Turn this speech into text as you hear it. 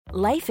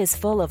Life is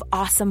full of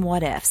awesome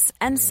what-ifs,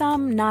 and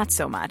some not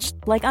so much,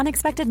 like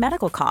unexpected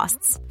medical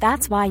costs.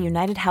 That's why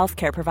United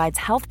Healthcare provides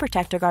Health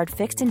Protector Guard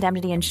fixed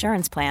indemnity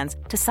insurance plans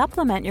to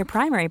supplement your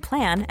primary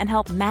plan and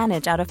help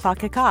manage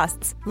out-of-pocket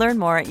costs. Learn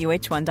more at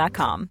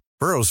uh1.com.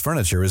 Burrow's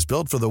furniture is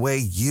built for the way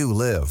you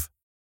live.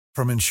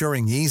 From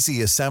ensuring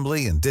easy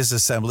assembly and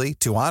disassembly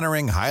to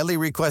honoring highly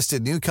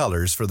requested new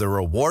colors for their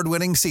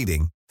award-winning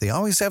seating, they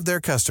always have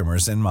their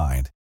customers in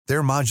mind.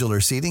 Their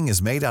modular seating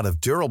is made out of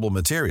durable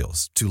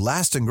materials to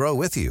last and grow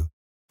with you.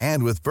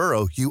 And with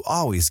Burrow, you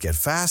always get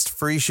fast,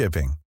 free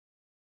shipping.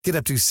 Get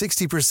up to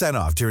 60%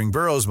 off during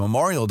Burrow's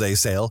Memorial Day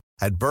sale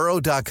at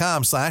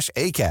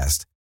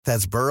burrow.com/ACAST.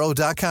 That's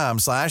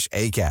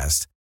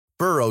burrow.com/ACAST.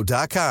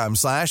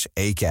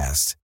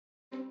 burrow.com/ACAST.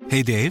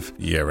 Hey, Dave.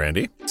 Yeah,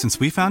 Randy. Since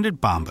we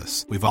founded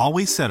Bombas, we've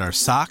always said our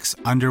socks,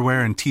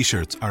 underwear, and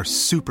T-shirts are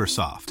super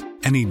soft.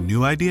 Any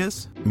new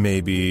ideas?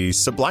 Maybe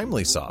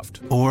sublimely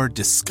soft. Or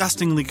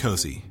disgustingly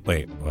cozy.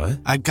 Wait,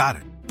 what? I got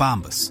it.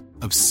 Bombas.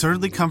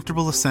 Absurdly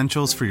comfortable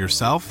essentials for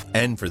yourself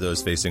and for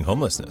those facing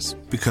homelessness.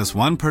 Because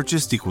one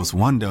purchased equals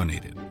one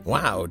donated.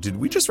 Wow, did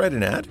we just write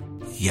an ad?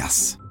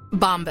 Yes.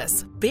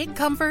 Bombas. Big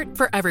comfort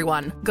for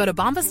everyone. Go to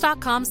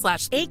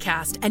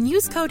bombas.com/ACAST and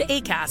use code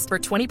ACAST for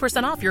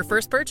 20% off your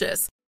first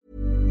purchase.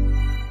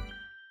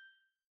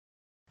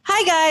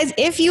 Hi guys,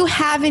 if you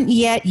haven't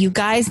yet, you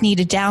guys need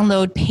to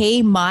download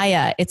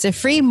PayMaya. It's a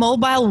free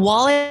mobile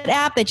wallet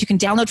app that you can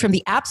download from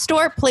the App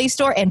Store, Play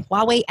Store, and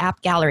Huawei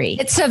App Gallery.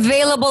 It's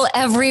available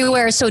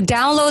everywhere, so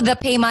download the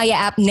PayMaya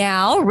app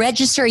now.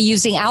 Register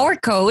using our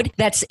code.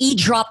 That's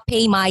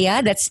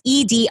eDropPaymaya. That's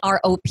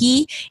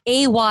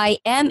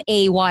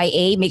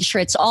EDROPAYMAYA. Make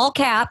sure it's all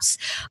caps.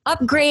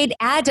 Upgrade,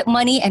 add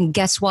money, and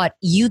guess what?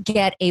 You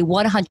get a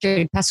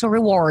 100 peso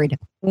reward.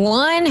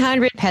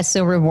 100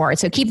 peso reward.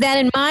 So keep that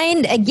in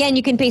mind. Again,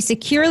 you can pay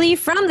securely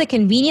from the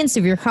convenience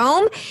of your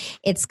home.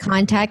 It's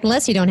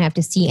contactless. You don't have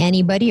to see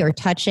anybody or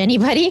touch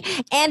anybody.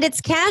 And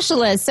it's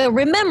cashless. So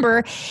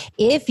remember,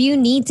 if you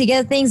need to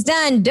get things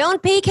done,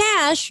 don't pay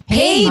cash.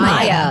 Pay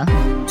Maya.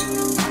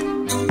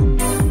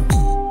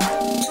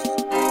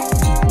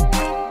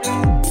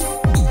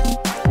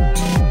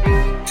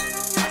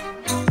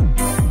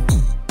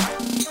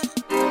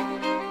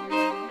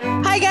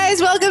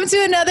 Welcome to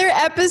another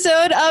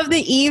episode of The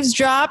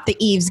Eavesdrop. The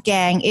Eaves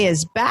Gang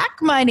is back.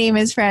 My name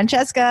is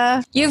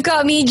Francesca. You've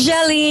got me,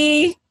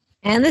 Jelly.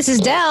 And this is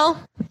Del.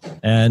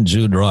 And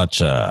Jude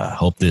Rocha.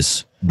 Hope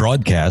this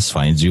broadcast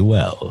finds you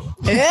well.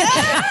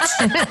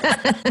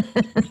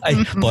 Ay,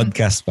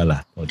 podcast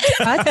pala.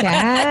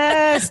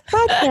 Podcast.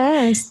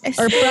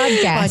 Or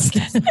broadcast.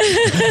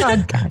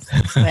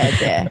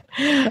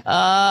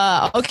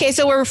 Podcast. Okay,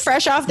 so we're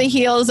fresh off the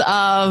heels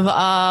of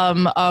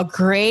a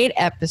great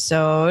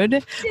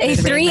episode. A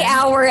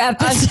 3-hour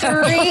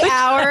episode. A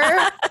 3-hour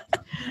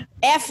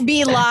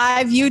FB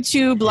Live,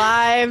 YouTube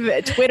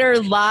Live, Twitter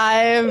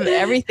Live,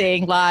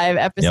 everything live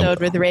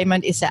episode with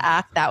Raymond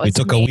Isaac. That was We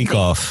took amazing. a week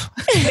off.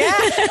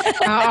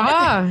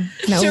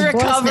 To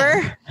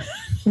recover.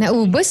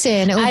 Naubos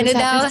eh. I don't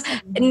know.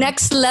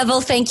 Next level,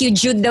 thank you,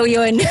 Jude daw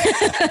yun.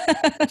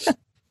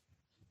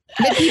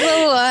 But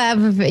people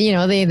have,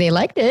 they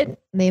liked it.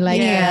 They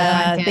liked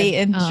it. They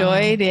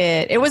enjoyed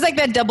it. It was like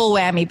that double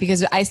whammy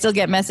because I still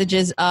get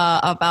messages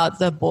about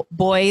the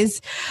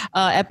Boys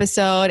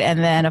episode.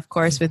 And then, of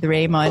course, with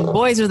Raymond.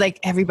 Boys was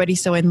like,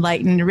 everybody's so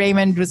enlightened.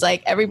 Raymond was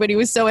like, everybody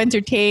was so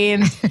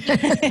entertained.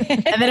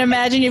 And then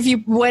imagine if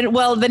you went,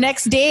 the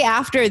next day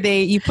after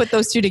you put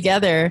those two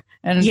together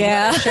and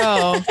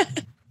show.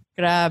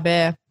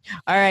 Grabe.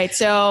 All right.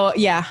 So,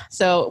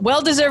 So,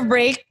 well-deserved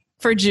break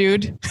for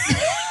Jude.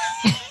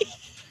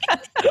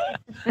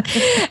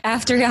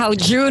 After how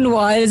June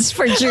was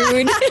for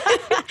June.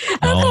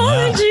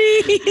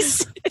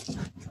 Apologies.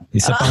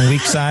 Isa pang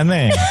week sana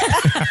eh.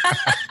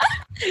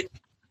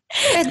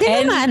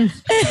 Pwede naman.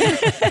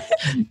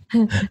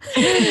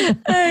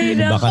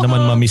 Baka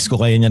naman mamiss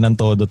ko kayo niya ng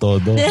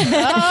todo-todo.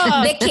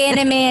 The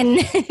Kinnaman.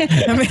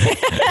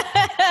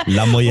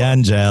 Lamo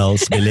yan,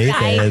 Gels.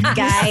 Belated.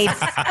 Guys,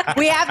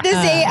 we have to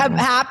say a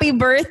happy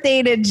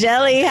birthday to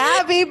Jelly.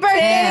 Happy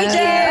birthday,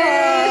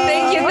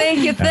 Jelly!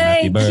 Thank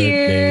Happy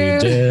birthday,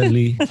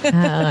 Jelly.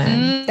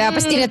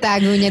 Tapos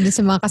tinatago niya doon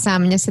sa mga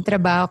kasama niya sa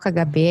trabaho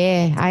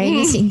kagabi.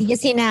 Hindi niya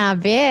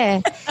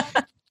sinabi.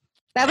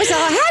 Tapos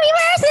ako, happy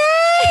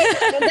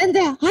birthday! And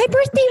then, hi,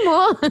 birthday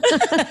mo!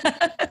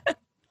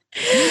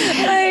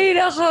 Ay,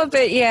 nako,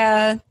 but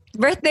yeah.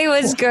 Birthday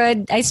was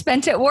good. I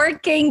spent it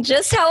working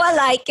just how I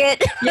like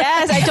it.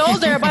 Yes, I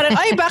told her about it.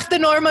 Ay, back to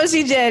normal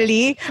si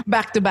Jelly.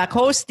 Back-to-back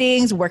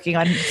hostings, working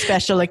on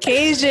special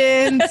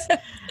occasions.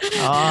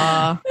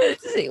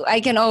 I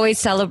can always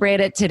celebrate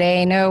it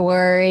today. No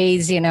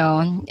worries,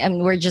 And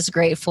we're just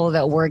grateful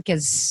that work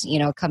is,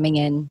 coming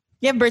in.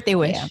 You have a birthday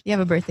wish. Yeah. You have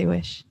a birthday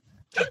wish.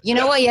 You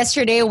know what?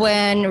 Yesterday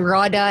when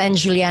Rhoda and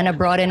Juliana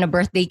brought in a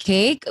birthday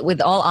cake,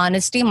 with all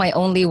honesty, my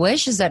only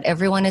wish is that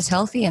everyone is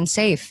healthy and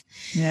safe.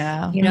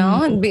 Yeah.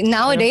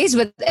 Nowadays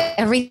with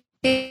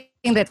everything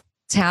that's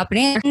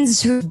happening,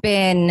 who've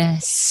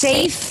been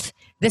safe,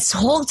 this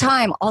whole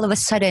time, all of a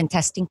sudden,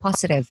 testing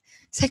positive.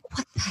 It's like,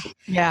 what the?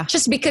 Yeah.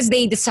 Just because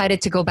they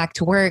decided to go back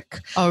to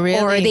work. Oh,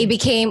 really? Or they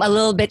became a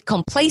little bit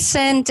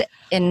complacent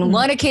in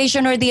one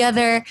occasion or the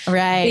other.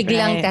 Right.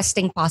 Biglang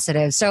testing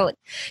positive. So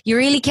you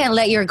really can't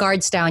let your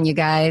guards down, you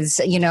guys,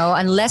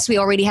 unless we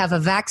already have a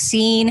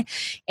vaccine.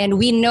 And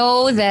we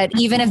know that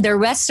even if the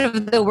rest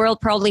of the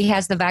world probably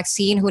has the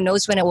vaccine, who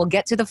knows when it will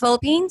get to the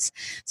Philippines.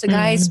 So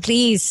guys,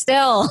 please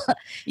still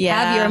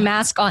have your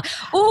mask on.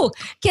 Oh,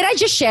 can I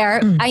just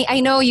share? I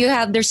know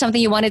there's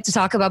something you wanted to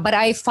talk about, but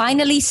I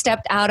finally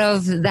stepped out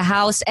of the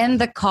house and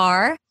the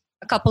car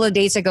a couple of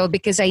days ago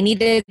because I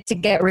needed to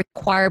get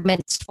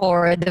requirements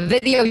for the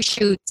video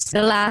shoots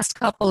the last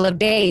couple of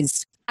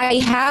days. I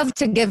have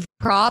to give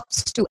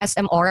props to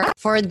SM Aura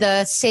for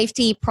the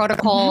safety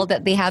protocol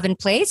that they have in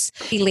place.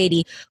 The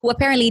lady who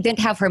apparently didn't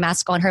have her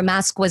mask on. Her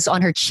mask was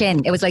on her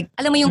chin. It was like,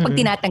 alam mo yung pag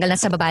tinatanggal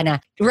nasa baba na.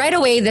 Right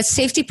away, the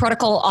safety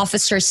protocol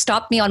officer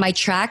stopped me on my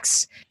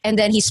tracks and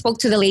then he spoke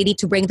to the lady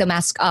to bring the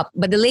mask up.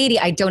 But the lady,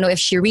 I don't know if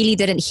she really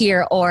didn't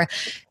hear or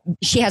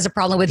she has a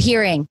problem with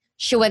hearing.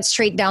 She went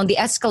straight down the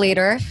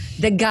escalator.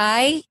 The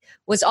guy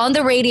was on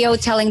the radio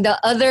telling the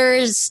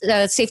others,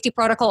 safety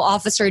protocol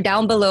officer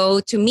down below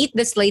to meet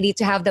this lady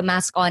to have the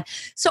mask on.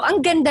 So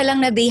ang ganda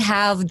lang na they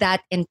have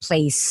that in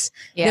place.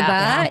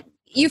 Yeah. Diba?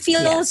 You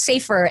feel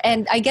safer.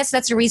 And I guess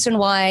that's the reason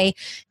why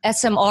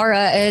SM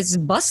Aura is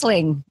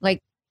bustling.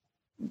 Like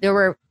there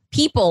were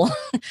people,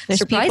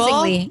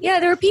 surprisingly. People? Yeah,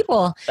 there were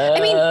people. I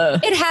mean,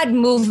 it had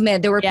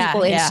movement. There were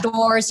people in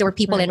stores. There were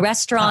people in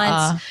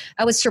restaurants.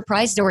 I was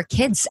surprised there were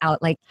kids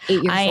out, like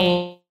 8 years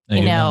old. I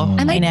know.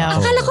 I'm like, I know.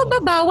 akala ko ba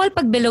bawal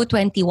pag below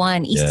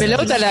 21? Below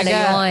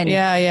talaga.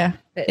 Yeah.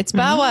 It's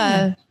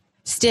bawal.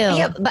 Still.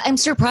 Yeah, but I'm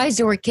surprised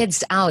there were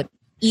kids out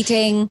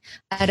eating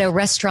at a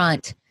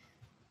restaurant.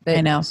 But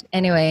I know.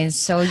 Anyways,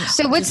 so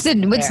what's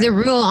the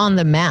rule on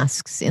the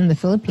masks in the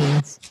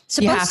Philippines?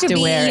 Supposed to be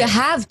you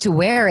have to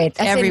wear it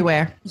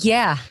everywhere.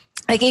 Yeah.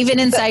 Like even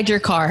inside your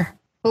car.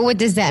 But what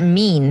does that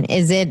mean?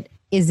 Is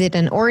it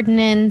an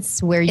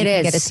ordinance where you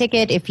can get a is.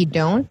 ticket if you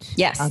don't?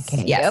 Yes.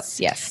 Okay.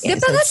 Yes.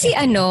 Diba nga si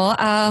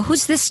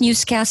who's this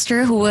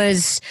newscaster who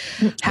was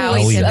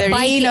Howie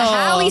Severino.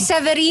 Howie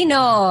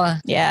Severino.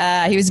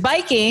 Yeah, he was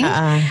biking.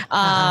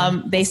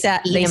 They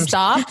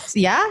stopped.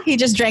 Yeah, he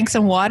just drank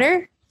some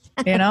water.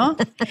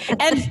 And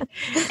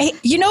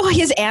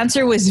his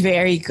answer was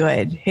very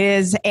good.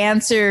 His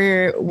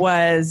answer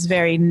was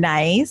very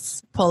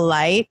nice,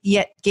 polite,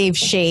 yet gave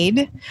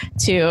shade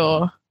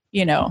to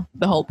the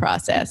whole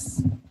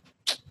process.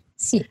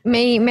 See,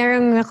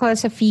 merong ako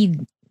sa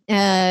feed.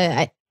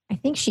 I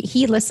think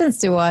he listens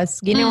to us.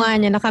 Ginawa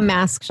niya,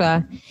 naka-mask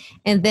siya.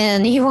 And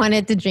then he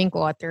wanted to drink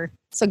water.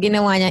 So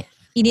ginawa niya,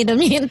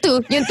 ininom niya yung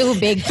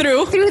tubig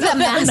through the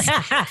mask.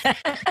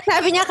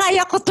 Sabi niya,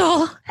 kaya ko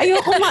to.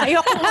 Ayoko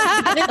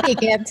ng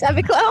ticket.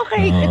 Sabi ko,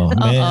 okay.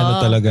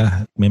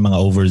 Talaga, may mga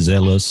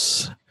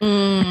overzealous.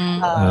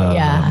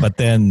 But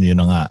then,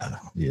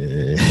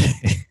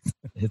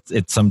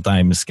 it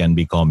sometimes can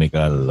be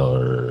comical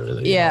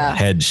or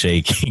head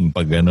shaking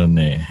pag ganun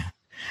eh.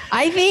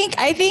 I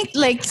think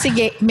like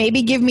sige,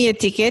 maybe give me a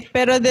ticket,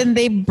 pero then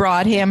they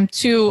brought him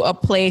to a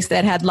place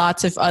that had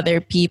lots of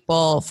other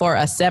people for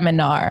a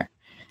seminar.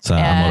 Sa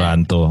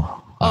Amoranto.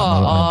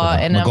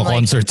 And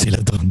magko-concert sila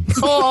doon.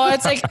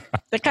 It's like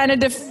that kind of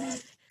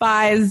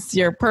defies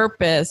your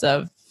purpose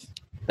of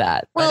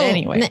that. But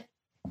anyway.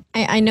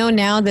 I know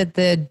now that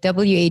the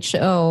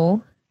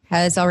WHO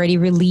has already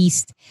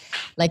released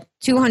like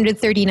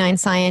 239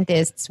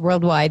 scientists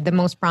worldwide, the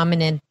most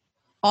prominent,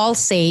 all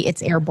say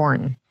it's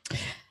airborne.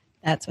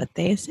 That's what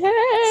they say.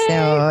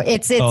 So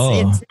it's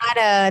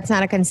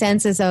not a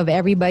consensus of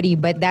everybody,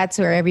 but that's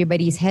where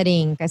everybody's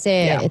heading.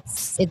 Kasi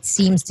it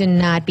seems to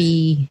not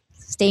be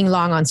staying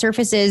long on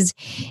surfaces.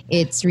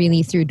 It's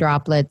really through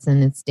droplets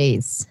and it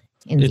stays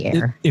in the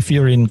air. If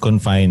you're in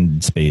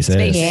confined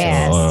spaces.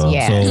 Yes. So,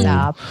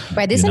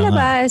 pwede sa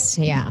labas.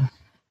 Yeah.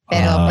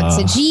 Pero pag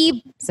sa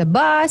jeep, sa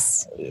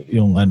bus.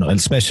 Yung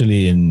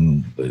especially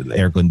in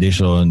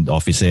air-conditioned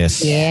offices.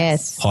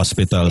 Yes.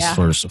 Hospitals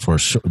for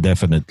sure,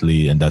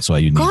 definitely. And that's why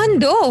you need...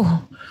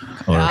 Condo.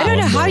 I don't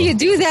know how you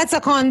do that sa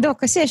condo.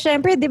 Kasi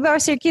syempre, di ba,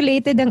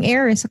 circulated ang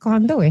air sa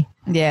condo eh.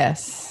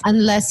 Yes.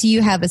 Unless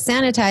you have a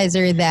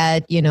sanitizer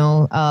that,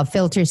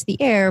 filters the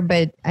air.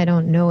 But I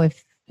don't know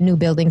if new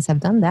buildings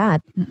have done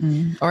that.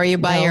 Or you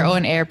buy your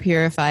own air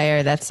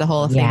purifier. That's the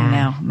whole thing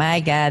now. My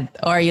God.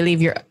 Or you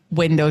leave your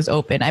windows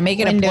open. I make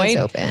it a point.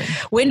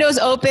 Windows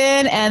open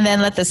and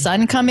then let the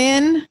sun come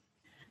in.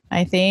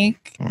 I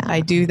think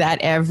I do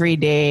that every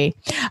day.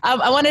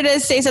 I wanted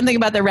to say something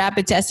about the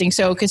rapid testing.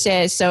 So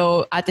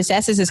Ate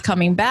Cesses is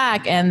coming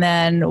back and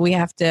then we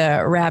have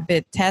to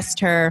rapid test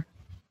her.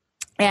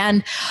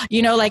 And,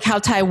 like how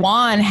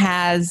Taiwan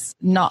has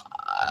not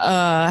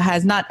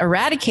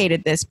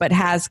eradicated this, but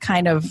has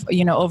kind of,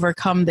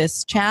 overcome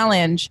this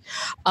challenge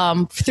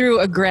through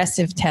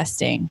aggressive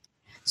testing.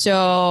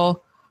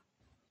 So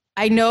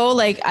I know,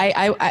 like,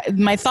 I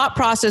my thought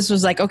process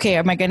was like, okay,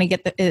 am I going to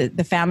get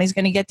the family's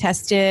going to get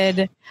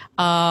tested?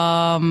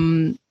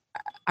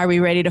 Are we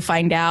ready to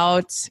find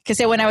out? Because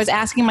when I was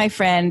asking my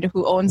friend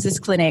who owns this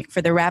clinic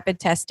for the rapid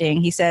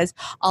testing, he says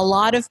a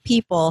lot of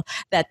people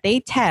that they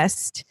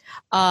test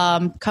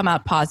come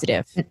out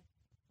positive.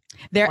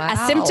 They're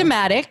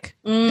asymptomatic.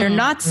 They're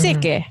not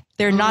sick.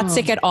 They're not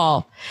sick at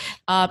all.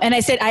 And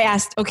I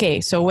asked,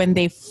 okay, so when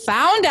they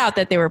found out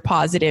that they were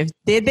positive,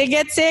 did they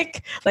get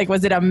sick? Like,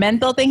 was it a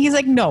mental thing? He's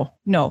like, no.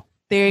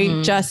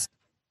 They just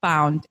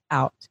found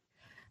out.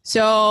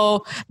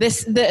 So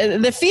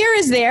the fear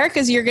is there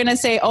because you're going to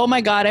say, oh my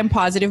God, I'm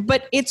positive.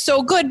 But it's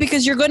so good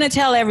because you're going to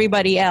tell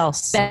everybody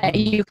else that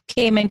you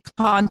came in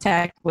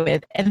contact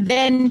with. And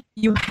then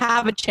you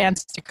have a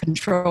chance to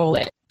control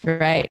it,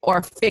 right?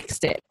 Or fix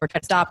it or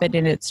stop it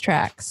in its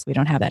tracks. We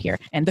don't have that here.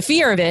 And the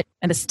fear of it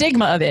and the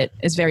stigma of it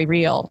is very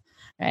real.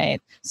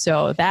 Right.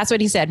 So that's what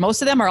he said.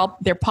 Most of them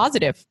they're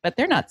positive, but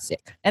they're not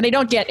sick. And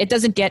it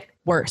doesn't get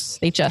worse.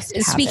 They just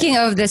Speaking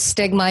of the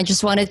stigma, I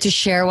just wanted to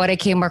share what I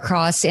came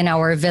across in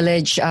our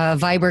village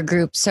Viber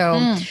group.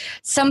 So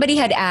somebody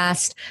had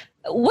asked,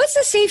 what's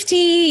the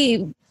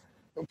safety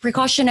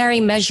precautionary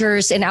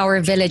measures in our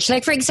village?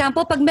 Like, for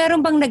example, pag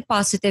meron bang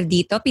nag-positive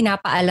dito,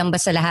 pinapaalam ba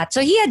sa lahat?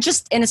 So he had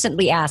just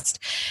innocently asked.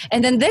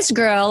 And then this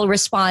girl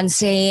responds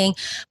saying,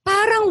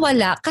 parang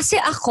wala. Kasi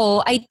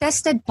ako, I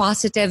tested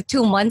positive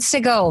 2 months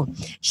ago.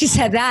 She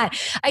said that.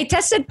 I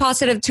tested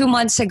positive 2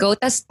 months ago.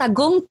 Tas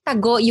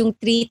tagong-tago yung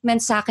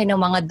treatment sa akin ng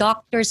mga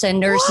doctors and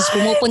nurses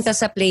pumupunta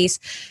sa place.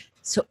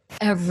 So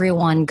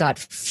everyone got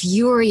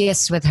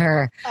furious with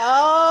her.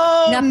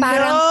 Oh, na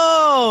parang,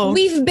 no!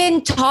 We've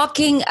been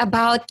talking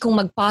about kung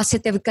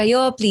mag-positive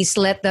kayo, please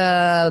let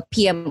the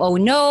PMO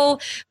know.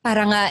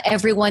 Para nga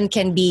everyone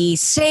can be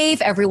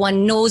safe.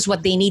 Everyone knows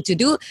what they need to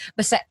do.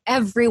 Basta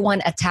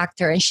everyone attacked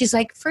her. And she's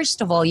like,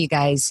 first of all, you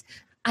guys,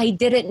 I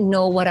didn't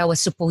know what I was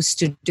supposed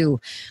to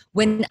do.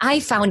 When I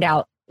found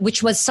out,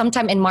 which was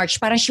sometime in March,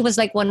 parang she was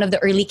like one of the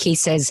early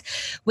cases.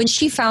 When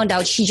she found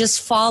out, she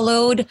just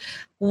followed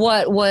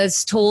what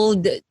was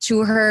told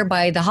to her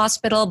by the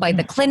hospital, by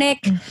the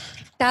clinic.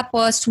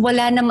 Tapos,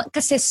 wala naman,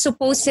 kasi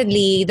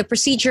supposedly, the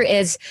procedure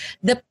is,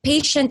 the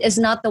patient is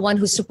not the one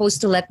who's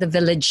supposed to let the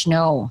village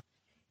know.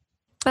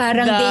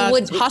 Parang they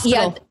would,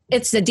 hospital. Yeah,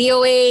 it's the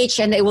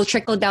DOH and it will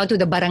trickle down to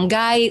the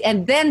barangay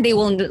and then they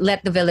will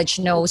let the village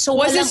know. So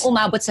walang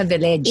umabot sa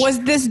village. Was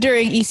this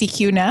during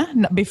ECQ na?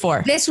 No,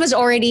 before? This was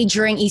already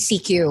during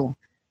ECQ.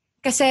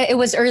 Kasi it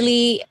was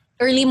early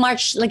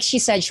March, like she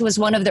said, she was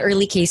one of the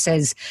early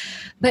cases.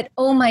 But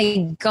oh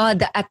my God,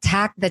 the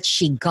attack that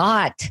she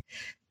got.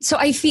 So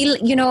I feel,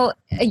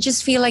 I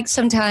just feel like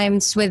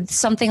sometimes with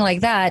something like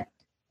that,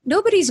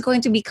 nobody's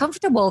going to be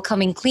comfortable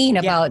coming clean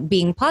about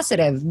being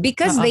positive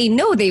because they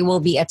know they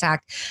will be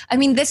attacked. I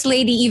mean, this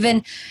lady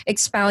even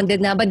expounded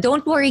na, but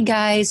don't worry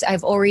guys,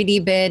 I've already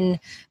been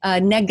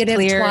negative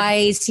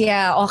twice.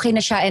 Yeah, okay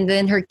na siya. And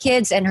then her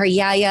kids and her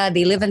yaya,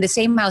 they live in the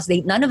same house.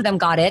 None of them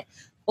got it,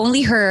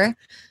 only her.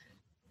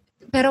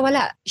 Pero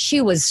wala, she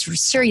was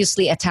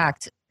seriously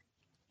attacked.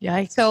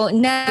 Yikes. So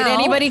now, did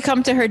anybody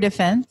come to her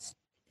defense?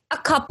 A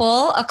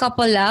couple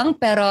lang,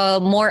 pero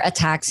more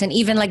attacks. And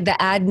even like the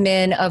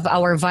admin of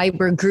our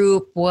Viber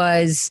group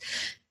was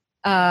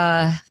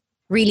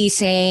really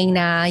saying,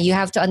 nah, you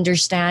have to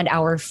understand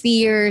our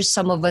fears.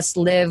 Some of us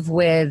live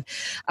with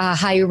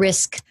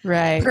high-risk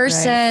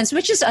persons,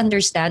 which is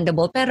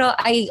understandable. Pero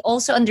I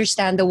also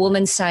understand the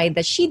woman's side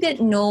that she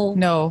didn't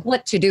know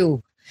what to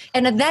do.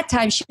 And at that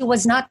time, she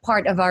was not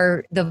part of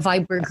the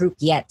Viber group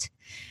yet.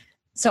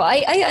 So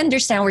I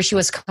understand where she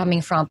was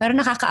coming from. Pero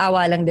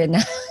nakakaawa lang din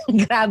na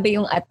grabe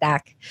yung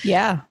attack.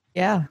 Yeah.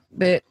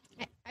 But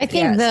I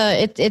think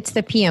it's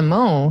the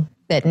PMO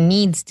that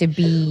needs to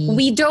be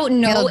we don't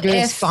know held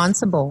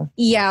responsible.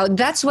 Yeah,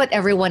 that's what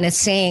everyone is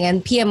saying.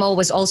 And PMO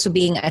was also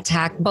being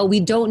attacked, but we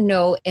don't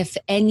know if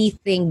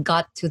anything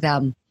got to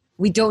them.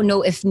 We don't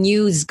know if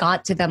news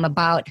got to them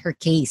about her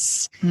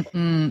case.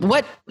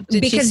 What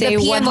did she say?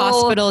 What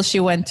hospital she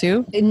went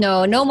to?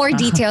 No more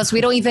details.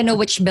 We don't even know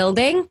which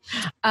building.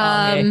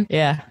 Okay.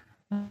 Yeah.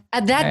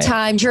 At that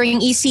time, during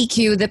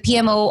ECQ, the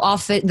PMO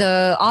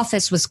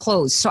office was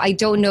closed. So I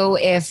don't know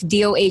if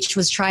DOH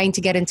was trying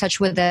to get in touch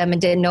with them and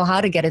didn't know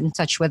how to get in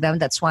touch with them.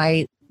 That's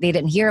why they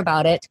didn't hear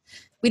about it.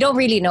 We don't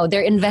really know.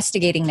 They're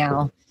investigating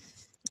now.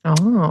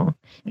 Oh.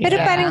 Pero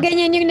parang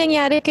ganyan yung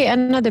nangyari kay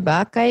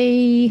diba?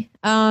 Kay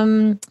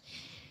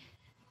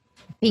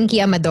Pinky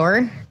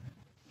Amador.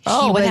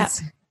 Oh,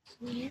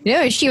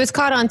 she was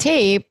caught on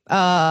tape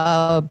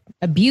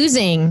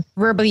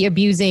verbally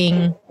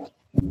abusing,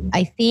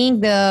 I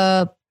think,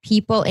 the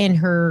people in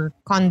her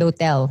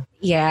condotel.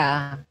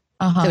 Yeah.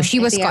 So she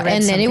was caught,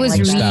 and then it was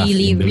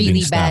really,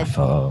 really bad.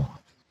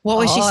 What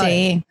was she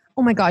saying?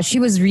 Oh my gosh, she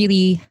was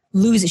really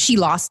losing. She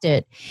lost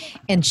it.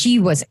 And she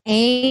was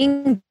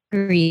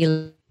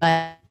angry.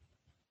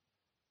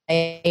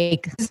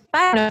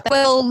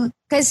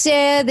 Because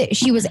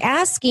she was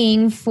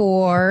asking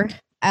for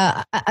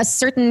a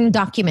certain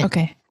document.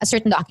 Okay. A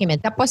certain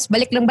document. Tapos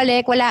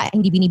balik, wala,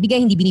 hindi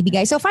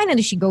binibigay. So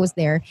finally she goes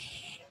there.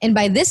 And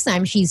by this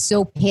time, she's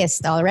so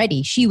pissed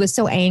already. She was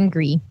so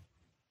angry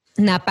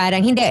na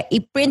parang, hindi,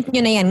 i-print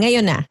nyo na yan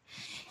ngayon na.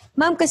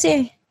 Ma'am,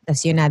 kasi,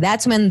 tas yun na,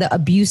 that's when the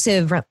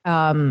abusive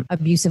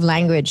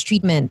language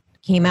treatment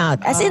came out.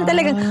 As in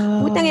talagang,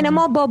 putang ina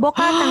mo, bobo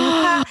ka, tanga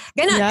ka.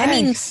 Ganon. I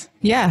mean,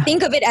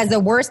 think of it as the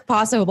worst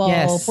possible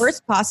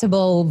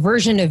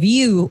version of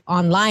you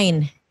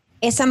online.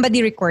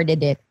 Somebody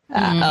recorded it.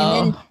 And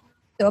then,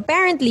 so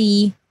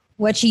apparently,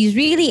 what she's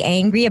really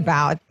angry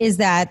about is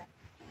that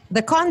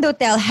the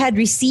condotel had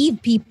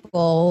received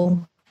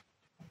people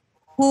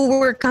who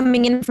were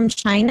coming in from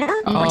China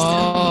or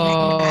something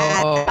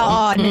like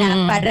that.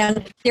 Na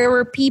parang there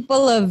were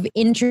people of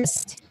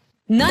interest.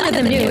 None of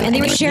them knew. And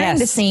they were sharing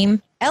the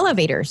same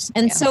elevators.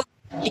 And so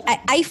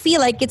I feel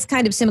like it's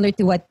kind of similar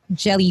to what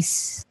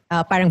Jelly's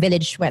parang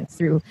village went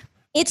through.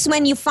 It's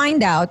when you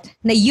find out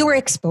that you were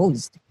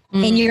exposed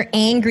and you're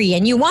angry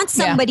and you want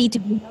somebody to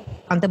be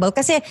accountable.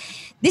 Kasi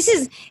this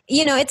is,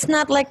 it's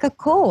not like a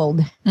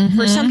cold.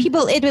 For some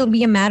people, it will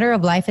be a matter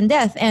of life and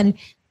death. And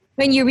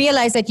when you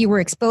realize that you were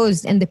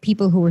exposed and the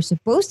people who were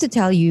supposed to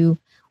tell you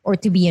or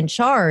to be in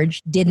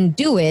charge didn't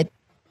do it,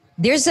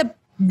 there's a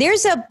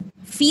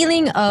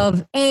feeling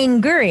of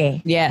anger.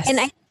 Yes.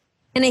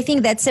 And I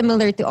think that's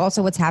similar to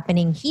also what's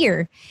happening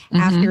here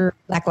after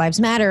Black Lives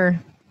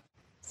Matter.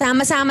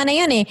 Sama-sama na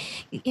yun eh.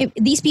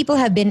 These people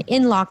have been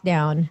in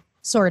lockdown,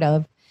 sort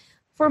of,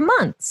 for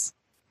months.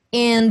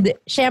 And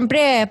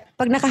syempre,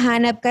 pag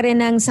nakahanap ka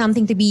rin ng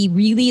something to be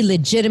really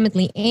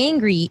legitimately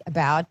angry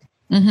about,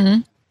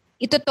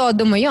 ito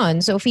todo mo yun.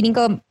 So feeling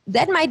ko,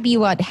 that might be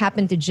what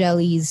happened to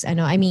Jelly's.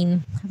 I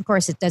mean, of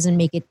course, it doesn't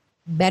make it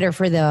better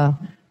for the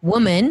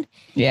woman.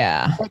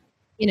 Yeah. But,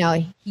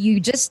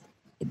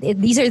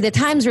 these are the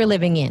times we're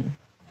living in.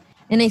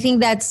 And I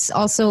think that's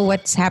also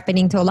what's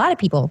happening to a lot of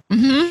people.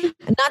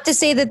 Not to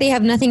say that they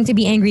have nothing to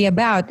be angry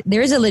about.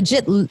 There is a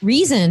legit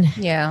reason.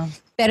 Yeah.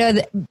 Pero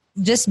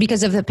just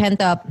because of the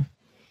pent up,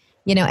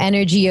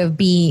 energy of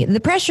the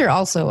pressure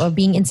also of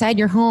being inside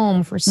your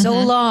home for so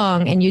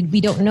long and we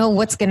don't know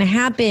what's going to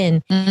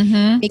happen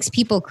makes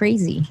people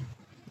crazy.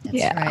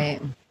 That's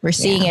right. We're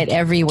seeing it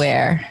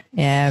everywhere.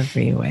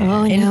 Everywhere.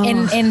 Oh, no.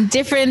 In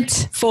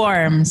different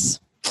forms.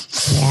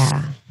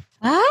 Yeah.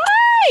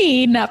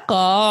 Ay,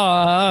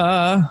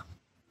 nako.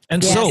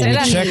 And so we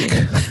check.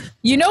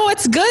 You know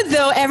what's good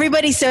though?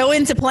 Everybody's so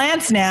into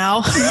plants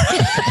now.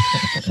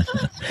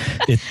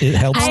 It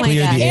helps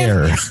clear the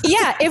air.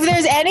 If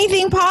there's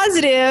anything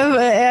positive,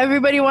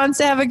 everybody wants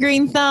to have a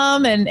green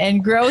thumb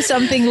and grow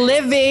something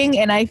living.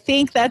 And I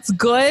think that's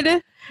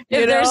good.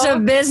 If there's a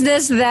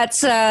business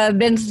that's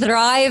been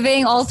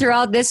thriving all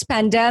throughout this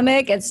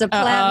pandemic, it's the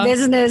plant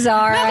business,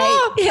 all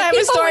right. I have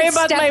a story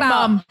about my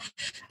mom.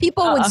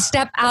 People would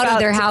step out of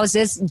their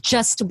houses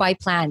just to buy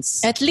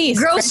plants. At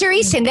least.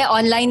 Groceries, hindi,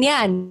 online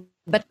yan.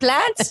 But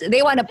plants,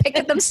 they want to pick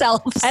it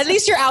themselves. At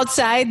least you're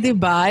outside,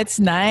 diba? It's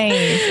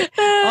nice.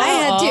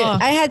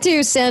 I had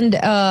to send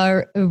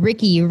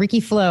Ricky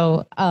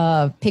Flo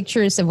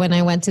pictures of when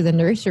I went to the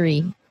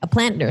nursery, a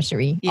plant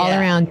nursery all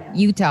around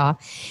Utah.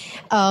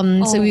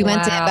 So we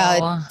went to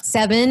about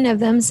 7 of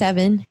them.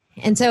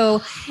 And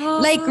so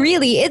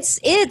really,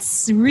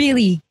 it's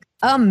really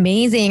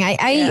amazing.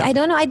 I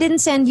don't know. I didn't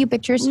send you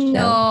pictures.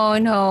 No.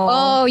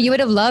 Oh, you would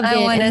have loved it.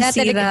 I want to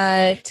see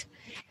that.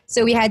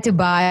 So we had to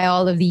buy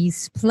all of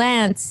these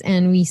plants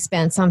and we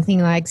spent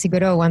something like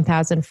siguro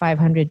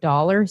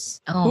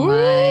 $1,500. Oh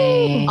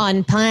my.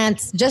 On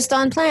plants, just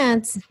on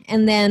plants.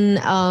 And then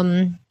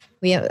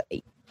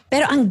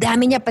pero ang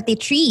dami niya pati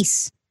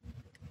trees.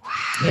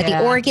 Pati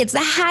orchids,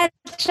 lahat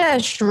siya,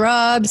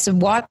 shrubs,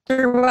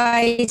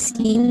 water-wise,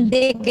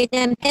 hindi,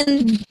 ganyan.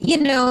 And,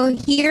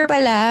 here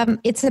pala,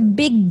 it's a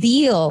big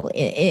deal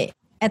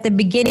at the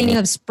beginning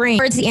of spring.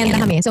 Towards the end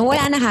kami. So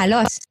wala na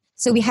halos.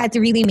 So we had to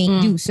really make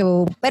do.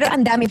 So, pero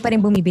ang dami pa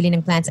rin bumibili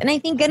ng plants. And I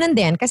think ganun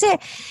din. Kasi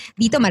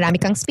dito marami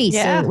kang space.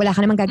 So wala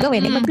ka namang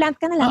gagawin. Mag-plant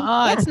ka na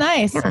lang. It's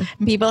nice. Yeah.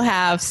 People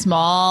have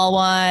small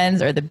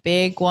ones or the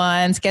big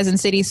ones. Quezon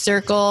City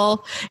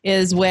Circle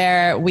is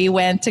where we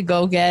went to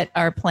go get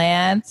our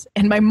plants.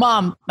 And my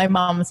mom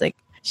was like,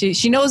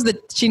 she knows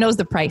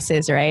the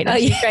prices, right?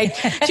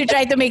 She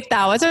tried to make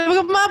tawa. So,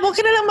 Mom, huwag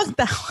ka na lang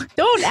magtawa.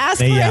 Don't ask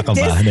for it.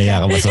 Naiya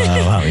ka ba sa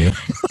mami?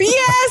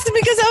 Yes,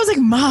 because I was like,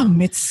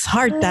 Mom, it's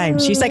hard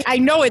times. She's like, I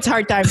know it's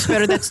hard times,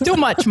 pero that's too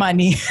much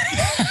money.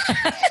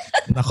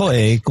 Nako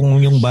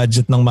kung yung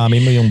budget ng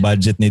mami mo yung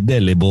budget ni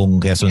Del,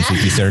 buong Quezon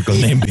City Circle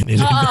na yung binili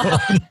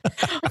doon.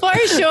 For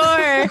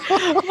sure.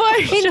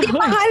 Hindi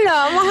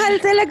mahal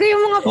talaga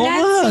yung mga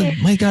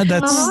plants. My God,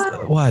 that's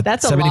what?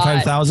 That's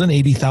 75,000,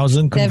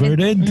 80,000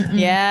 converted?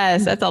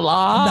 Yes, that's a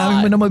lot.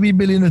 Dami mo na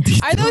mabibili na dito.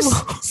 Are those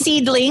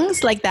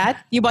seedlings like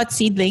that? You bought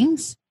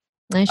seedlings?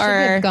 I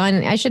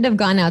should have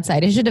gone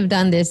outside. I should have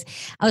done this.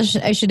 I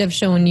should have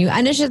shown you.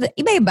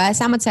 Iba-iba,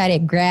 samot-sari,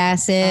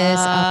 grasses,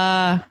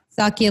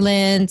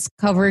 succulents,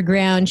 cover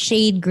ground,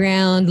 shade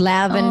ground,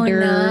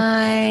 lavender. Oh,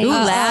 nice. Ooh,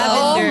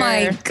 lavender. Oh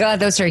my God,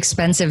 those are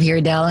expensive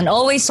here, Del, and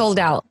always sold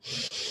out.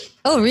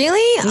 Oh,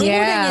 really?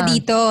 Yeah.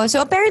 Dito.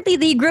 So apparently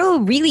they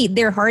grow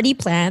they're hardy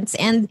plants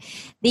and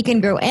they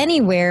can grow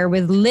anywhere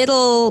with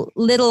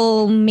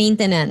little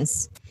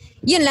maintenance.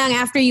 yun lang,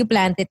 after you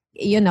plant it,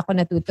 yun ako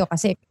natuto.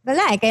 Kasi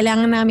wala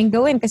kailangan namin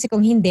gawin. Kasi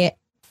kung hindi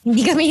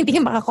kami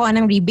makakuha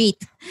ng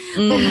rebate.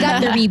 We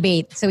got the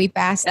rebate. So we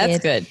passed it.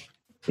 That's good.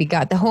 We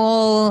got the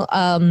whole...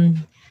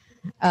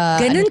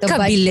 Ganun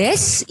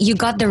kabilis? You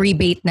got the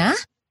rebate na?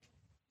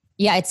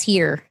 Yeah, it's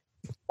here.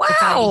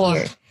 Wow!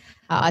 It's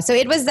here. So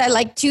it was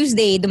like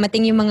Tuesday,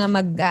 dumating yung mga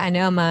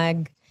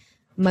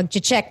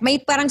mag-check. May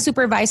parang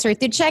supervisor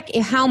to check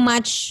how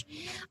much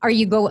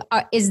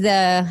is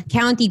the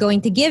county going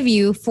to give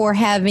you for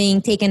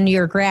having taken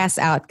your grass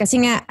out. Kasi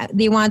nga,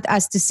 they want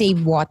us to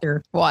save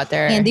water.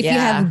 And if you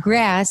have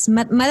grass,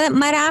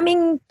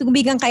 maraming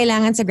tubig ang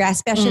kailangan sa grass,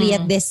 especially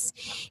in this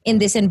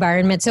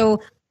environment. So,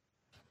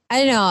 I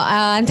don't know,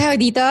 ang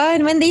tawag dito,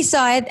 and when they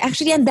saw it,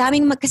 actually, ang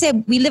daming, kasi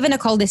we live in a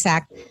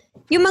cul-de-sac.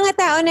 Yung mga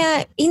tao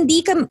na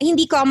hindi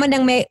common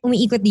ang may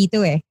umiikot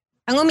dito eh.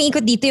 Ang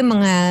umiikot dito yung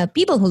mga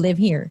people who live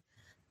here.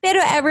 Pero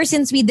ever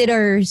since we did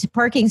our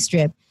parking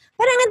strip,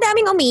 parang ang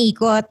daming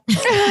umiikot.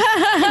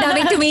 Ang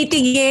daming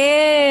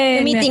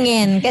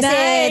tumitingin. Kasi,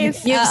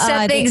 nice. You've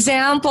set the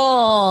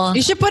example.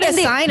 You should put a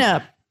sign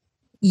up.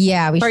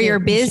 Yeah, for your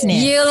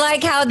business. You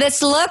like how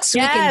this looks?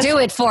 Yes. We can do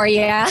it for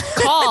you.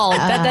 Call.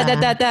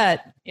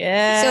 That.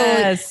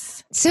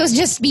 Yes. So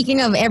just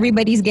speaking of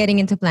everybody's getting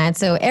into plants.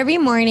 So every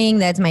morning,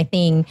 that's my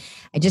thing.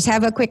 I just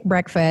have a quick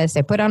breakfast.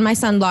 I put on my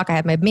sunblock. I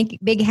have my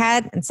big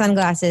hat and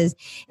sunglasses.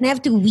 And I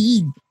have to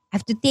weed. I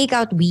have to take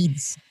out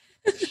weeds.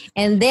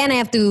 And then I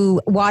have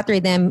to water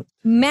them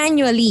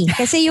manually.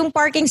 Kasi yung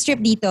parking strip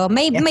dito,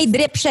 may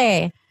drip siya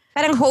eh.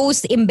 Parang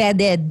hose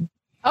embedded.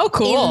 Oh,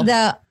 cool. In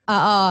the,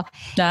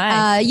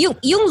 nice.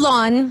 Yung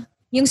lawn,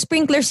 yung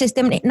sprinkler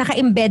system,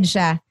 naka-embed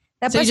siya.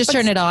 Tapos, so you just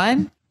turn it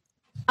on?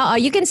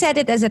 You can set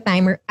it as a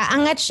timer.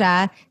 Aangat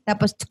siya.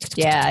 Tapos,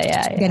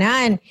 yeah.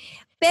 Ganon.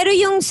 Pero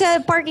yung sa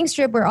parking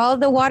strip where all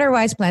the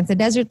water-wise plants, the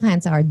desert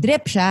plants are,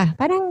 drip siya.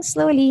 Parang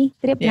slowly,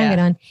 drip lang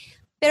ganon.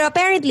 Pero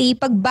apparently,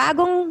 pag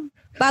bagong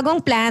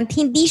plant,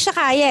 hindi siya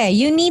kaya.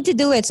 You need to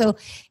do it. So,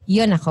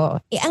 yun ako.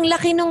 Ang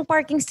laki nung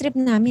parking strip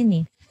namin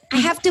eh. I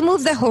have to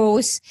move the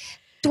hose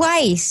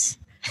twice.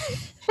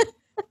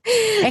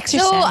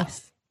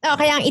 Exercise. So,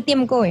 kaya ang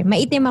itim ko eh.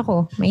 Maitim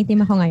ako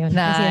ngayon. Nice.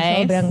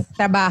 Kasi sobrang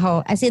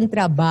trabaho. As in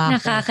trabaho.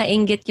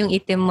 Nakakaingit yung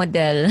itim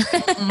model.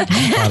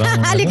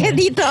 Halika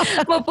dito.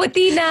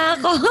 Maputi na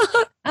ako.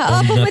 Oo,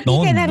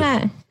 puputi ka na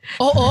nga.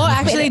 Oh,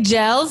 actually,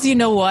 Gels, you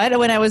know what?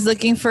 When I was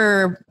looking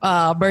for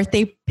a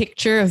birthday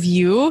picture of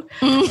you,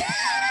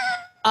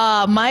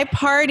 my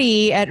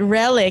party at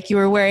Relic, you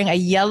were wearing a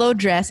yellow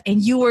dress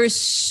and you were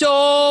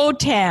so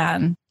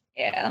tan.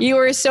 Yeah. You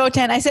were so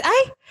tan. I said,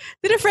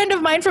 did a friend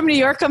of mine from New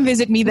York come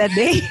visit me that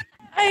day?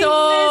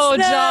 So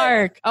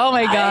dark. Oh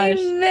my gosh.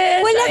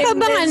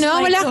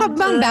 Wala ka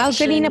bang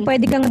balcony na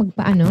pwede kang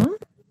magpaano?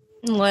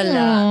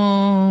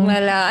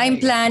 Wala. I'm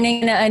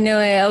planning na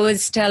I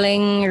was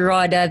telling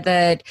Rhoda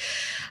that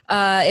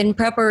in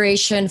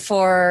preparation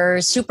for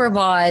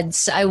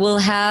Supervods, I will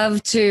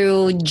have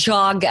to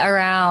jog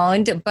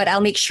around, but I'll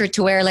make sure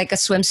to wear like a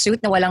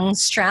swimsuit na walang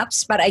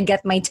straps, but I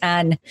get my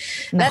tan.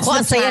 That's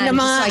the plan. Ang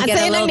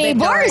saya ng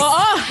neighbors.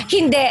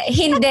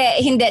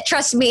 Hindi.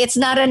 Trust me, it's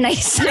not a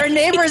nice. Your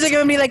neighbors are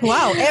going to be like,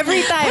 wow,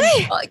 every time.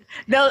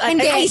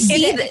 I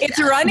see it's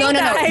running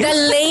time.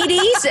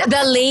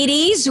 The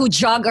ladies who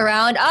jog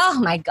around, oh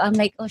my God, I'm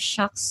like, oh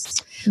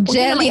shucks.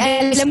 Jelly,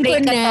 alam ko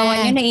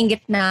na.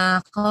 Naingit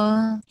na ako.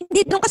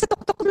 Hindi, doon ka sa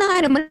tuktok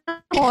na naman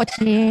ng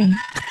kotse.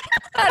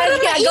 Parang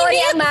gagawa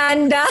ni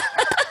Amanda.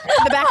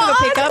 The back of a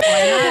pickup.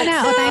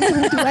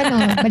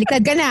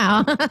 Baliktad ka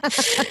na.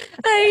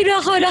 Ay,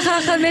 nako,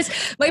 nakakamiss.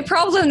 My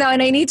problem now,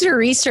 and I need to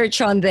research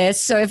on this,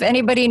 so if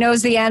anybody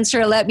knows the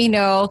answer, let me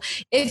know.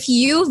 If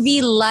UV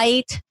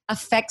light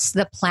affects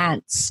the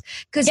plants.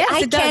 Because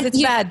yes, it does.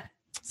 It's bad.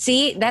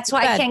 See, that's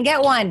why I can't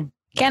get one.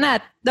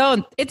 Cannot.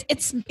 Don't.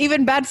 It's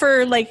even bad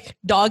for like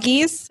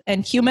doggies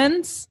and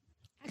humans.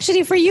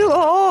 Actually, for you,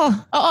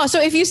 so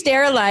if you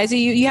sterilize,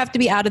 you have to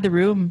be out of the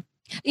room.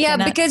 Yeah,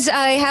 because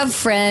I have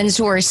friends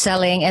who are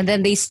selling, and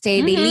then they stay,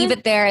 they leave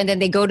it there, and then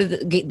they go to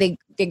they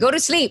go to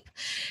sleep,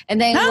 and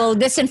then we'll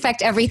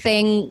disinfect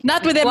everything.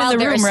 Not with them in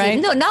the room, asleep. right?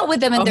 No, not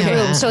with them in the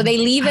room. So they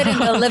leave it in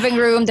the living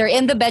room. They're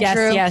in the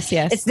bedroom. Yes.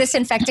 It's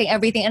disinfecting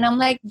everything, and I'm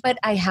like, but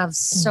I have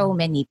so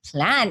many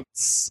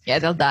plants. Yeah,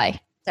 they'll die.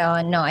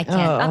 So no, I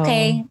can't.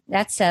 Okay,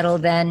 that's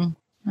settled then.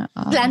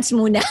 Plants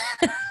muna.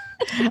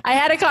 I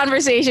had a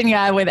conversation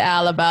with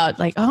Al about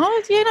like,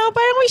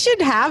 but we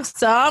should have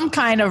some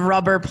kind of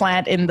rubber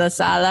plant in the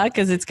sala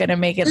because it's going to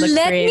make it look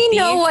Let pretty. me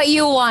know what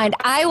you want.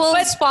 I will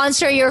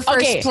sponsor your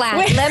first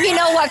plant. Let me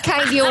know what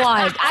kind you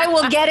want. I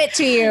will get it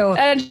to you.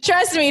 And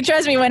trust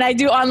me, when I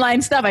do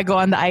online stuff, I go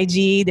on the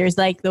IG. There's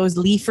like those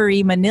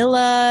leafery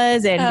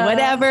manillas and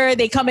whatever.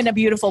 They come in a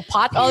beautiful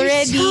pot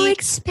already. So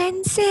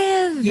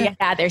expensive.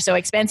 Yeah, they're so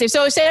expensive.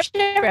 So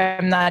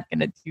I'm not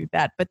going to do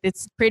that, but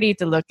it's pretty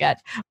to look at.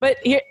 But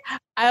here,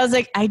 I was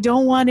like, I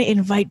don't want to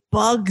invite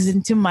bugs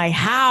into my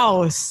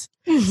house.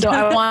 So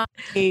I want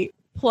a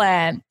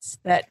plant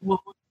that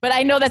will, but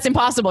I know that's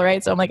impossible,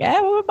 right? So I'm like,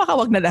 baka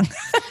wag na lang.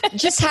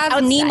 Just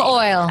have neem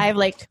oil. I have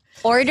like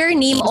Order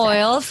neem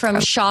oil from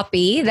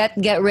Shopee that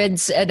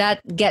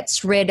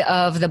gets rid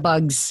of the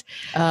bugs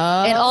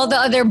and all the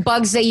other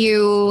bugs that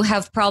you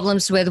have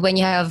problems with when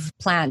you have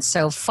plants.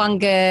 So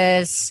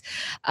fungus,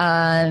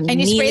 and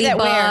you spray that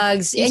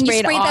bugs, and you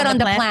spray that on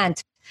the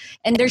plant.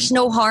 And there's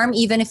no harm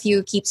even if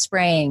you keep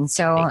spraying.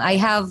 So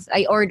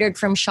I ordered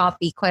from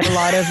Shopee quite a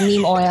lot of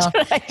neem oil.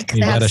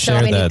 You gotta so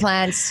share many that.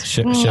 plants.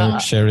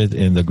 Share it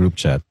in the group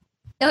chat.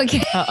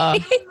 Okay.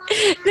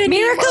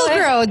 Miracle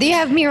Grow. Do you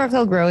have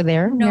Miracle Grow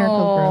there? No.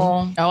 Miracle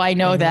Grow. Oh, I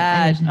know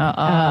that.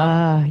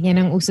 Yan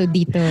ang uso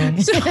dito.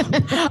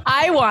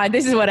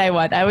 This is what I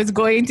want. I was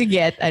going to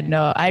get,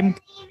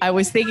 I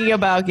was thinking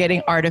about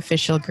getting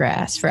artificial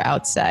grass for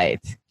outside.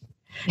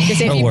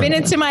 Because if you've been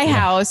into my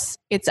house,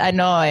 it's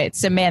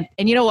cement.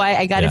 And you know why?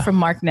 I got it from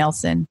Mark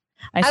Nelson.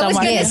 I was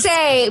going to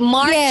say,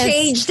 Mark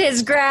changed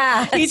his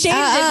grass. He changed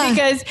it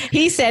because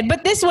he said,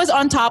 but this was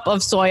on top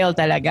of soil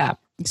talaga.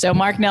 So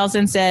Mark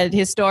Nelson said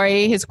his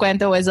story, his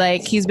cuento was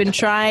like, he's been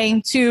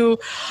trying to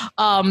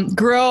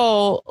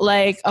grow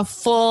like a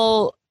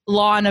full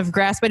lawn of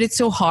grass, but it's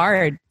so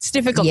hard. It's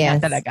difficult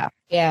talaga.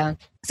 Yeah.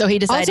 So he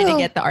decided to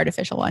get the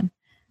artificial one.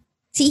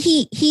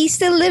 See, he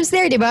still lives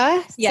there,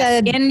 diba?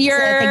 Yes, in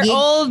your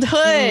old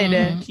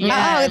hood.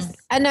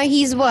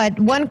 He's what?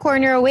 One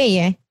corner away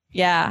eh.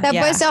 Yeah.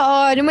 Tapos,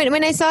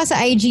 when I saw sa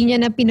IG niya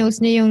na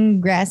pinost niya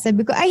yung grass,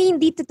 sabi ko, ay,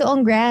 hindi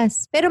totoong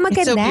grass. Pero maganda.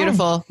 It's so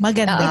beautiful.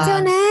 Maganda. It's so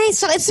nice.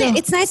 So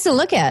it's nice to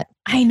look at.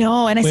 I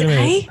know. And I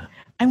said,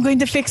 I'm going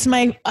to fix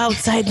my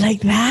outside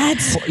like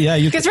that. Yeah,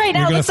 because right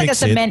now it looks like a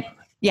cement.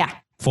 Yeah.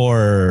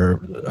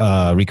 For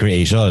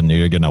recreation,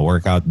 you're gonna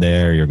work out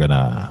there. You're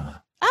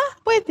gonna.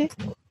 Pwede.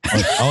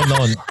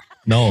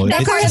 No.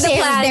 That's part of the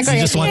plan. You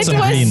just want some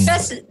green.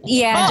 Just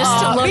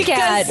to look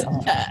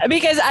at.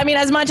 Because, I mean,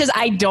 as much as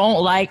I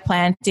don't like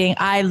planting,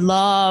 I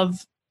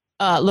love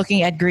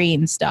looking at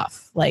green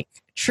stuff, like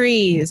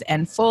trees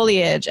and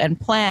foliage and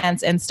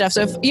plants and stuff.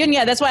 So,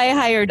 that's why I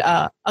hired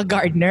a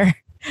gardener.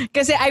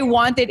 Because I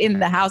want it in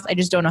the house. I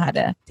just don't know how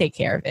to take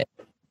care of it.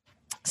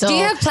 So, do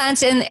you have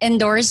plants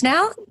indoors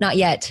now? Not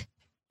yet.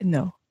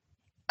 No.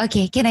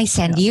 Okay, can I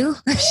send you?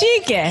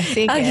 Sige.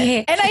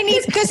 Okay. And I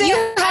need, because you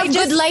have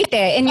good light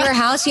there. In your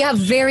house, you have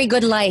very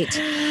good light.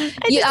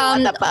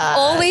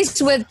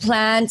 Always with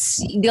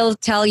plants, they'll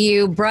tell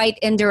you bright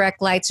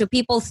indirect light. So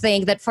people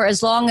think that for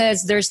as long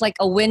as there's like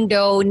a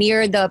window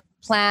near the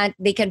plant,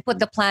 they can put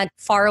the plant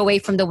far away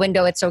from the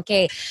window, it's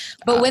okay.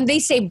 But when they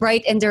say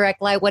bright indirect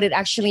light, what it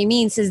actually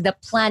means is the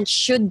plant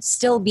should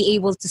still be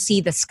able to see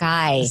the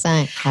sky.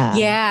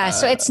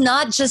 So it's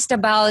not just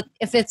about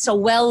if it's a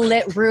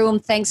well-lit room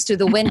thanks to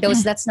the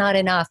windows, that's not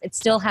enough. It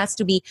still has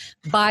to be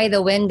by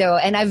the window.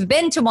 And I've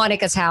been to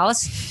Monica's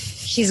house.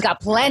 She's got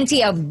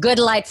plenty of good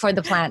light for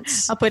the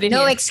plants. I'll put it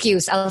No here.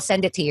 excuse. I'll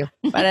send it to you.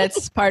 But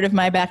it's part of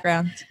my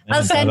background.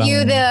 I'll send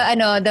you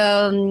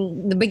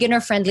the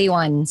beginner-friendly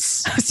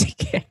ones.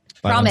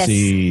 Promise.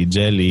 Si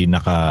Jelly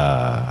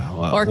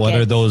what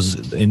are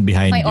those in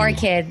behind My you?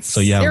 orchids.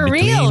 So you have They're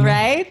real,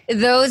 right?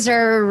 Those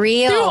are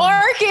real. Two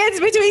orchids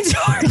between two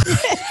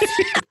orchids.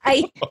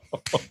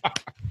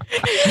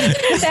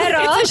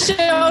 Pero, it's a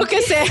show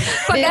kasi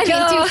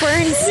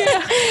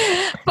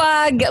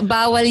pag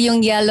bawal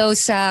yung yellow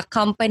sa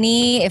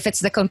company, if it's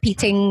the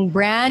competing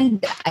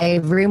brand, I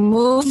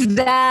remove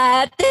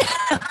that.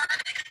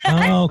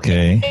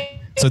 Okay.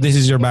 So this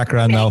is your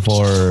background now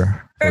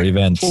for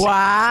events.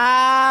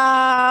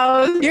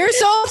 Wow. You're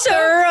so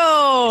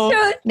thorough.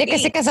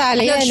 Kasi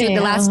kasali yan Shoot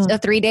the last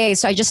 3 days.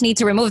 So I just need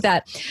to remove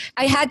that.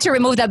 I had to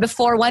remove that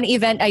before one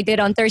event I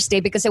did on Thursday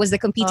because it was the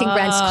competing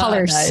brand's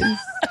colors.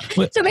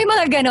 Nice. So may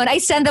mga ganon. I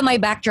send them my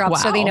backdrop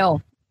so they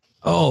know.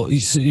 Oh,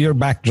 so your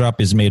backdrop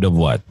is made of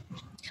what?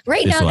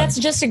 Right This now, one. that's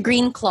just a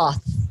green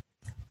cloth.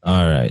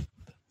 All right.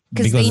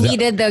 Because they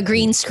needed the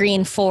green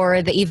screen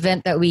for the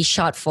event that we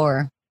shot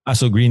for.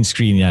 So green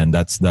screen yan.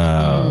 That's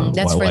the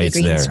that's for why the it's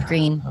green there.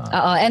 screen.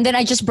 And then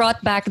I just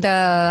brought back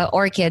the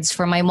orchids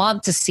for my mom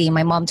to see,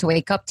 my mom to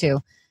wake up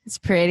to. It's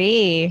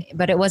pretty.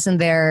 But it wasn't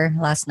there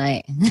last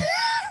night.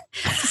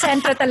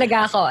 Sentro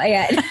talaga ako.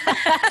 Ayan.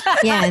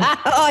 Yan.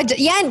 Oo,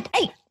 yan.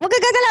 Ay, wag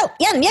kang gagalaw.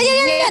 Yan.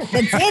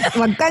 That's it.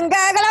 Wag kang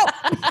gagalaw.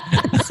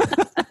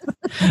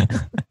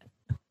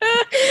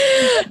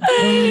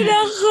 Ay,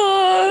 nako.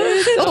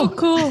 So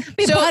cool.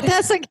 May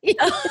bata sa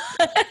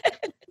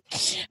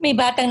May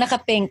batang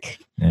naka-pink.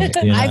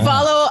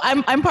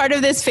 I'm part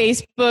of this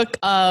Facebook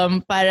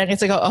parang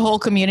it's like a whole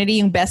community,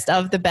 yung best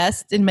of the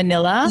best in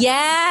Manila.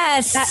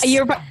 Yes.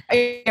 You're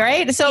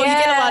right. So you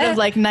get a lot of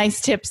like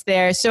nice tips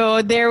there.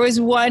 So there was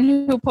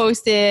one who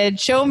posted,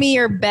 "Show me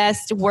your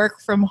best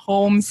work from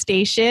home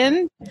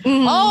station."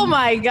 Oh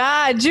my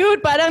God,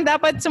 Jude, parang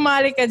dapat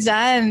sumali ka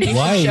dyan. You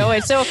Why? should show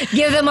it. So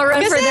give them a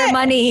run for their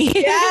money.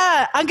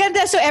 Yeah, ang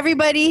ganda. So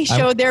everybody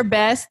showed their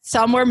best.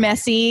 Some were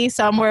messy.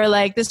 Some were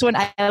like this one.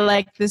 I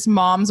like this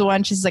mom's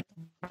one. She's like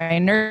my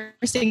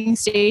nursing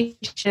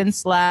station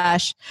 /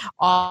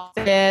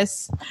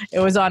 office. It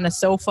was on a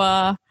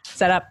sofa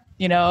set up.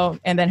 and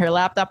then her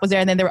laptop was there,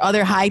 and then there were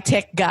other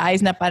high-tech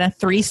guys na parang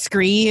 3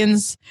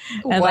 screens.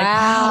 And I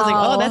was like,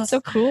 oh, that's so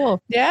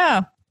cool.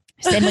 Yeah.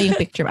 Send me your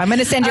picture. I'm going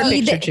to send your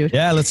picture, Jude.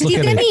 Yeah, let's look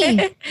at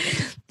it.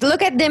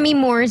 Look at Demi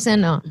Moore's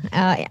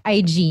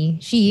IG.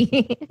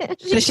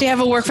 Does she have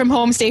a work from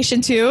home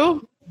station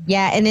too?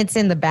 Yeah, and it's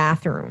in the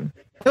bathroom.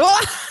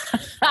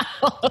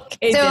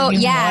 Okay. So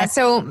yeah,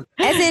 so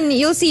as in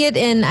you'll see it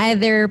in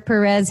either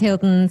Perez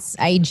Hilton's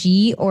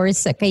IG or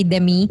sa kay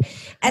Demi.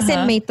 As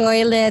in may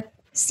toilet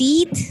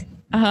seat.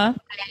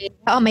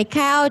 May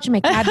couch,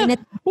 may cabinet.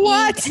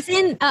 What? As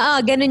in,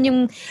 ganun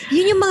yun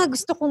yung mga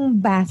gusto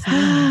kong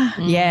bathroom.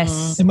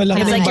 Yes.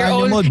 Malaki It's na like yung your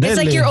banyo own. mo, Del, It's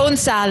like your own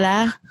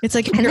sala. It's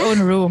like your own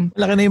room.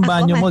 Malaki na yung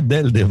banyo mo,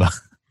 Del, di ba?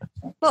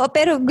 Oo,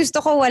 pero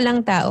gusto ko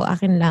walang tao.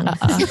 Akin lang.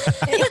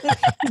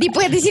 Hindi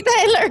pwede si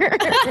Tyler.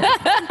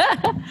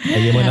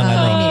 Lagyan mo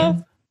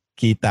ng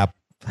key tap.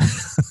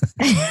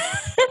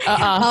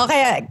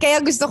 Kaya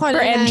gusto ko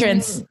For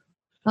entrance.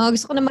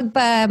 Gusto ko na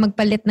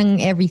magpalit ng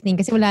everything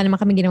kasi wala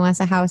naman kami ginawa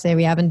sa house.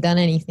 We haven't done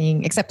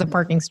anything except the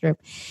parking strip.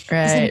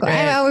 Right.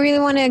 I really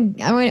want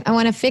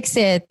to fix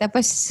it.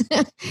 Tapos,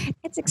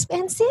 it's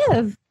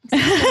expensive.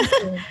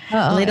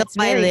 Little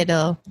by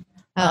little.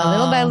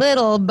 Little by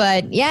little.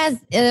 But yeah,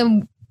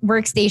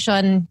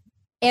 workstation,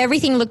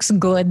 everything looks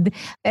good.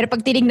 Pero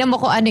pag tinignan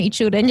mo kung ano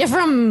itsura niya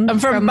from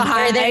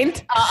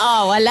behind.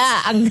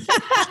 Wala. Ang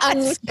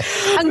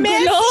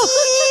gulo.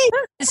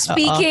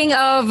 Speaking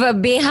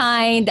of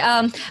behind,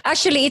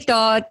 actually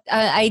ito,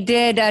 I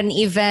did an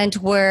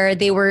event where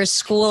they were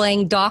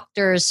schooling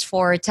doctors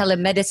for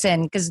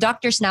telemedicine because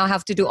doctors now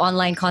have to do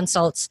online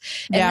consults.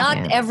 And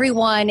not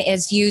everyone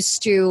is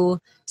used to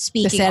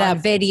speaking on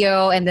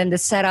video and then the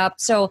setup.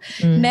 So,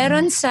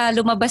 meron sa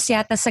lumabas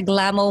yata sa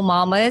Glamo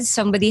Mamas,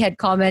 somebody had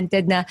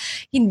commented na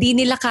hindi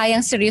nila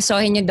kayang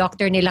seryosohin yung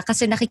doctor nila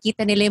kasi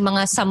nakikita nila yung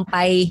mga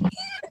sampay.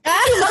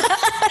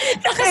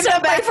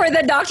 Nakasampay for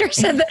the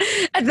doctors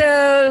at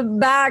the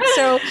back.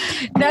 So,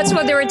 that's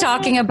what they were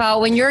talking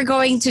about. When you're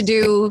going to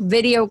do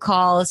video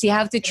calls, you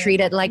have to treat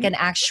it like an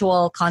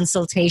actual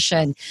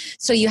consultation.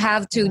 So, you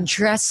have to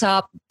dress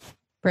up.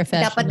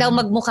 Dapat daw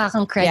magmukha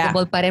kang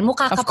credible pa rin.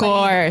 Mukha ka of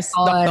course,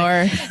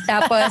 doctor.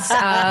 Tapos,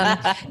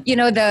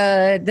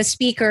 the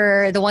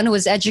speaker, the one who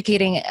was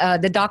educating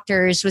the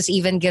doctors was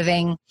even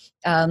giving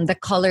the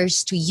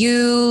colors to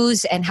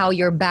use and how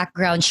your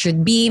background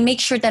should be.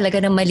 Make sure talaga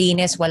na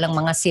malinis, walang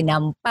mga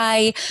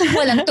sinampay,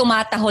 walang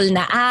tumatahol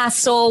na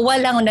aso,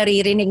 walang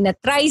naririnig na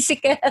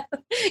tricycle.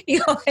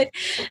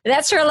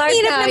 That's your life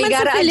now. You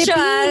gotta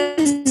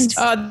adjust.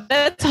 Oh,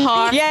 that's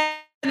hard. Yeah.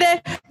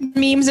 The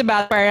memes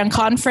about parang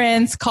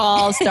conference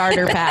call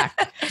starter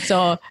pack.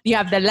 So you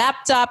have the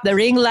laptop, the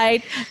ring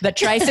light, the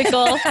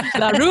tricycle,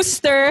 the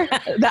rooster,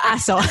 the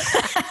aso.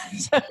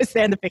 So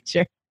send the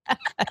picture.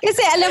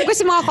 Kasi alam ko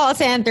sa mga call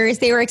centers,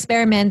 they were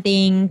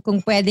experimenting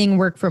kung pwedeng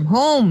work from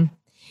home.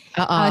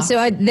 So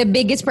the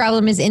biggest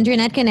problem is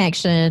internet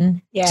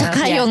connection. Yeah.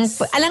 Tsaka yung,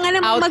 alam nga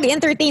naman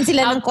mag-entertain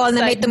sila ng call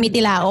na may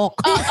tumitilaok.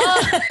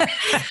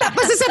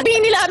 Tapos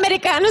sasabihin nila,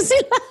 Amerikano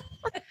sila.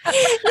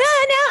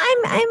 No,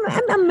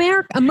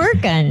 I'm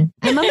American.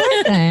 I'm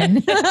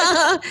American.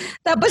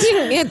 Tapos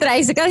yung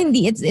tricycle,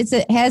 hindi, it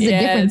has a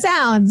different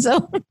sound.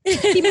 So,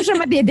 hindi mo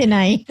siya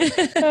madi-deny.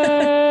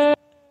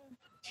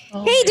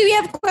 Hey, do we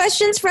have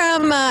questions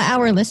from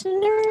our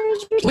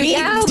listeners? We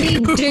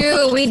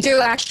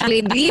do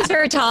actually. These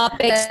are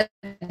topics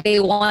they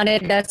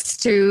wanted us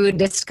to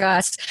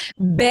discuss.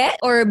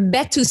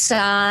 Betusai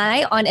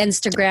on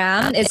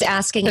Instagram is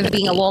asking of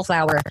being a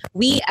wallflower.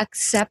 We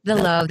accept the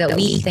love that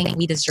we think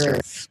we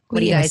deserve. What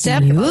do you guys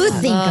think?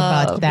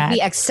 About that? We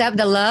accept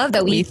the love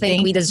that we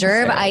think we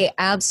deserve. I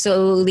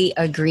absolutely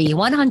agree.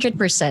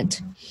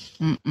 100%.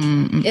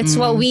 It's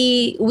what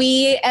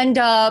we end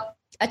up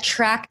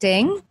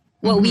attracting.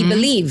 What we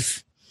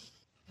believe.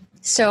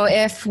 So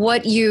if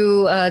what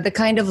you, the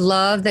kind of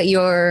love that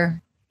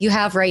you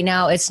have right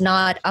now, it's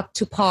not up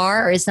to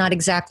par or it's not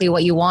exactly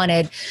what you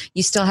wanted,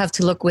 you still have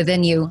to look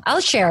within you.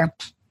 I'll share.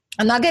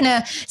 I'm not going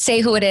to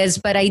say who it is,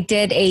 but I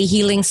did a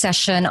healing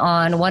session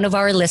on one of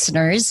our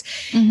listeners.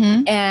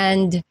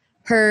 And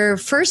her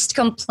first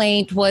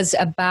complaint was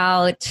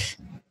about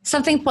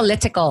something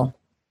political.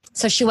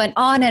 So she went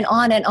on and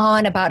on and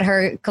on about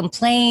her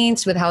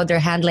complaints with how they're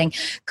handling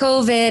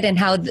COVID and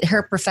how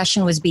her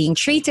profession was being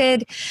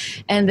treated.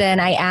 And then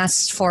I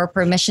asked for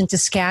permission to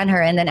scan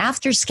her. And then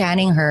after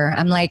scanning her,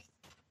 I'm like,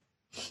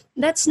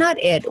 that's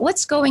not it.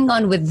 What's going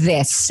on with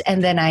this?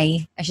 And then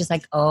I was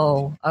like,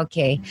 oh,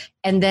 okay.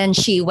 And then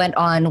she went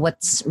on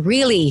what's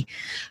really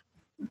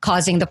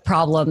causing the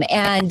problem.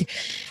 And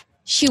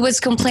she was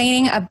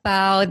complaining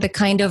about the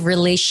kind of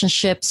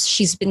relationships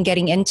she's been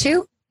getting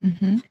into.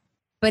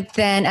 But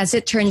then, as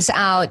it turns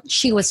out,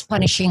 she was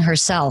punishing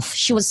herself.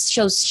 She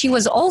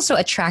was also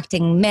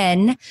attracting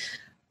men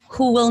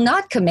who will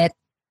not commit,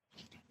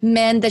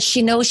 men that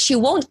she knows she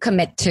won't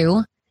commit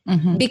to,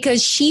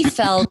 because she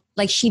felt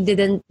like she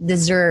didn't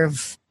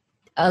deserve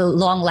a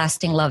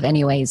long-lasting love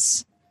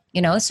anyways.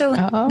 So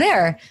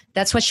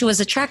that's what she was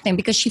attracting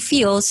because she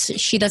feels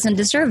she doesn't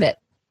deserve it.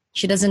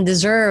 She doesn't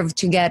deserve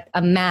to get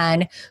a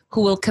man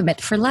who will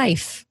commit for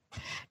life.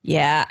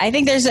 Yeah, I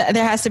think there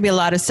has to be a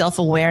lot of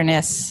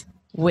self-awareness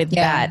with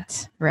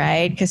that,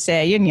 right? Because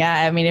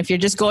if you're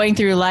just going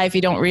through life,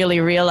 you don't really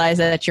realize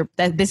that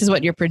this is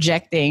what you're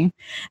projecting,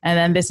 and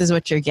then this is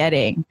what you're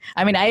getting.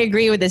 I mean, I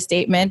agree with the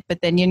statement,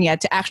 but then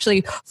to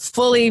actually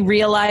fully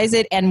realize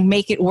it and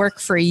make it work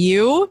for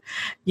you,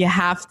 you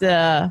have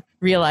to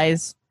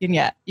realize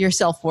your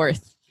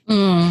self-worth.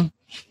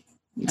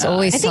 It's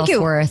always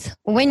self-worth.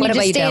 When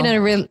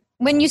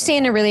you stay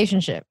in a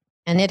relationship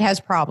and it has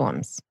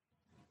problems,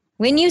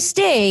 when you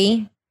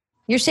stay,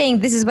 you're saying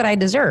this is what I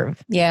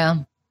deserve. Yeah.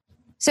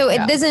 So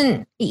it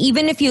doesn't,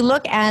 even if you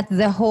look at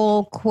the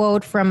whole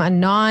quote from a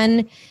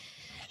ano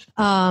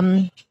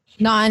ba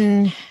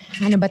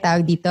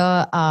tawag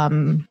dito?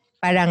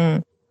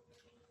 Parang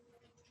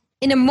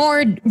in a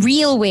more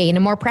real way, in a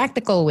more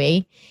practical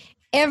way,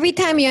 every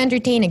time you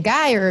entertain a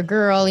guy or a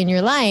girl in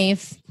your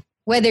life,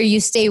 whether you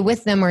stay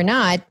with them or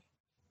not,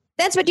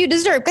 that's what you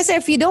deserve. Because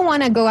if you don't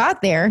want to go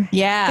out there,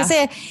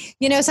 Kasi,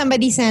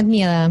 somebody sent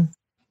me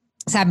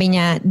sabi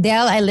niya,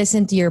 Del, I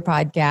listened to your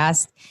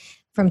podcast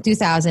from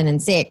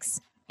 2006.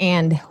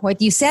 And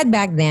what you said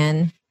back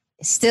then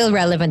is still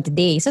relevant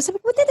today. So I said,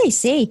 what did I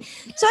say?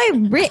 So I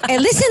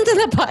listened to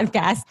the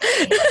podcast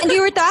and you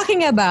were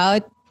talking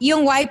about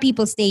why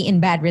people stay in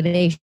bad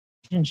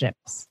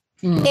relationships.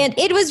 And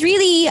it was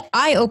really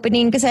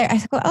eye-opening because I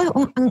thought,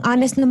 ang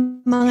honest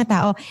ng mga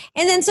tao.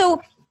 And then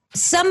so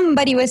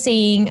somebody was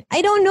saying,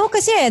 I don't know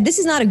kasi this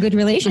is not a good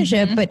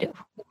relationship, but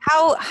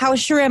how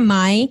sure am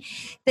I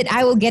that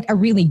I will get a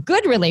really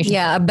good relationship?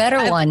 Yeah, a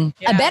better one.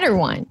 A better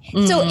one.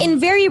 So in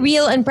very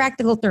real and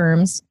practical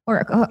terms,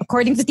 or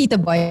according to Tito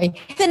Boy,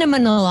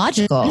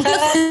 phenomenological.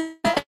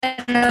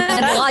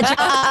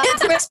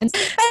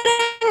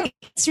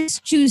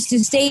 Choose to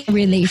stay in a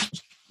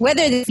relationship,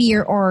 whether the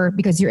fear or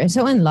because you're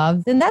so in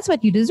love, then that's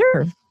what you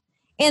deserve.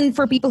 And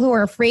for people who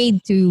are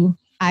afraid to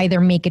either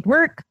make it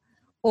work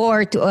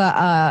or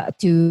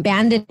to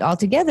band it all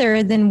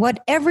together, then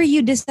whatever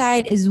you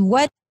decide is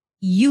what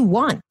you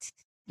want.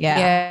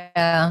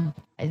 Yeah.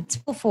 It's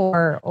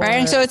for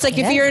right. So it's like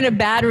if you're in a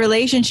bad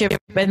relationship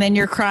and then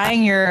you're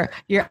crying your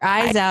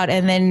eyes out,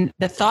 and then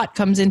the thought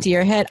comes into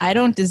your head, I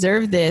don't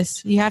deserve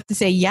this. You have to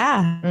say, you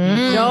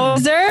don't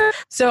deserve.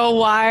 So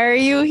why are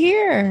you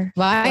here?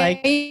 Why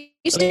are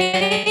you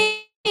staying?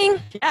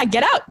 Yeah,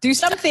 get out. Do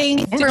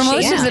something. For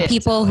most of the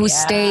people who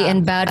stay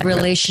in bad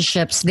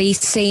relationships, they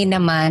say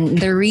naman,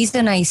 the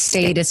reason I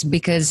stayed is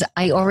because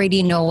I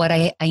already know what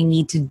I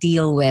need to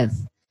deal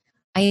with.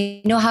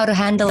 I know how to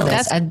handle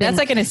this. That's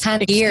like an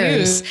excuse.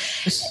 Years.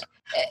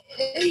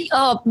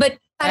 But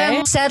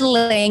I'm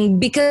settling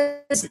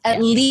because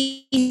at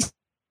least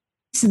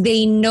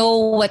they know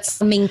what's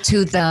coming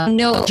to them,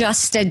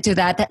 adjusted to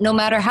that no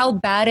matter how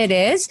bad it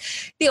is,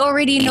 they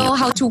already know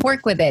how to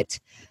work with it.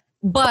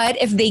 But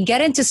if they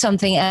get into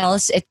something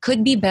else, it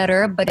could be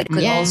better, but it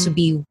could also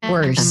be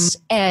worse.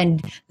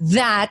 And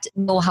that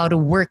know how to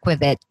work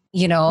with it,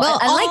 Well,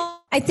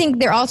 I think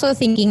they're also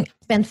thinking,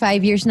 spent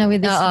 5 years now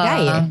with this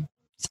guy.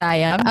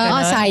 Sayang.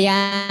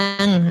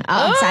 Sayang.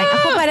 Sayang.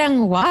 Ako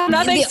parang, wow.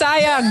 Nothing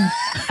sayang.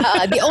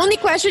 The only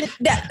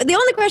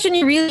question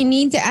you really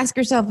need to ask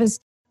yourself is,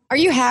 are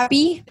you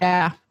happy?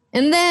 Yeah.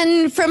 And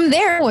then from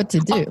there, what to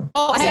do?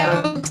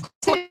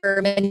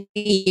 Many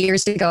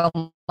years ago,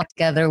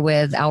 together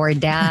with our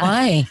dad.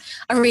 Why?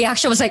 Our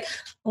reaction was like,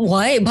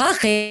 why?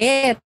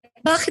 Bakit?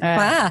 Bakit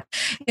pa?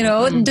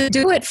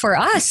 Do it for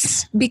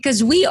us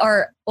because we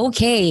are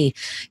okay.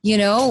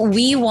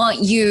 We want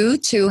you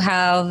to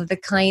have the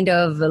kind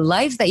of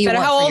life that you want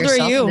how for old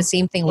yourself. were you the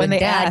same thing when with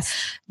they dad. asked?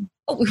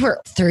 We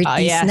were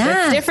 30s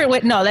now. It's different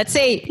with, let's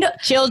say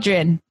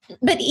children.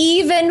 But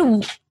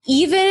even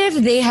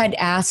if they had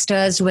asked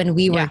us when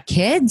we were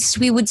kids,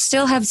 we would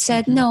still have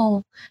said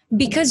no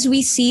because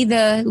we see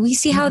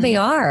how they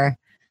are,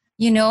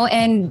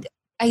 and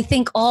I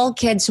think all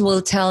kids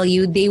will tell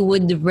you they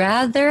would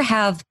rather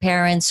have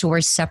parents who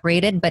are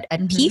separated but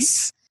at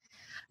peace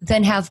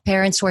than have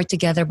parents who are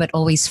together but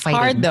always fighting.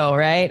 Hard though,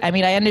 right? I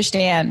mean, I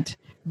understand.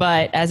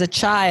 But as a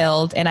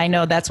child, and I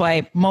know that's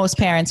why most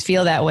parents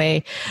feel that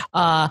way,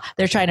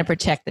 they're trying to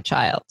protect the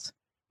child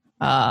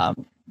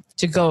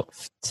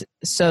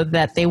so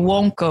that they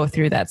won't go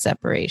through that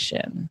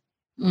separation.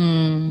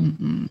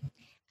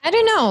 I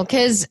don't know,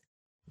 because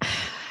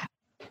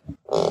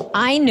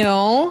I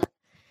know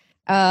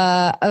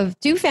of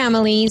two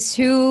families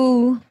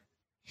who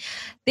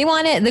they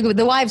wanted,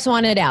 the wives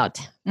wanted out.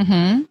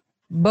 Mm-hmm.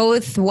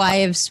 Both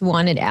wives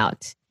wanted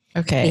out.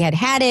 Okay. They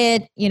had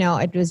it,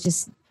 it was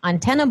just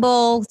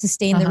untenable to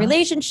stay in the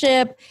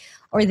relationship,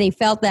 or they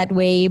felt that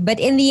way. But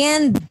in the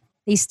end,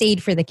 they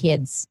stayed for the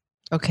kids.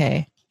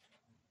 Okay.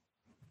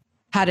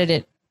 How did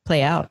it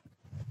play out?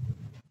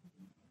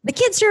 The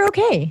kids are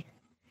okay.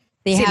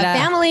 They have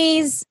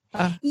families.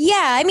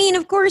 Yeah, I mean,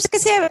 of course,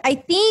 because I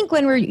think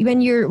when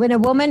a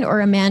woman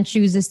or a man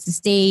chooses to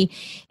stay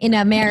in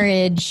a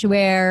marriage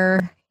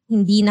where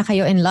hindi na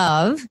kayo in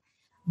love,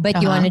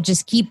 but you want to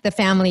just keep the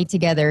family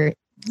together,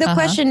 the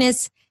question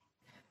is,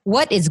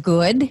 what is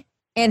good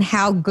and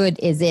how good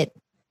is it?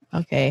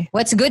 Okay.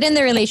 What's good in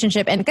the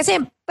relationship? And kasi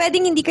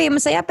pwedeng hindi kayo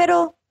masaya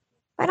pero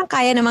parang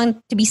kaya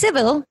namang to be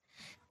civil.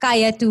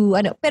 Kaya to,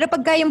 pero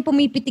pagka yung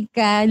pumipitig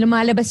ka,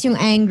 lumalabas yung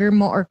anger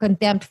mo or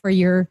contempt for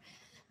your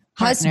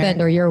husband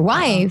or your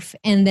wife,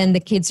 and then the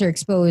kids are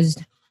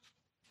exposed.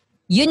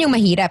 Yun yung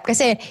mahirap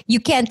kasi you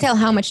can't tell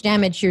how much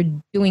damage you're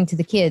doing to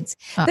the kids.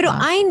 Pero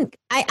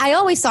I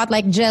always thought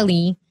like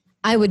Jelly,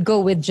 I would go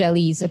with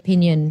Jelly's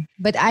opinion.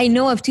 But I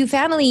know of two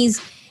families,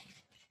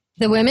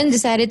 the women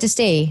decided to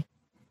stay.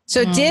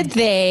 So did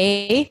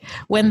they,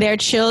 when their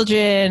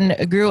children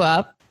grew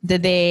up,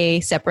 did they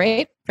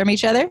separate from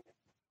each other?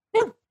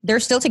 They're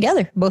still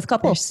together, both They're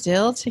couples.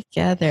 still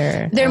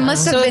together. There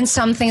must have been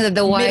something that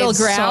the wives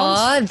ground?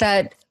 saw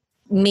that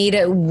made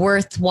it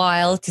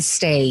worthwhile to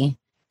stay.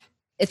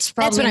 It's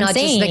probably what I'm not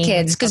just the saying.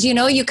 kids. Because, you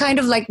know, you kind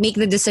of like make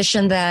the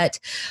decision that,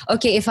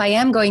 okay, if I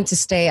am going to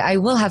stay, I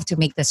will have to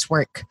make this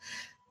work.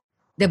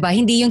 Diba?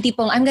 Hindi yung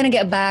tipong, I'm going to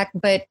get back,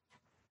 but,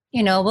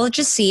 you know, we'll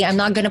just see. I'm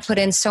not going to put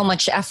in so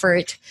much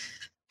effort.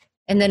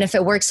 And then if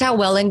it works out,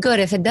 well and good.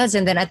 If it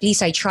doesn't, then at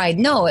least I tried.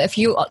 No, if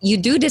you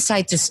do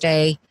decide to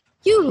stay,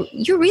 you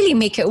really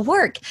make it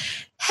work.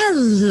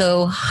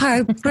 Hello,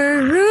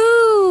 Harper.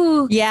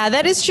 Yeah,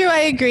 that is true. I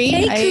agree.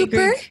 Hey, I Cooper.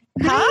 agree.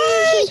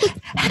 Hi.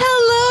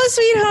 Hello,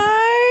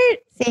 sweetheart.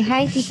 Say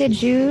hi, Tita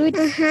Jude.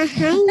 Hi,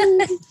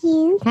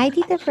 Jude. Hi,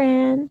 Tita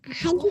Fran.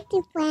 Hi,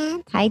 Tita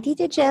Fran. Hi,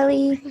 Tita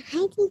Jelly.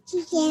 Hi,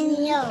 Tita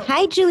Jelly.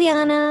 Hi,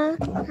 Juliana.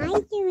 Hi,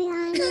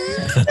 Juliana.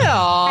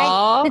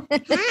 Aww.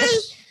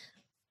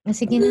 Hi.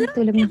 Sige na,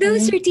 tulog na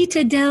Those tayo. are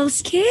Tita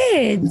Del's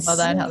kids. Hold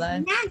on, hold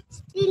on. Not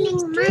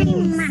stealing my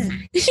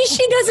mama.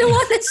 She doesn't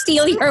want to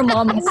steal your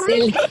mama,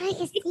 silly. I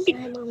can steal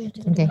my mama.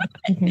 Okay.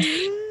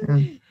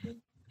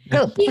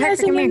 Go, She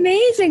has an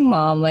amazing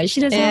mama. She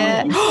doesn't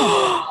Yeah. want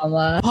a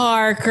mama.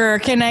 Parker,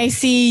 can I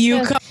see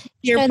you come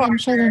here, Show them, Parker?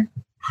 show them.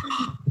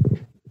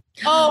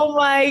 Oh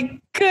my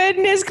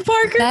goodness,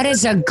 Parker. That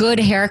is a good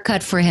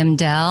haircut for him,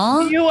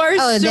 Del. You are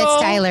Oh, so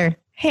that's Tyler.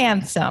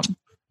 handsome.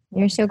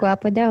 You're so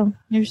guapo daw.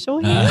 You're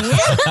so handsome.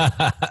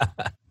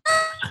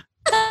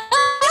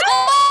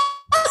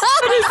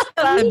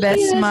 The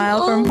best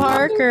smile from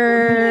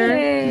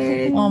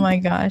Parker. Oh my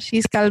gosh,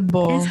 he's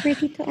calbo. Ask for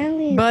Tito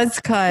Alice. Buzz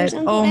cut. Where's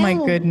Uncle Oh my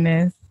Al?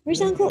 goodness.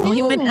 Where's Uncle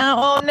He went out.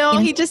 Oh no,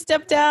 he just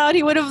stepped out.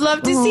 He would have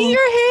loved to see Oh.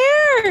 your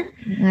hair.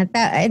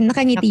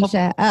 Nakangiti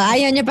siya.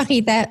 Ayaw niya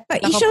pakita.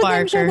 Nako, Show them,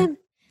 Parker. show them.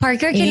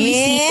 Parker, can we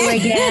see you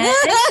again?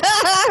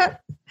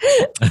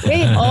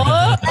 Wait.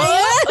 Oh.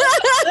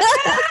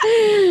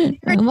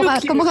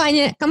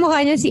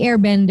 Kamukha niya si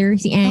Airbender,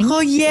 si Aang. Oh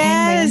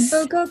yes.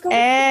 Go.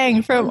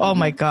 Aang from. Oh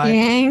my god.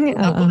 Aang.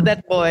 Oh,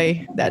 that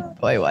boy.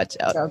 Watch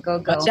out.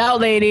 Go. Watch out,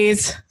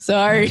 ladies.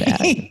 Sorry.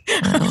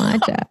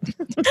 Watch out.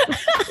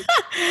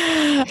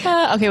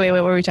 Okay, wait.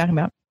 What were we talking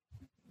about?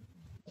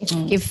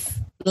 If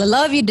the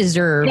love you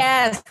deserve.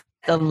 Yes,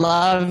 the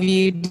love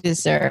you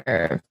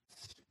deserve.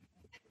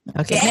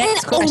 Okay. And,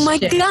 next oh my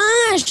question.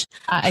 gosh.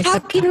 How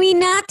can we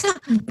not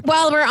talk?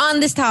 While we're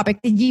on this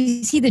topic, did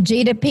you see the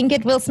Jada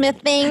Pinkett Will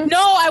Smith thing? No,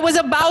 I was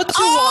about to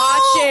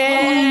watch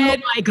it.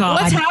 Oh my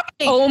God. What's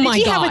happening? Oh Did my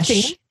she have a gosh.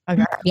 thing?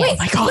 Okay. Yes.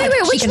 Oh my god. Wait,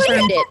 She which one?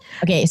 confirmed it.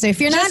 Okay, so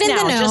if you're not Just in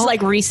now, the know, just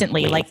like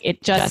recently, like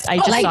it just, I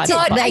just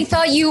saw it. I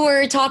thought you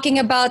were talking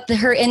about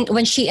her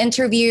when she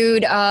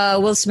interviewed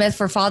Will Smith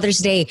for Father's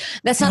Day.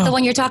 That's not the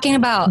one you're talking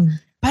about.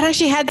 But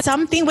she had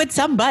something with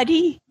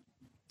somebody.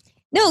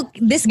 no,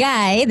 this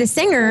guy, the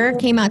singer,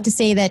 came out to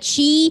say that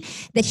he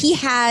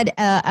had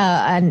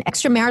an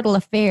extramarital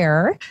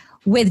affair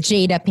with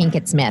Jada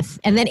Pinkett Smith,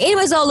 and then it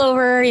was all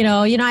over.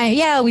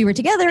 We were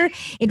together.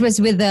 It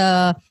was with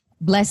the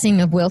blessing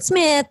of Will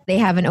Smith. They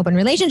have an open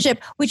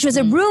relationship, which was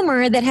a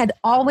rumor that had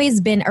always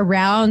been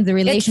around the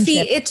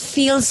relationship. It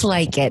feels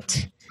like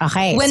it.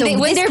 Okay, When, so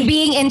when they're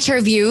being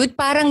interviewed,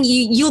 parang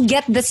you'll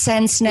get the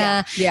sense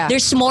na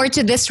there's more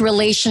to this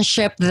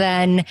relationship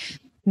than...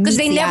 Because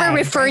they never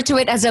refer to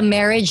it as a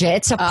marriage.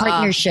 It's a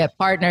partnership.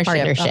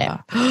 Partnership.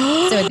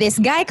 So this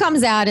guy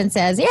comes out and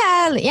says,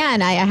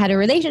 and I had a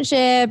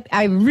relationship.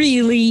 I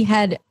really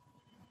had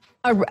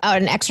an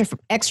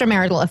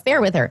extramarital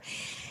affair with her.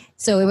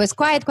 So it was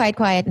quiet.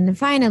 And then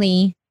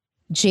finally,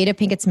 Jada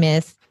Pinkett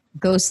Smith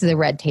goes to the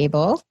red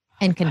table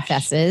and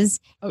confesses.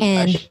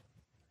 And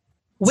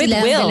with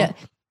Will.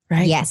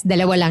 Right? Yes,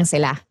 dalawa lang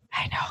sila.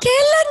 I know.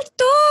 Kailan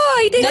to?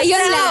 I didn't Ngayon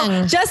know.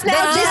 lang. Just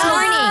now. This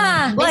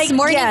morning. This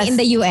morning in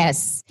the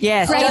US.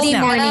 Yes. Friday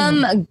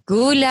morning.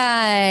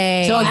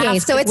 Gulay.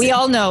 So it's we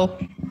all know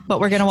what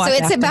we're going to watch. So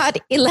it's after. about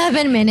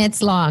 11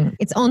 minutes long.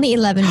 It's only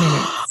 11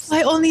 minutes.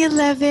 Why only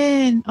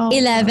 11? Oh.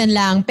 11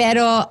 lang.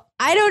 Pero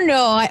I don't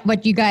know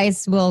what you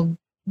guys will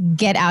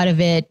get out of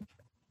it.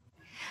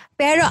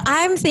 Pero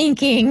I'm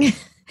thinking,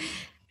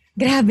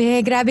 grabe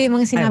yung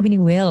mga sinabi ni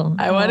Will.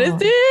 I want to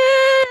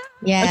see.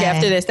 Yeah. Okay,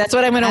 after this. That's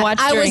what I'm going to watch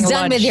I during was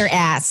done lunch. with your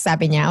ass,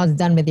 sabi niya. I was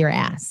done with your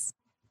ass.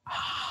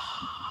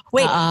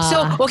 Wait,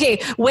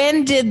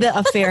 when did the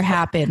affair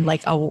happen?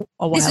 Like a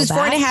while This was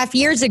back? 4.5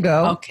 years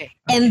ago. Okay.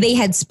 And they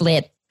had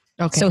split.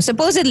 Okay. So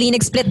supposedly,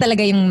 nag-split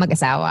talaga yung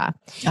mag-asawa.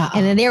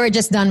 And then they were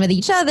just done with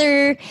each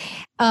other.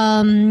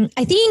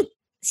 I think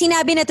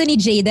sinabi na to ni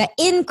Jada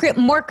in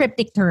more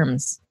cryptic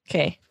terms.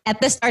 Okay. At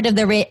the start of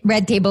the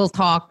Red Table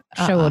Talk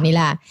show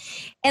nila.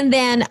 And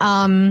then,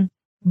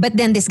 but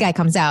then this guy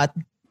comes out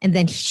and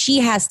then she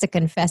has to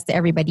confess to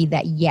everybody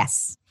that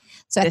yes.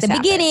 So at the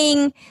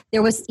beginning,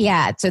 at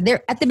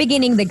the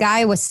beginning, the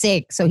guy was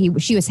sick. So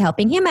she was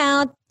helping him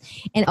out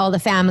and all the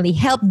family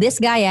helped this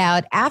guy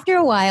out. After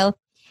a while,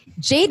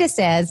 Jada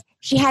says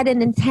she had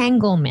an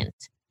entanglement.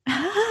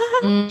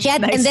 And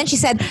then she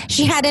said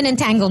she had an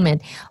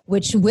entanglement,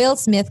 which Will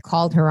Smith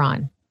called her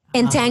on.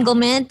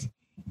 Entanglement,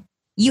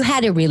 you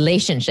had a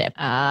relationship.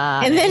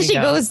 And then she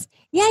goes,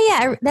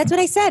 yeah, that's what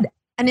I said.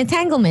 An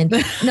entanglement.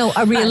 No,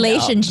 a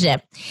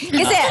relationship.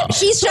 Kasi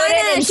she's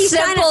trying to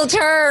simple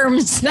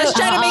terms. She's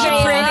trying to make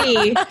it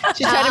pretty.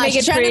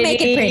 She's trying to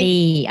make it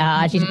pretty.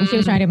 She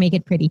was trying to make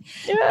it pretty.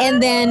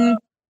 And then,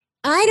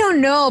 I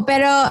don't know,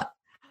 pero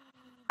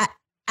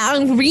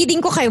ang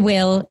reading ko kay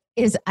Will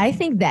is I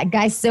think that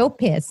guy's so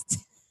pissed.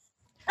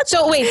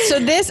 So wait,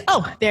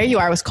 there you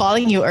are. I was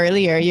calling you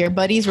earlier. Your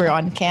buddies were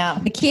on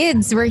camp. The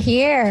kids were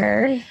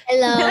here.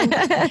 Hello.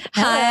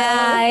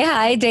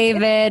 Hi,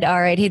 David.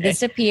 All right, he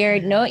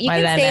disappeared. No, you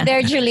can stay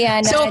there,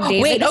 Juliana. So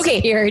David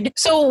disappeared.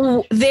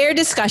 So their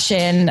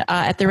discussion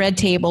at the Red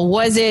Table,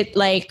 was it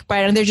like,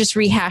 they're just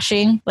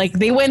rehashing? Like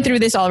they went through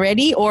this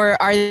already, or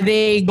are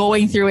they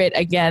going through it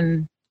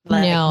again? No.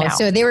 Now?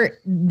 So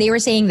they were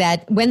saying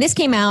that when this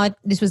came out,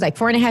 this was like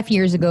 4.5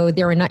 years ago.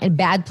 They were not in a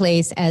bad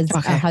place as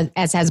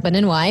husband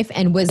and wife,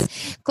 and was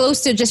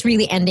close to just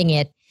really ending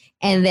it.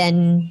 And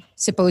then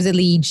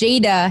supposedly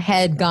Jada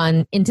had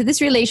gone into this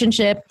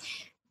relationship,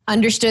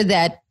 understood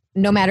that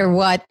no matter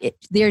what,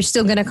 they're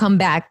still gonna come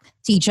back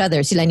to each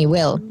other. Sila ni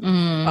Will.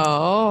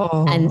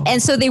 Oh.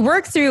 And so they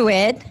worked through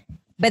it.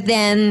 But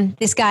then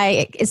this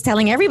guy is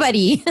telling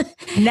everybody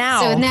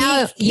now. So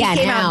now, he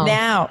came out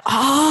now.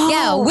 Oh,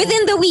 yeah,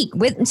 within the week.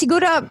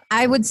 Siguro,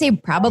 I would say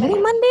probably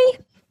Monday.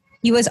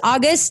 He was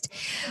August.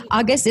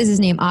 August is his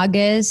name.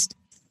 August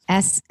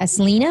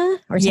Aslina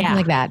or something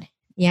like that.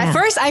 Yeah. At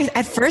first,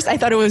 I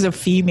thought it was a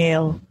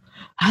female.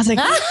 I was like,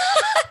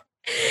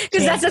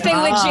 because that's the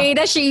thing with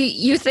Jada.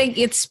 You think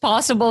it's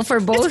possible for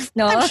both,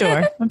 no? I'm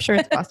sure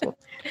it's possible.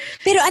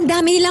 Pero ang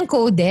dami nilang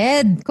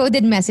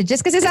coded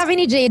messages. Kasi sabi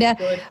ni Jada,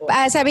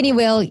 sabi ni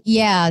Will,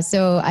 yeah,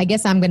 so I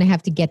guess I'm gonna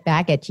have to get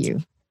back at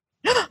you.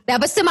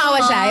 Tapos tumawa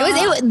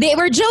siya. They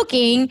were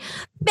joking.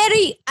 Pero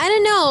I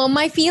don't know,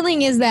 my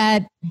feeling is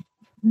that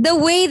the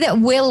way that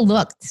Will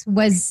looked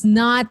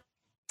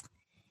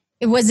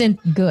it wasn't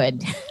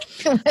good.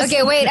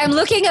 Okay, wait. I'm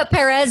looking at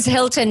Perez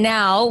Hilton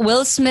now.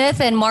 Will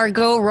Smith and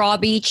Margot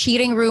Robbie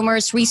cheating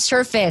rumors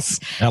resurface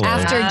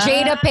after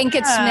Jada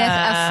Pinkett Smith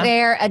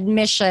affair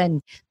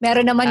admission.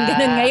 Meron naman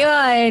ganun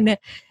ngayon.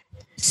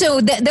 So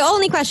the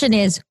only question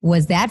is,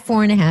 was that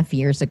 4.5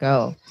 years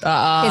ago?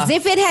 Because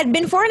if it had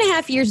been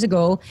 4.5 years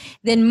ago,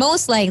 then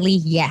most likely,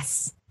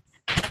 yes.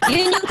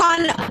 Yun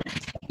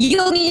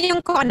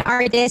yung con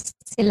artist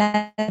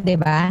sila, di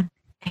ba?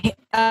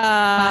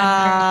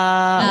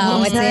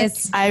 What's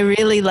this? I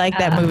really like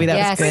that movie. That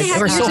was good. They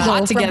were so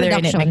hot together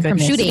in it. My goodness. From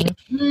shooting.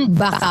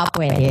 Baka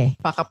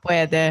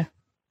pwede.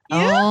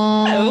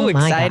 Oh,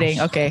 exciting.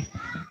 Gosh. Okay.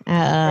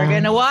 We're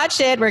gonna watch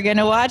it.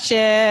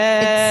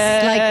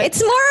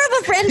 It's more of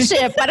a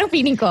friendship. Parang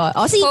feeling ko.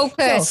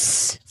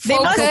 Focus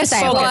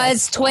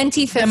was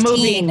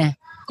 2015.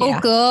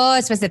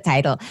 Focus was the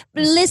title.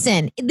 But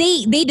listen,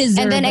 they deserve.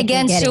 And then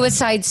again,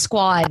 Suicide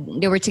Squad.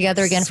 They were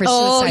together again for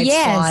Suicide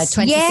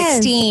Squad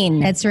 2016.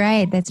 That's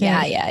right.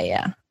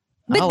 Yeah.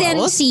 But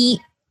then see,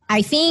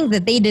 I think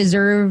that they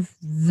deserve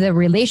the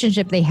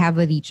relationship they have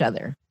with each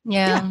other.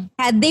 Yeah.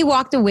 Had they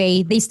walked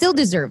away, they still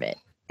deserve it.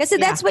 Because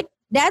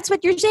that's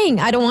what you're saying.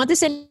 I don't want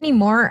this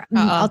anymore.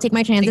 I'll take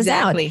my chances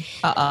out.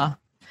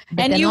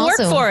 And you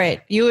worked for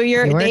it.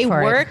 They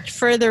worked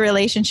for the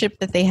relationship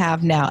that they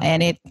have now,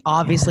 and it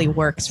obviously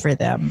works for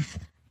them.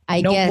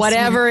 I guess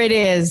whatever it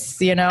is,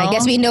 I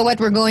guess we know what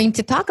we're going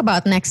to talk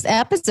about next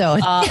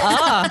episode.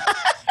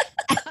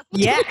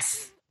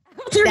 Yes.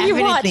 After you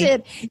watch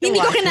it. Hindi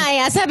ko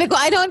kinaya. Sabi ko,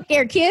 I don't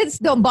care. Kids,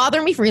 don't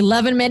bother me for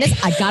 11 minutes.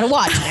 I gotta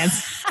watch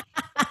this.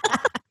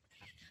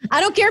 I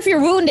don't care if you're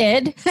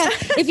wounded.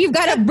 If you've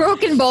got a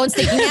broken bone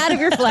sticking out of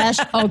your flesh,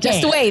 okay.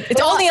 Just wait.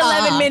 It's only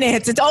 11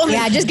 minutes.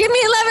 Just give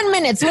me 11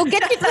 minutes. We'll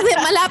get you to the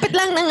malapit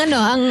lang ng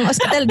ang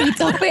hospital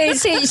dito. Wait,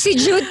 si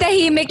Jude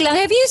tahimik lang.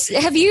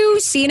 Have you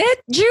seen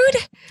it, Jude?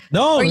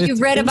 No. Or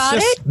you've read about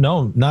it?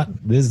 No, not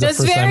this is the first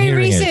time very hearing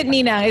recent,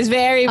 Nina. It's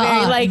very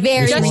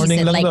very this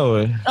morning recent. lang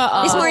daw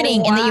This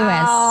morning in the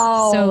US.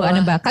 So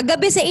ano ba?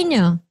 Kagabi sa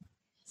inyo.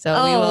 So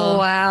we will.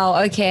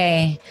 Wow.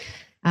 Okay.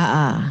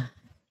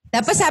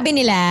 Tapos sabi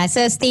nila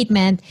sa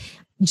statement,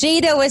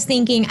 Jada was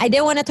thinking, I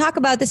don't want to talk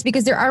about this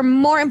because there are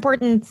more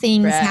important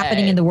things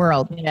happening in the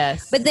world.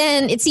 Yes. But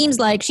then it seems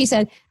like she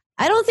said,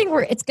 I don't think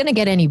it's going to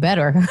get any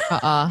better.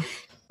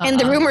 And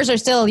the rumors are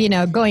still,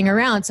 going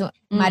around. So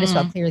might as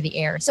well clear the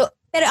air. So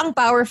Pero ang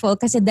powerful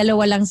kasi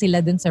dalawa lang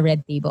sila dun sa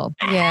red table.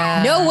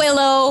 Yeah. No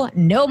Willow,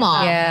 no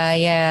Mom.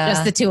 Yeah.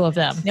 Just the two of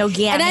them. No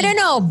Gammy. And I don't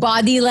know,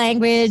 body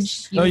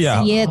language. You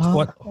see it.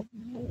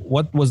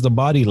 What was the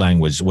body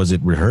language? Was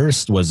it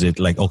rehearsed? Was it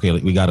like, okay,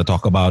 we got to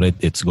talk about it,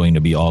 it's going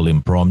to be all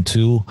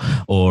impromptu?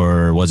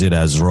 Or was it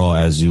as raw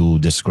as you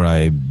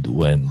described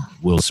when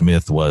Will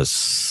Smith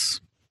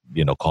was,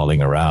 calling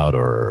her out,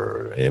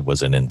 or it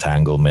was an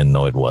entanglement?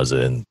 No, it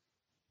wasn't.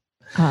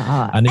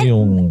 Ano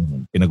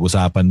yung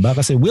pinag-usapan ba?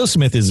 Kasi Will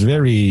Smith is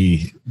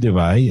very, di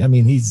ba? I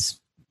mean, he's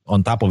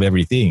on top of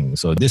everything.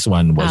 So this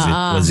one,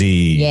 was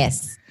he...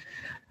 Yes.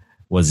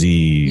 Was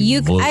he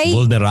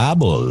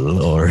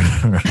vulnerable or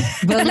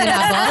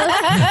vulnerable?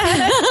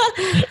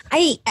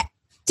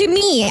 To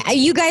me,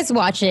 you guys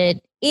watch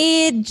it.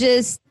 He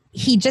just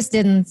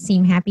didn't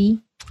seem happy.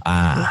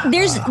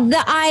 There's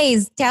the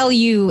eyes tell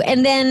you,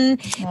 and then,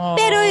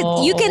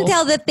 pero you can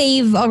tell that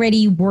they've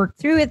already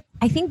worked through it.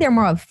 I think they're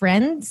more of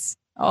friends.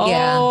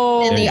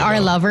 Oh, and they are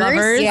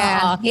lovers.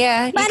 Yeah,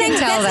 you can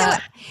tell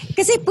that.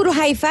 Kasi puro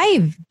high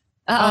five.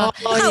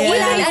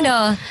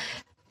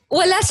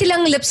 Wala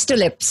silang lips to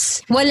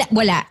lips. Wala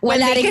ring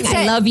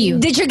I love you.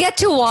 Did you get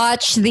to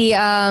watch the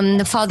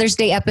Father's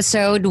Day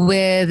episode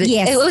with...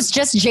 Yes. It was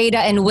just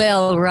Jada and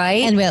Will,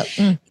 right? And Will.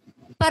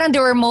 Parang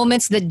there were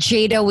moments that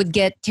Jada would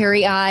get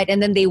teary-eyed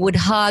and then they would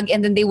hug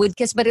and then they would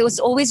kiss, but it was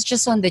always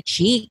just on the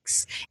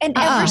cheeks. And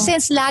ever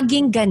since,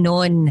 laging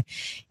ganon.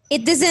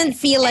 It doesn't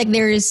feel like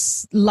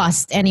there's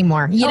lust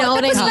anymore. You know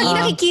what I mean?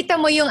 Tapos nakikita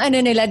mo yung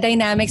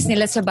dynamics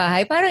nila sa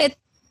bahay, parang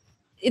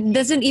it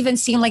doesn't even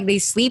seem like they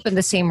sleep in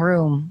the same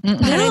room.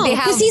 No,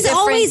 because he's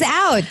always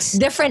out.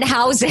 Different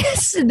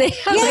houses. They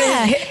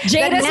have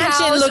Jada's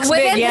house looks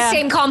within big, the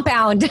same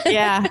compound.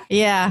 Yeah.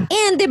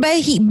 And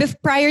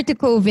prior to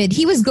COVID,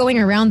 he was going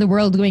around the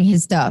world doing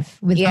his stuff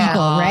with people,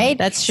 right?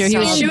 That's true. He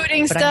was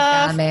shooting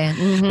stuff.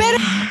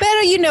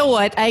 Pero you know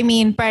what? I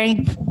mean,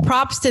 parang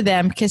props to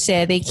them because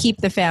they keep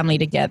the family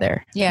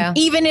together. Yeah.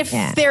 Even if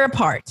they're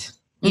apart,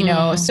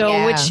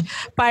 which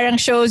parang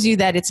shows you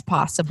that it's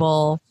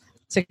possible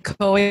to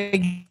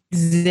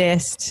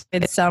coexist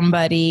with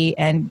somebody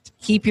and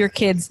keep your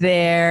kids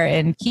there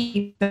and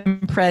keep them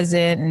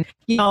present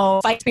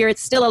and, fight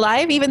spirit's still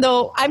alive, even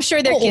though I'm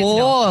sure their kids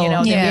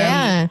don't,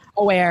 they're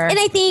aware. And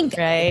I think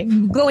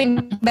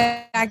going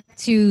back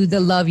to the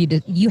love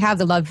you have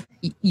the love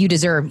you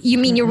deserve. You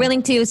mean you're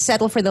willing to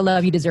settle for the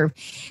love you deserve.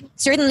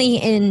 Certainly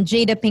in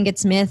Jada Pinkett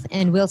Smith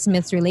and Will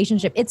Smith's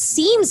relationship, it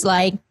seems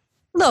like,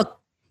 look,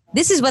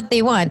 this is what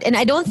they want. And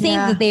I don't think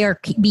that they are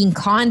being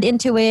conned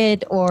into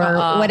it or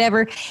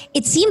whatever.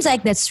 It seems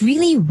like that's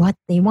really what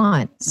they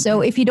want.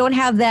 So if you don't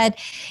have that,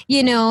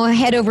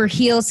 head over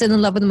heels and in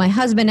love with my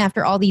husband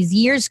after all these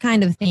years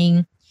kind of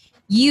thing,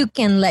 you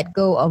can let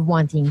go of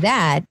wanting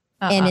that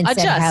and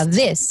instead have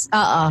this.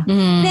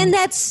 Then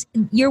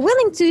you're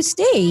willing to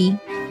stay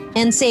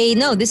and say,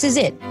 no, this is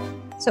it.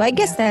 So I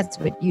guess that's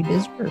what you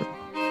deserve.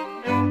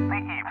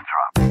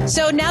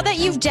 So now that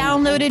you've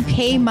downloaded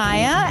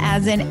PayMaya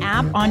as an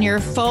app on your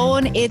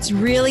phone, it's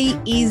really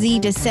easy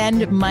to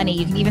send money.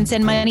 You can even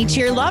send money to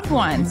your loved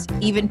ones.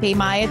 Even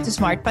PayMaya to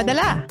Smart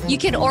Padala. You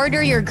can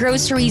order your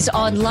groceries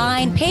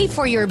online, pay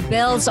for your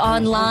bills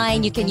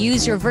online. You can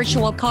use your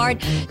virtual card.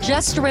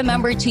 Just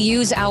remember to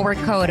use our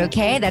code,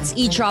 okay? That's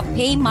eDrop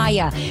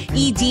PayMaya.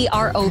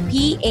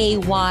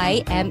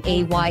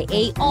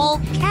 EDROPAYMAYA, all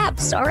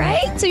caps, all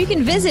right? So you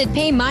can visit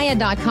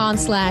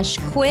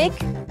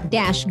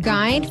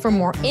paymaya.com/quick-guide for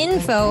more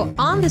info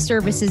on the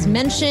services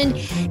mentioned.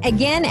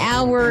 Again,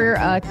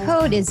 our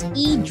code is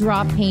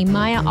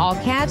eDropPayMaya, all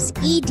caps,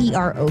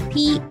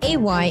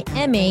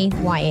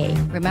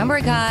 EDROPAYMAYA.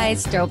 Remember,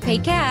 guys, don't pay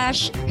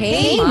cash,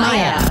 pay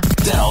Maya.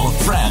 Del,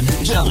 Fran,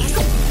 Jelly,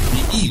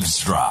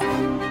 Eavesdrop.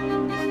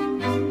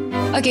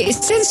 Okay,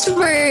 since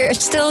we're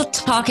still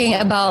talking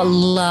about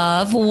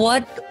love,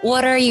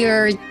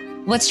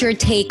 what's your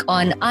take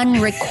on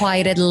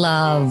unrequited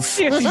love?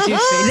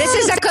 This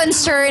is a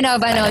concern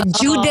of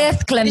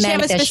Judith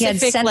Clemente. She had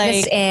sent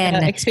this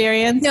in.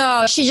 Experience?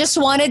 No, she just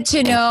wanted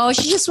to know.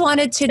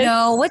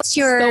 What's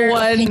your the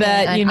one opinion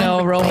that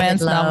on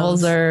romance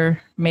novels are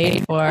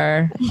made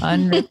for.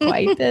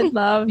 Unrequited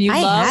love. I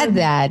had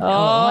that.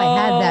 I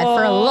had that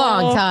for a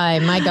long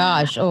time. My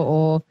gosh.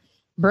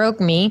 Broke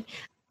me.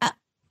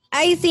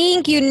 I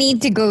think you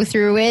need to go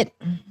through it.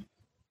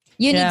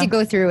 You need to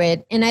go through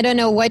it. And I don't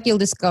know what you'll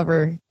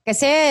discover.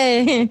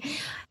 Kasi,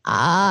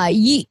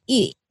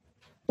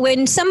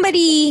 when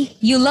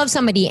you love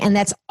somebody and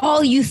that's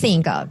all you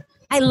think of,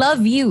 I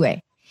love you,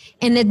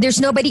 and that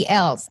there's nobody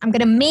else. I'm going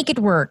to make it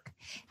work,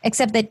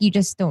 except that you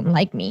just don't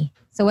like me.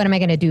 So what am I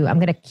going to do? I'm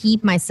going to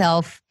keep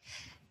myself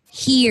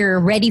here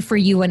ready for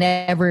you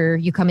whenever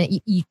you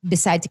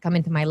decide to come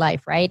into my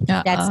life, right?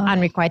 That's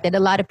unrequited. A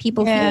lot of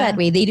people feel that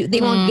way.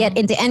 They won't get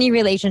into any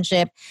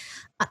relationship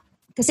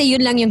kasi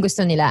yun lang yung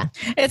gusto nila.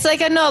 It's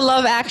like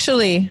Love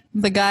Actually.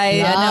 The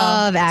guy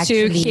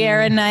to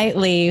Keira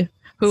Knightley,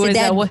 who is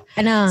a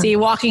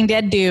Walking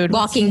Dead dude.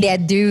 Walking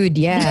Dead dude,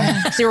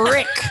 yeah. See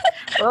Rick.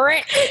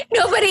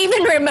 Nobody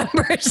even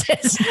remembers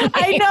his name.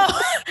 I know.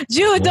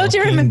 Jude, don't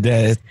you remember?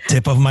 The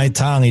tip of my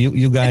tongue.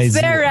 You guys.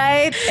 It's there,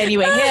 right?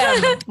 Anyway,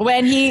 him,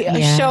 when he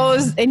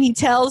shows and he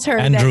tells her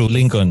Andrew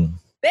Lincoln.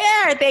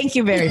 There, thank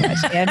you very much,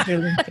 Andrew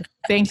Lincoln.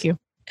 Thank you.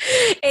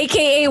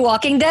 AKA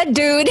Walking Dead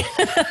dude.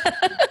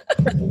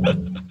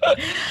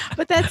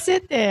 But that's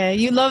it there.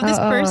 You love this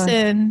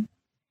person.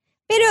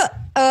 Pero,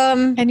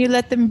 and you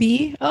let them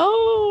be?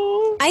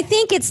 Oh. I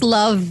think it's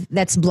love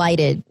that's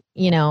blighted.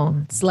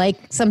 It's like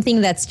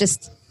something that's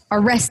just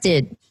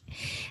arrested.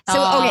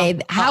 So, okay,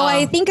 how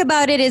I think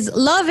about it is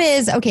love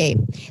is, okay,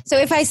 so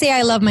if I say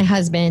I love my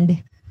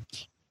husband,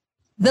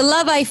 the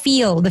love I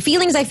feel, the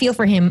feelings I feel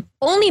for him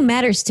only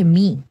matters to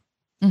me.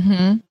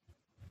 Mm-hmm.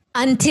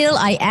 Until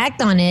I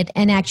act on it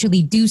and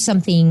actually do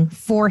something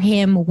for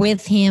him,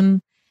 with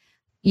him,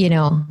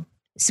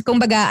 So,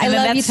 kumbaga, I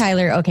love you,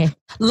 Tyler. Okay.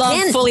 Love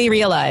then, fully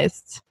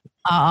realized.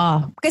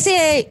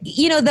 Kasi,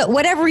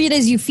 whatever it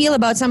is you feel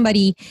about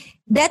somebody,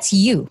 that's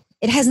you.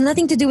 It has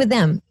nothing to do with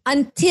them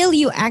until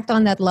you act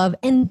on that love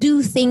and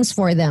do things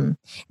for them.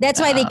 That's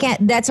why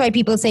that's why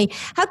people say,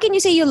 how can you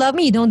say you love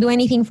me? You don't do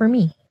anything for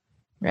me.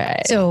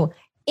 Right. So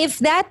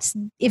if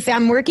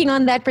I'm working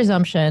on that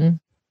presumption,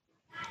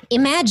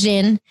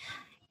 imagine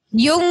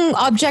yung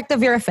object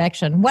of your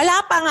affection,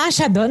 wala pa nga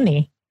siya dun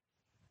eh.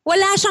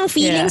 Wala siyang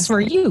feelings for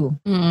you.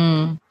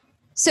 Mm.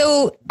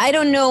 So I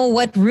don't know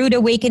what rude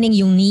awakening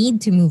you'll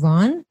need to move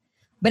on.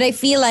 But I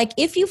feel like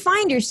if you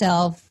find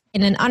yourself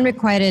in an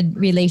unrequited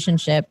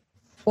relationship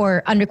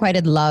or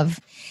unrequited love,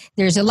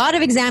 there's a lot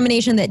of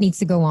examination that needs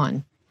to go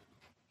on.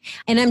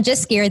 And I'm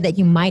just scared that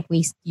you might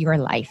waste your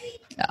life.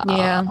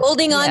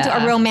 Holding on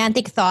to a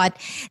romantic thought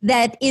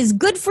that is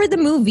good for the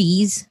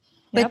movies,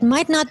 but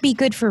might not be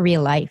good for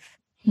real life.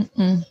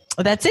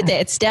 Well, that's it.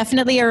 It's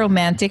definitely a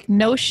romantic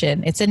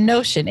notion. It's a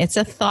notion. It's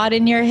a thought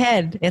in your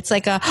head. It's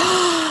like a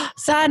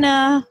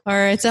sana,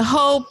 or it's a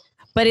hope,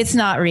 but it's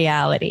not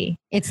reality.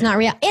 It's not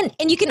real. And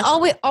you can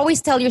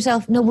always tell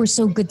yourself, no, we're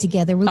so good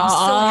together. We'll be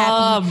so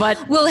happy.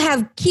 But we'll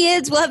have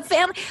kids, we'll have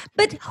family.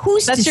 But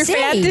who's that's to your say?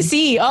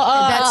 fantasy.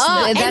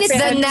 That's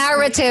the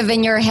narrative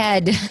in your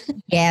head.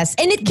 Yes.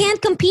 And it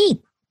can't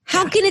compete.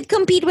 How can it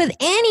compete with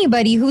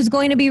anybody who's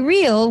going to be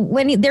real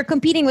when they're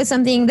competing with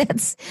something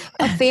that's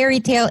a fairy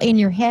tale in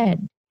your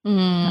head?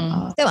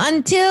 Mm. So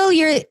until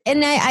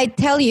I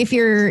tell you, if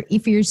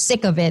you're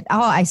sick of it,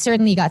 I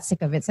certainly got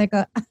sick of it. It's like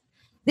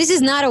this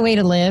is not a way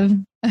to live.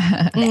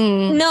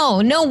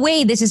 No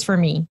way this is for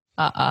me.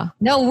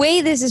 No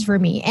way this is for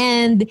me.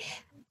 And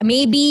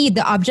maybe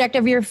the object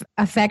of your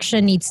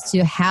affection needs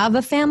to have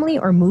a family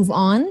or move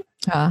on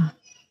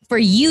for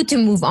you to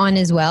move on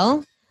as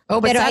well. Oh,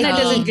 but Sana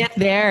doesn't get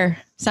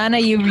there. Sana,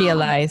 you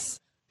realize.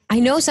 I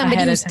know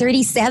somebody who's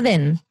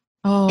 37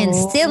 and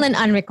still in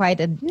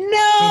unrequited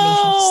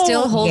relationship.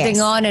 Still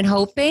holding on and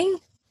hoping?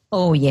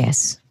 Oh,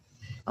 yes.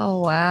 Oh,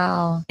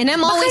 wow. And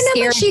I'm always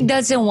scared. She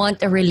doesn't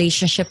want a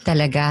relationship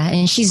talaga.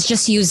 And she's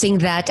just using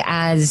that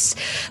as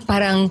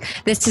parang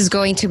this is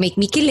going to make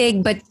me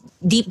kilig. But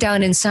deep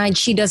down inside,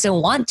 she doesn't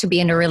want to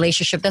be in a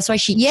relationship. That's why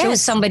she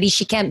chose somebody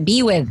she can't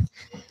be with.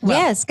 Well,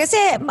 yes. Kasi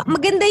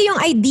maganda yung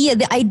idea.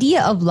 The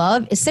idea of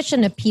love is such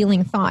an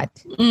appealing thought.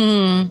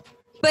 Mm.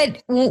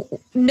 But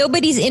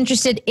nobody's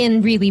interested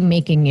in really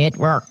making it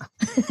work.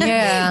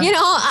 Yeah.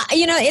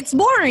 It's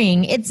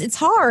boring. It's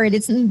hard.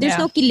 There's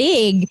no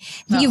kilig.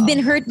 You've been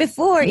hurt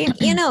before.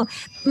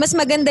 Mas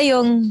maganda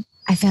yung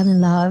I fell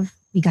in love.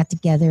 We got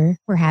together.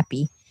 We're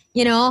happy.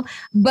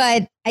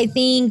 But I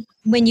think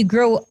when you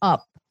grow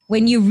up,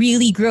 when you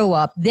really grow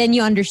up, then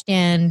you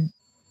understand,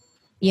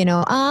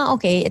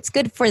 okay, it's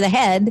good for the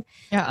head,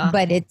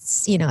 but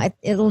it's,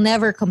 it'll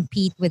never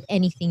compete with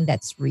anything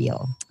that's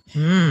real.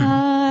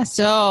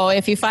 So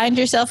if you find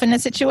yourself in a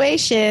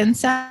situation,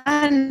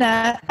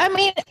 Sana,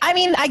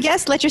 I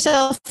guess let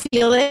yourself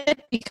feel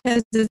it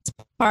because it's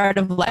part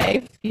of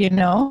life,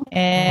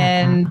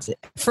 and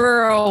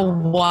for a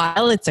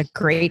while it's a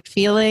great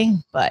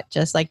feeling, but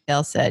just like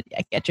Del said,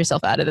 get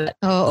yourself out of that.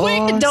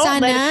 Don't Sana,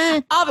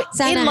 let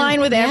it, in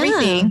line with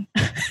everything.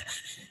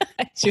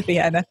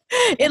 Juliana,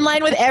 in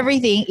line with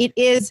everything, it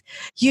is,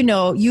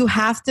 you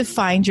have to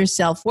find your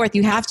self-worth.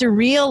 You have to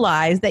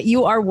realize that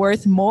you are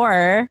worth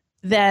more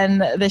than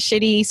the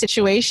shitty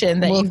situation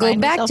that you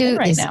find yourself in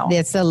right now.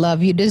 It's the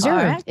love you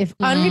deserve. Right. If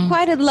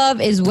unrequited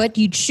love is what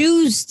you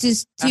choose to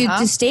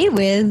stay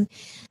with,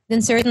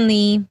 then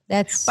certainly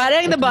that's... But I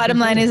think the bottom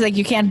line is like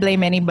you can't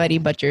blame anybody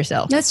but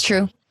yourself. That's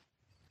true.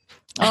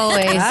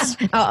 Always.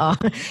 We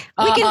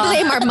can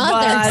blame our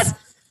mothers.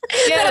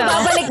 Pero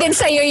babalik din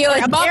sa'yo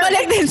yun.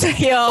 Babalik din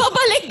sa'yo.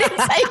 Babalik din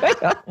sa'yo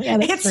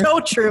yun. It's so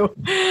true.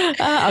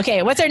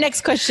 Okay, what's our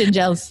next question,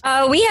 Jels?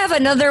 We have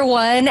another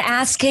one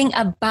asking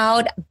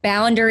about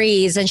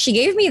boundaries. And she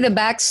gave me the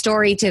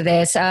backstory to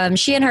this.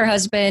 She and her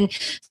husband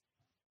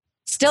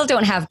still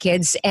don't have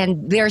kids,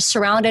 and they're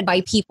surrounded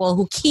by people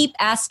who keep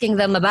asking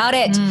them about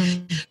it,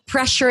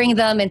 pressuring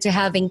them into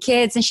having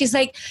kids. And she's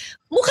like,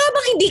 mukha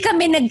bang hindi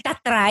kami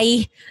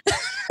nagtatry?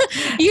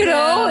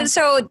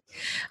 So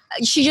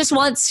she just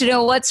wants to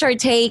know what's her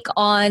take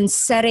on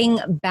setting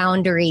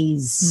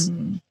boundaries.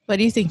 What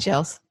do you think,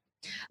 Chels?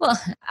 Well,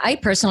 I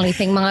personally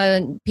think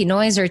mga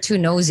Pinoys are too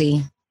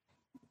nosy.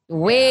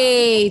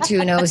 Way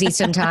too nosy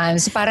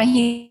sometimes.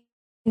 Parang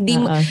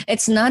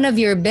it's none of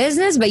your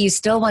business, but you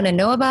still want to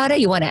know about it.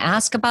 You want to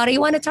ask about it.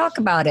 You want to talk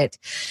about it.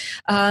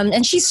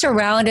 And she's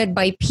surrounded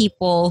by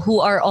people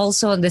who are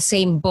also in the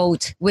same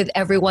boat with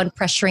everyone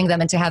pressuring them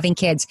into having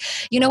kids.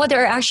 You know what?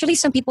 There are actually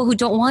some people who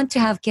don't want to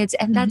have kids,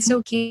 and that's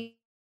okay.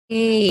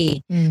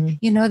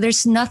 You know,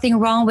 there's nothing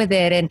wrong with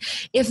it. And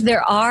if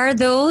there are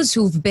those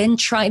who've been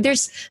trying,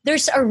 there's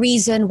a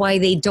reason why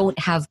they don't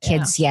have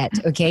kids yet.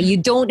 Okay. You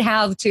don't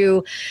have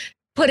to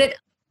put it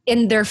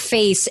in their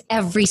face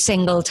every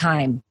single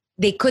time.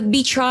 They could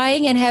be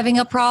trying and having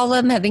a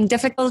problem, having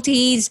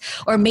difficulties,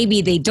 or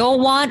maybe they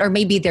don't want, or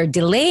maybe they're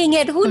delaying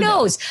it. Who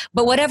knows?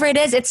 But whatever it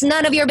is, it's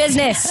none of your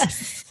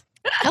business.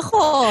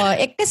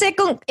 Kasi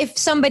if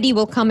somebody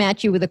will come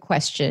at you with a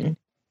question,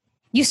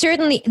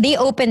 they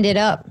opened it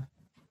up.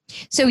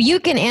 So you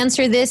can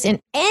answer this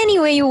in any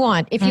way you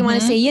want. If you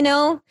want to say, you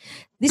know,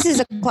 this is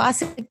a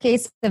classic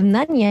case of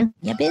Nanya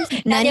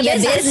business. Nanya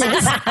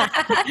business.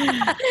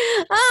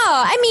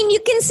 I mean, you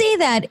can say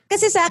that.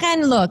 Kasi sa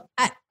akin, look,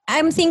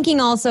 I'm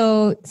thinking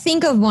also,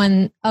 think of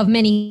one of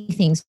many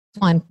things.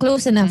 One,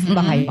 close enough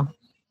ba kayo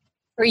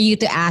for you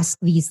to ask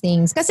these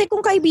things? Kasi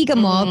kung kaibigan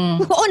mo,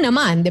 oo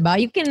naman, di ba?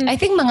 You can, I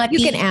think mga you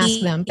can ask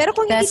them. Pero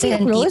kung hindi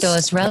kayo close,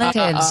 titos,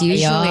 relatives,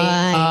 usually.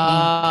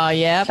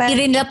 Hindi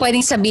rin na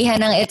pwedeng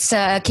sabihan ng it's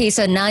a case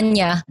of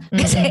Nanya.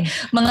 Kasi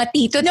mga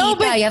tito,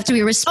 tita, you have to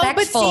be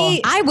respectful.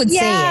 I would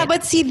say it.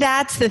 But see,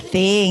 that's the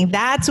thing.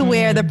 That's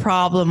where the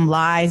problem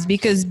lies.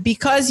 Because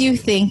you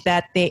think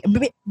that they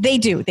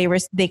do.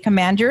 They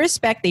command your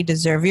respect. They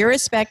deserve your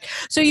respect.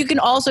 So you can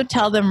also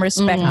tell them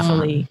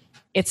respectfully.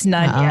 It's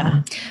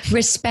Nanya.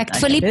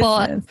 Respectfully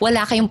po,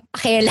 wala kayong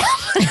pakialam.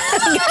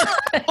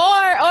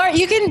 or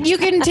you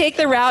can take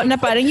the route na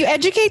parang you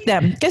educate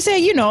them. Kasi,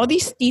 you know,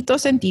 these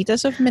titos and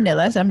titas of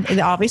Manila,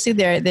 obviously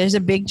there's a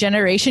big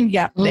generation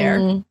gap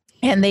there.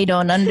 And they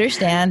don't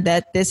understand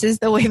that this is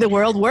the way the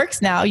world works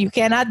now. You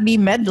cannot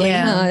be meddling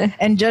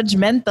and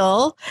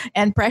judgmental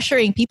and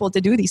pressuring people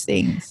to do these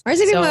things. Or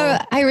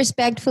I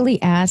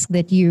respectfully ask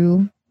that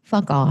you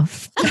fuck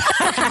off.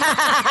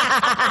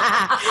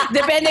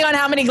 Depending on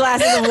how many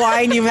glasses of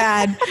wine you've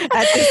had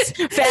at this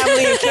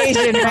family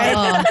occasion,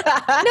 right?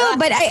 No,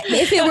 but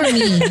if it were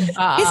me.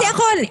 Kasi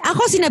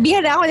ako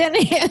sinabihan ako yan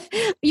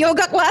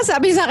yoga class,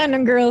 sabi sa akin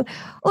ng girl,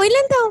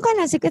 ilan taong ka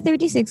na? Sika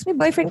 36, may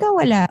boyfriend ka?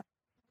 Wala.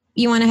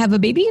 You want to have a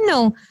baby?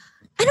 No.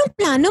 Anong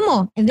plano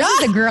mo? And this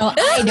is a girl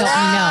I don't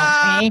know.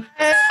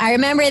 Okay? I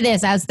remember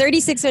this. I was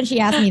 36 when she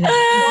asked me that.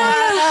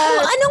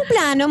 Anong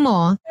plano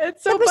mo?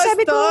 It's so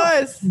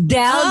bastos.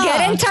 Del,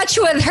 get in touch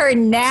with her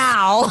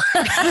now.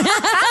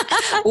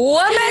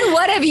 Woman,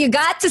 what have you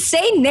got to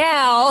say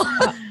now?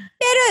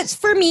 Pero it's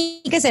for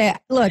me, kasi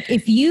look,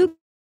 if you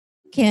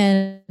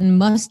can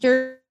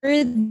muster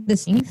the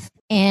strength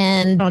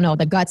and I don't know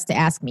the guts to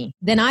ask me,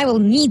 then I will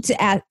need to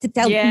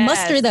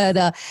muster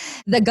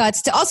the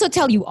guts to also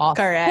tell you off.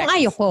 Correct. Kung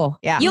ayoko.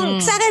 Yeah.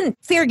 Yung sa akin,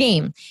 fair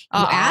game.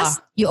 You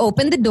asked, you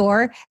opened the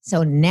door.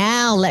 So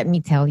now let me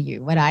tell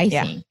you what I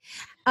think.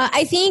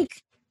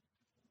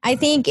 I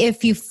think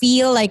if you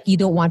feel like you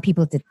don't want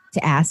people to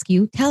ask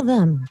you, tell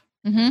them.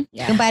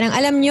 Yung parang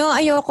alam nyo,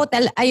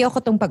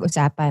 ayoko tong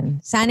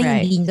pag-usapan. Sana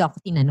hindi nyo ako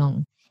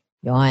tinanong.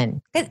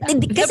 Yon.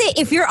 Kasi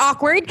if you're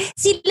awkward,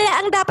 sila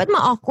ang dapat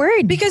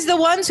ma-awkward. Because the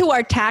ones who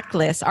are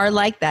tactless are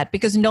like that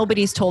because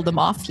nobody's told them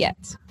off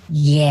yet.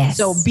 Yes.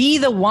 So be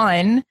the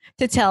one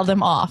to tell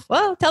them off.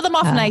 Well, tell them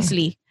off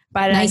nicely.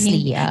 But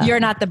you're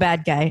not the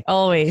bad guy.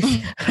 Always.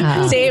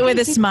 Say it with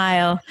a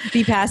smile.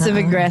 Be passive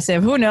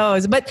aggressive. Who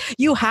knows? But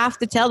you have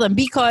to tell them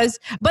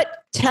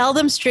but tell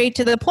them straight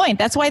to the point.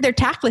 That's why they're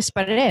tactless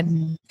pa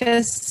rin.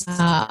 Because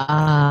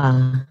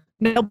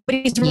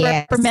nobody's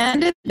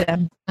reprimanded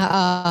them.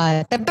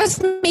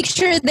 Tapos make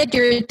sure that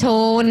your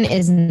tone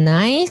is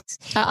nice.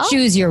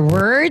 Choose your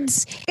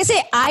words. Kasi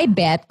I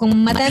bet kung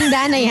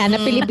matanda na yan na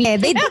Pilipino,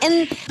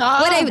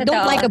 what I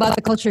don't like about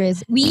the culture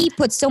is we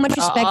put so much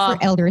respect for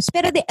elders,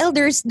 pero the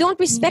elders don't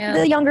respect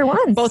the younger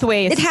ones. Both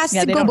ways. It has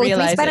to go both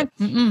ways. Parang,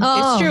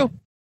 it's true.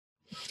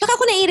 Saka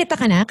kung naiirita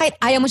ka na, kahit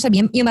ayaw mo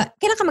sabihin,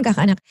 kailan ka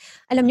magkakaanak,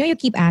 alam nyo, you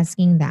keep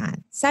asking that.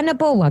 Sana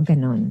po wag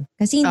ganon.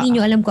 Kasi hindi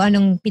nyo alam kung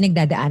anong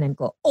pinagdadaanan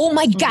ko. Oh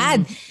my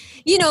God!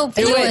 You know,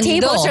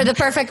 table. Those are the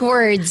perfect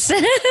words.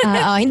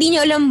 Hindi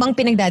nyo alam bang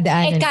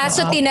pinagdadaanan ko.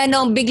 Kaso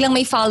tinanong, biglang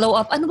may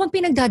follow-up, ano bang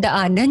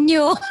pinagdadaanan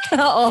nyo?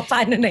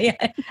 Paano na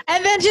yan? And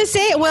then just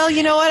say, well,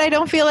 you know what? I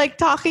don't feel like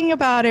talking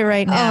about it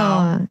right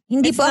now.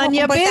 Hindi po ako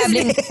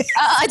komportable.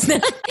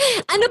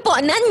 Ano po,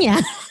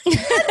 Nanya?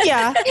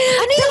 Nanya?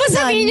 Ano yung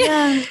sabihin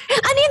niya?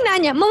 Ano yung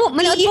Nanya?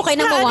 Manood po kayo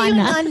ng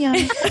Moana.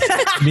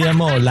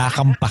 Bilang mo,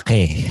 lakang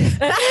pake.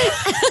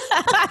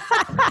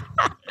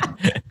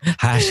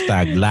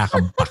 Hashtag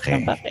lakang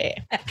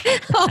pake.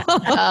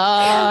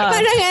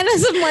 Parang ano,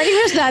 sa morning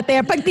rush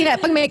dati, pag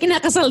may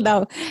kinakasal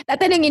daw,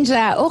 tatanungin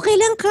siya, okay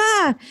lang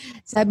ka?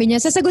 Sabi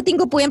niya, sasagutin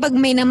ko po yan pag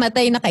may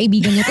namatay na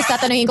kaibigan niya. Tapos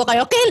tatanungin ko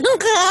kayo, okay lang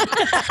ka?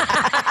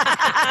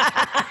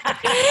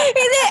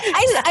 Hindi,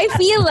 I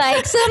feel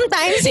like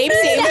sometimes hindi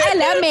nila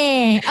alam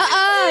eh.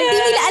 Hindi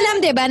nila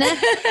alam, diba? Na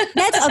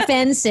that's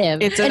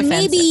offensive. It's and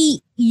offensive.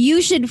 maybe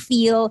you should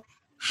feel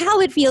how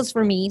it feels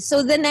for me.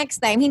 So the next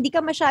time, hindi ka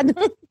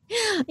masyadong,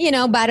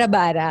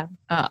 bara-bara.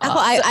 Ako,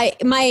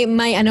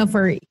 my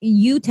for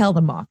you tell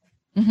them off.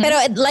 Mm-hmm. Pero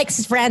like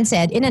Fran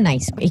said, in a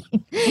nice way.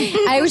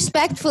 I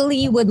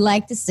respectfully would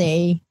like to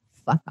say,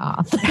 fuck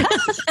off.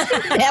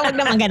 Kaya wag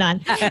naman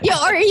ganon.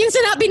 Or yung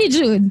sinabi ni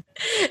Jude.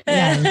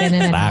 Yan,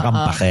 ganun na. Bakang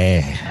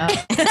pake.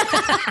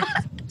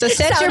 So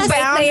set your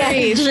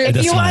boundaries. If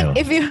you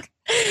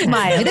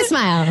smile. With a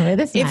smile.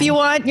 If you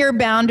want your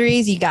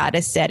boundaries, you got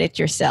to set it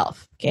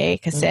yourself. Okay?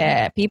 Because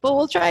people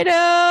will try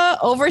to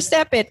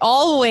overstep it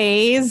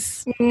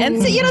always.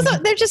 And so,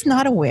 they're just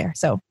not aware.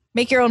 So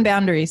make your own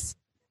boundaries.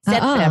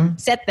 Set them.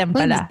 Set them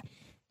pala.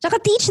 Tsaka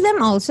teach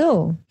them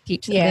also.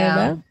 Teach them. Yeah.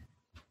 Diba?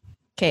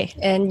 Okay.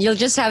 And you'll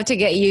just have to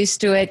get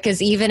used to it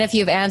because even if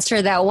you've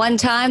answered that one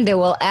time, they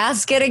will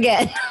ask it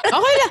again.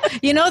 Okay lang.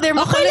 They're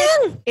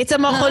makulit. It's a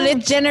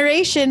makulit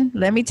generation.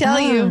 Let me tell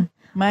you.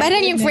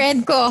 Parang yung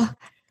friend ko,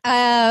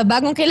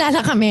 bagong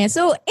kilala kami.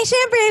 So,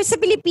 syempre, sa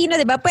Pilipino,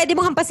 di ba, pwede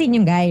mo hampasin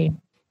yung guy.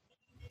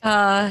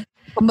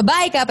 Kung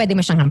babae ka, pwede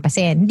mo siyang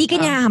hampasin. Hindi ka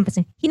niya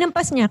hampasin.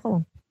 Hinampas niya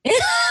ako.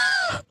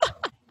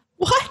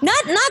 What?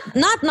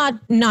 Not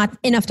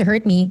enough to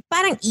hurt me.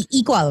 Parang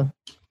equal.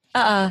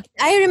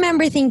 I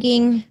remember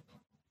thinking,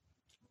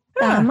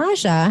 tama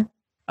siya.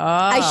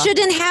 I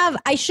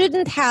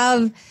shouldn't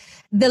have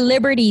the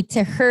liberty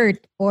to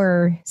hurt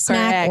or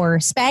smack or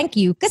spank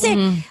you. Kasi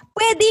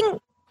pwedeng,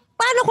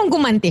 paano kung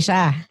gumanti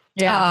siya?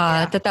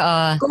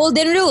 Totoo.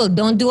 Golden rule,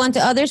 don't do unto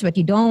others what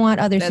you don't want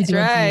others to do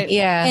right. unto you.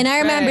 Yeah. And I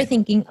remember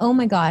thinking, oh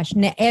my gosh,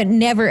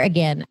 never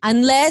again.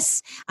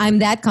 Unless I'm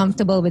that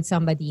comfortable with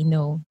somebody,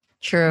 no.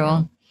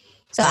 True.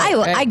 So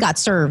I got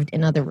served,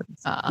 in other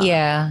words.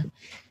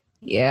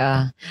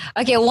 Yeah.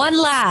 Okay, one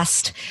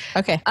last.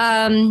 Okay.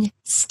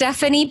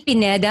 Stephanie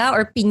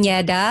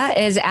Pineda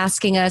is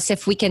asking us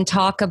if we can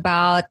talk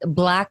about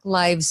Black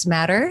Lives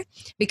Matter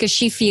because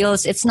she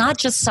feels it's not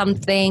just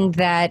something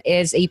that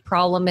is a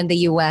problem in the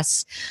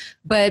U.S.,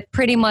 but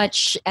pretty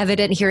much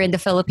evident here in the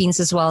Philippines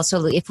as well.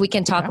 So if we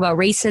can talk about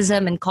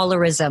racism and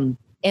colorism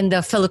in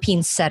the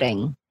Philippine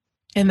setting.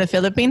 In the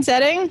Philippine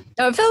setting?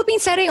 Philippine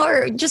setting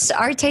or just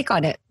our take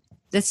on it.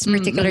 This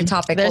particular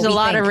topic. There's a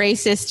lot of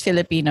racist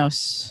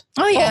Filipinos.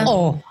 Oh, yeah.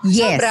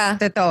 Yes. Sobra.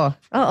 Totoo.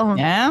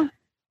 Yeah?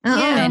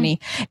 Yeah. Many.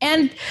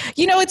 And,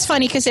 it's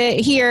funny because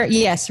here,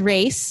 yes,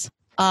 race,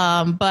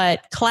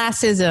 but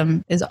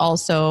classism is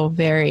also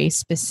very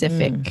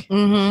specific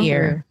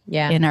here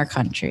in our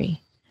country.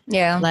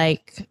 Yeah.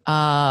 Like,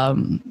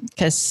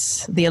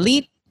 because the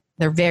elite,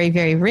 they're very,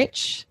 very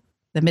rich.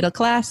 The middle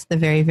class, they're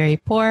very, very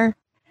poor.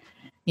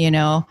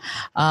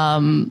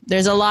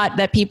 There's a lot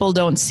that people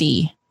don't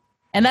see.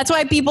 And that's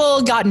why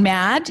people got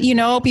mad.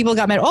 People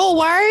got mad. Oh,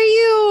 why are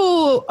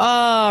you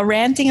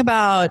ranting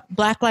about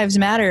Black Lives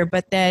Matter,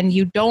 but then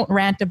you don't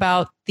rant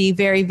about the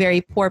very,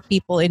 very poor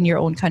people in your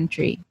own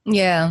country?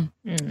 Yeah.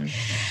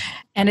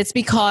 And it's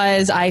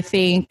because I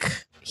think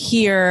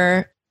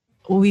here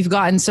we've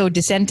gotten so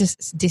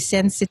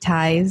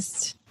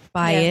desensitized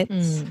by it.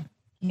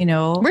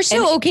 We're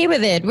so okay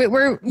with it.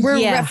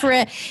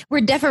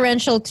 We're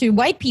deferential to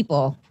white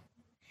people.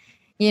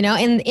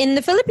 In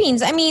the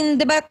Philippines, I mean,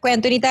 diba,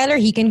 kwento ni Tyler,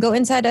 he can go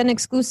inside an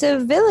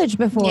exclusive village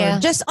before,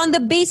 just on the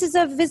basis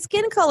of his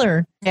skin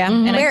color. Yeah.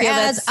 And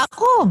whereas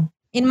ako,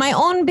 in my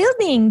own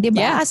building,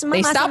 diba,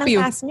 they stop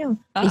you.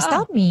 They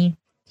stop me.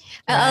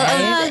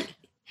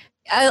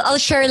 I'll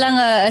share lang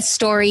a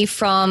story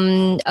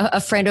from a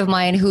friend of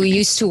mine who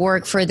used to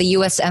work for the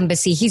U.S.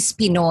 Embassy. He's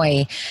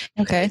Pinoy.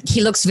 Okay.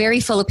 He looks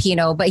very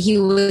Filipino, but he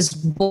was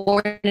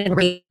born and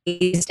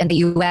raised in the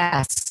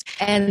U.S.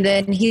 And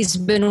then he's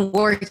been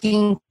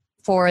working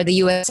for the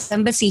U.S.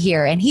 Embassy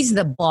here. And he's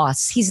the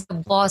boss. He's the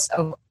boss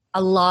of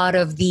a lot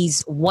of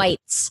these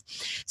whites.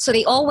 So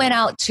they all went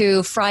out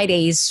to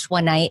Fridays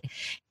one night.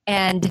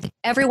 And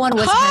everyone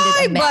was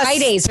handed a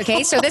Fridays,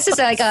 okay? So this is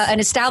like an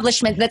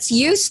establishment that's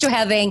used to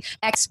having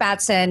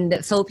expats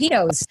and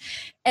Filipinos.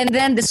 And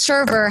then the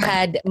server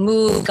had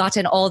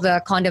gotten all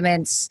the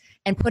condiments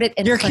and put it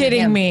in You're front of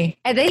kidding him. me.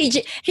 And then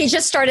he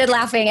just started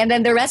laughing. And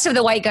then the rest of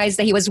the white guys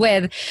that he was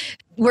with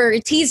were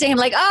teasing him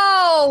like,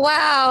 oh,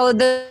 wow,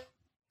 the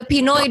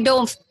Pinoy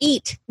don't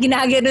eat.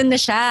 Ginaganon na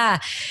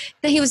siya.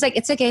 Then he was like,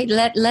 it's okay,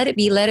 let it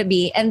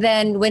be. And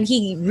then when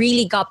he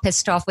really got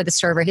pissed off with the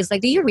server, he's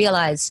like, do you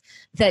realize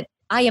that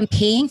I am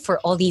paying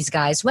for all these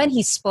guys? When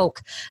he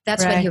spoke,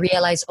 that's when he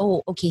realized,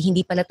 oh, okay,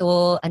 hindi pala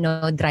to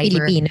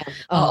driver. Filipino.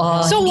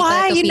 So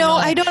why,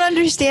 I don't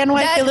understand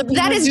why Filipinos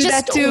that is do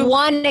just that to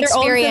one their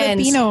own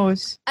experience.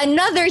 Filipinos.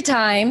 Another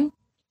time,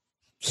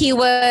 he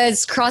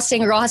was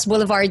crossing Rojas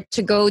Boulevard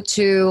to go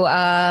to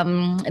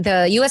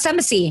the U.S.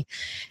 Embassy.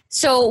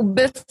 So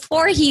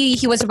before he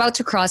was about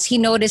to cross, he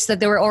noticed that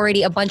there were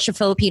already a bunch of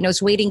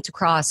Filipinos waiting to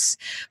cross.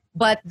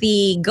 But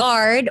the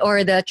guard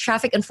or the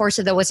traffic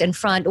enforcer that was in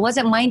front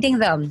wasn't minding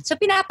them. So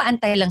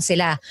pinapaantay lang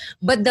sila.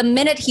 But the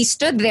minute he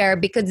stood there,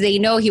 because they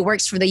know he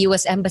works for the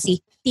US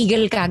Embassy,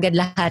 tigil kagad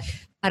lahat.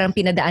 Parang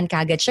pinadaan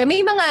kagad siya.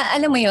 May mga,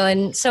 alam mo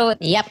yun. So,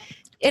 yep.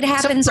 It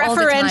happens so all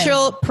the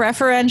time.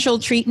 Preferential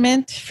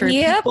treatment for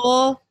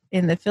people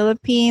in the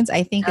Philippines.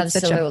 I think it's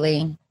such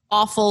an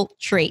awful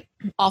trait.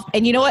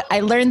 And you know what? I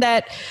learned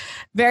that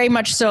very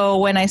much so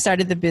when I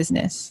started the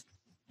business.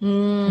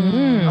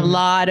 A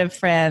lot of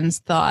friends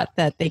thought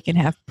that they can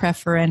have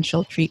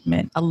preferential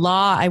treatment.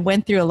 I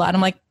went through a lot.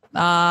 I'm like,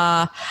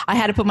 I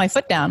had to put my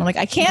foot down. I'm like,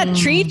 I can't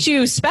treat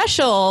you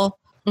special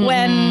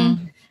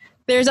when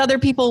there's other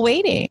people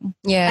waiting.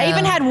 Yeah. I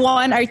even had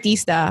one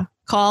artista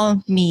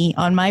call me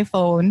on my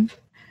phone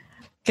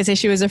because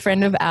she was a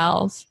friend of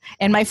Al's.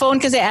 And my phone,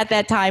 because at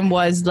that time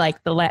was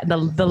like the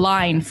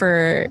line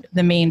for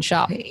the main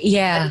shop.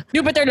 Yeah.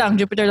 Jupiter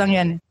lang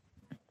yan.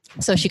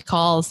 So she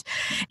calls.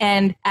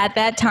 And at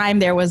that time,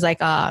 there was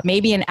like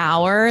maybe an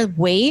hour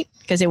wait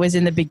because it was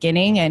in the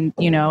beginning. And,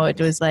 you know, it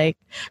was like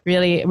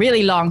really,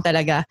 really long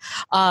talaga.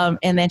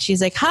 And then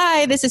she's like,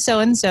 hi, this is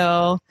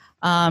so-and-so.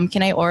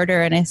 Can I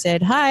order? And I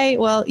said, hi,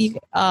 well,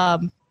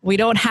 we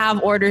don't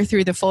have order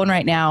through the phone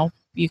right now.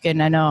 You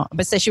can, I know.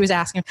 But so she was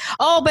asking,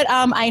 but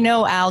I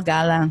know Al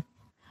Galang.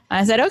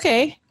 I said,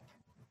 okay,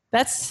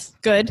 that's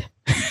good.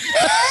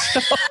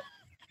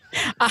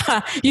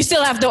 You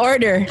still have to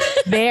order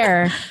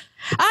there.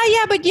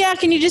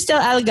 Can you just tell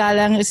Al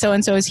Galang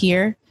so-and-so is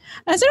here?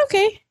 I said,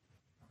 okay.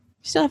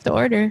 You still have to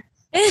order.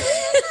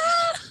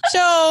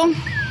 So...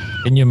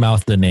 Can you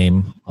mouth the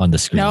name on the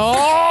screen? No,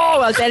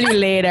 I'll tell you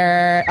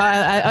later.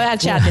 I'll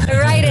chat it.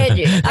 Write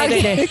it.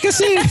 Okay.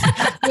 Kasi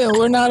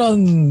we're not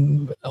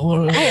on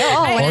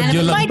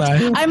audio lang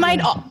tayo. I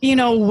might,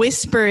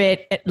 whisper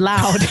it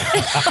loud.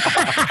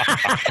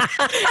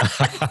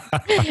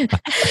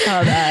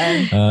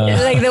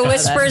 Like the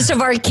whispers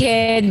of our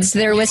kids.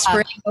 They're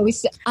whispering.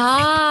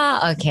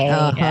 Okay.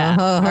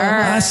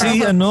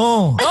 Si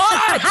ano?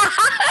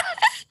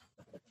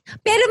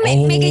 Pero may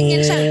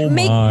ganyan siya.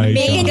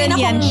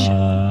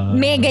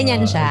 May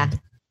ganyan siya.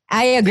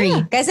 I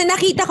agree. Kasi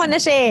nakita ko na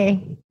siya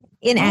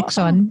in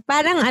action.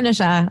 Parang ano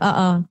siya.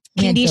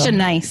 Hindi siya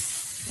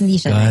nice. Hindi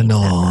siya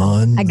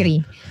Ganon. nice.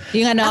 Agree.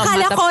 Yung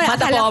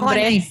mata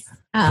pobre. Nice.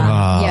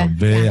 Yeah.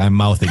 I'm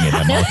mouthing it.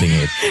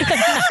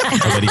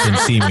 Nobody can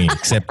see me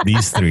except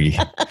these three.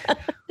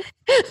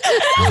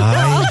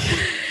 Ay.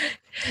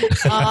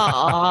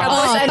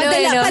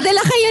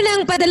 Padala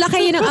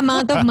kayo ng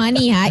amount of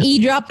money, ha?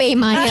 E-drop pay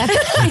Maya.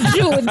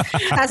 Jude,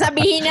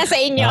 sasabihin niya sa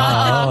inyo.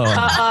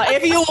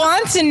 If you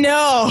want to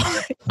know.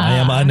 I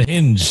am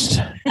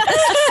unhinged.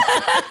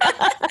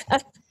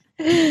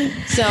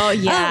 So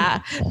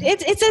yeah,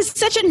 it's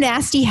such a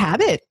nasty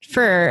habit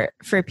for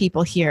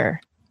people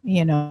here,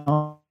 you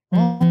know.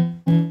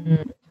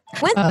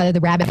 Went the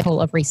rabbit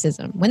hole of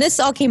racism when this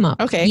all came up.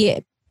 Okay, yeah,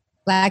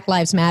 Black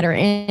Lives Matter,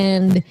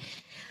 and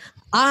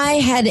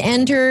I had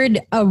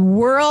entered a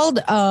world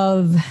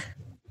of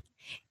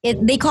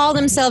it. They call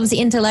themselves the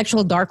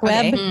intellectual dark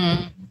web.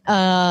 Okay.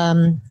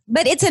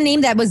 But it's a name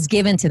that was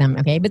given to them.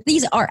 Okay. But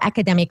these are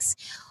academics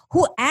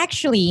who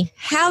actually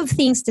have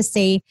things to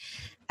say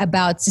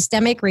about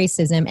systemic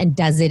racism and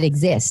does it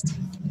exist?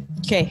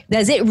 Okay.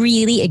 Does it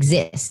really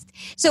exist?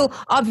 So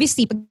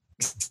obviously, pag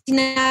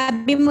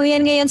sinabi mo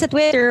yan ngayon sa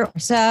Twitter, or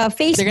sa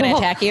Facebook, they're going to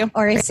attack you?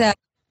 Or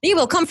they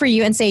will come for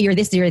you and say, you're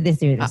this, you're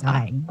this, you're this.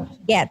 Okay.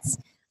 Yes.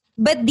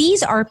 But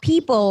these are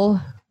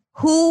people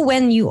who,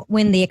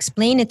 when they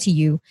explain it to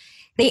you,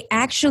 they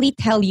actually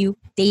tell you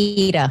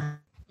data.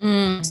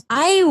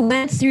 I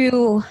went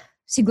through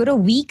siguro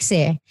weeks.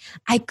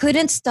 I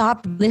couldn't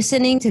stop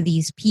listening to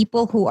these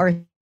people who are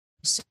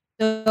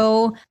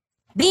so,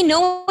 they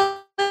know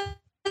what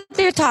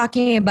they're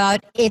talking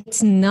about.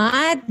 It's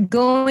not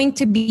going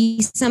to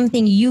be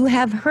something you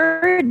have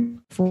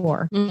heard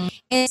before.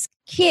 This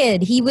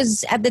kid, he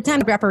was at the time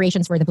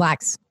reparations for the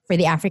blacks, for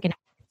the African.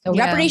 So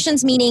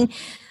reparations meaning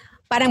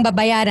parang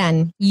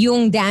babayaran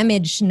yung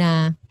damage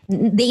na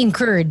they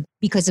incurred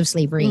because of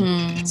slavery.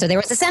 So there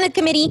was a Senate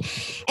committee.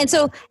 And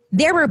so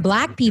there were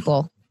black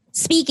people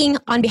speaking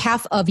on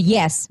behalf of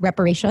yes,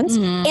 reparations.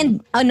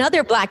 And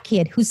another black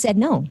kid who said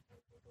no,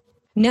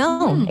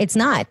 it's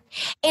not.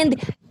 And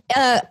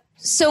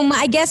so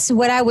I guess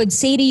what I would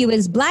say to you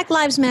is Black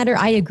Lives Matter.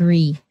 I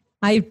agree.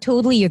 I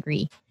totally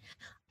agree.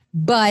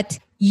 But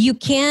you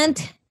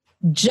can't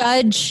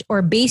judge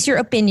or base your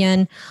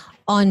opinion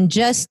on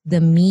just the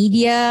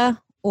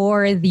media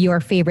or your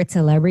favorite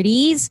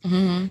celebrities.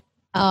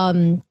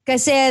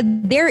 Kasi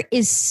there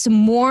is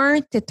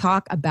more to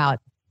talk about.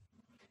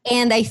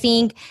 And I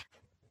think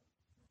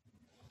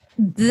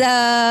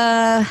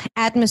the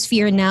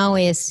atmosphere now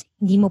is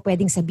hindi mo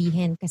pwedeng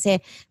sabihin kasi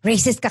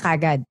racist ka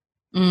kagad.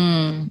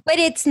 But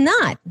it's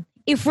not.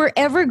 If we're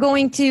ever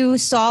going to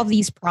solve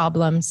these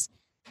problems,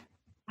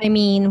 I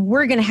mean,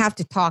 we're going to have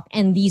to talk,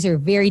 and these are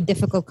very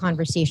difficult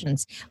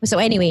conversations. So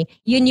anyway,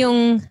 yun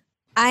yung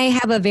I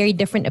have a very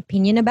different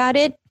opinion about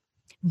it,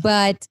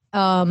 but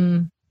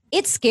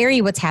it's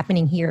scary what's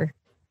happening here.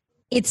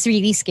 It's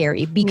really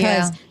scary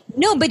because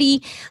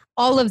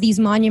all of these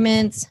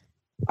monuments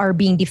are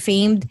being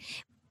defamed.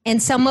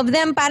 And some of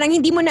them, parang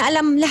hindi mo na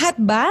alam lahat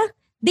ba?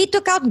 They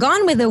took out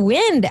Gone with the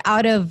Wind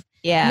out of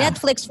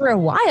Netflix for a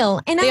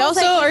while. And they I was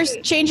also are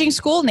changing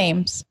school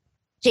names.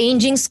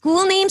 Changing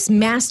school names.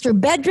 Master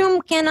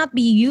bedroom cannot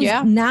be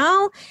used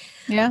now.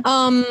 Yeah.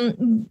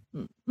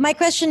 My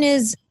question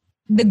is,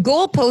 the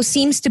goalpost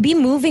seems to be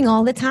moving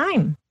all the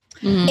time.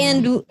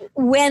 And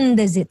when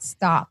does it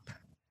stop?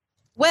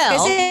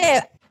 Well,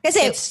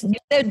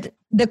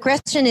 the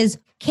question is,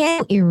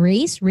 can you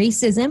erase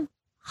racism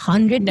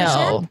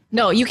 100%?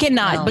 No, you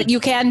cannot. No. But you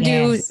can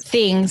do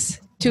things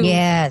to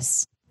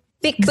fix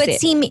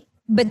it.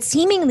 But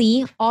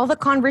seemingly, all the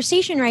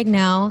conversation right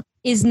now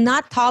is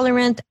not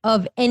tolerant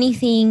of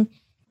anything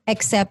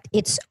except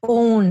its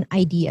own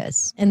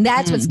ideas. And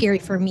that's what's scary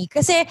for me.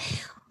 Because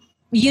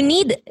you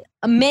need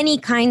many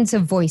kinds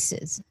of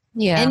voices.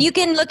 Yeah. And you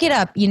can look it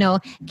up. You know,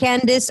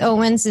 Candace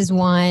Owens is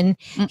one.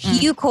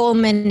 Hugh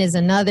Coleman is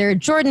another.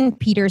 Jordan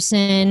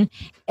Peterson,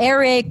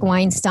 Eric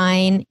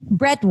Weinstein,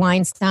 Brett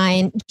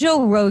Weinstein,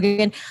 Joe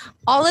Rogan.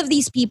 All of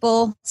these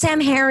people,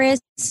 Sam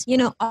Harris, you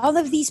know, all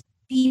of these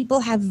people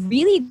have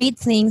really great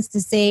things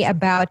to say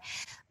about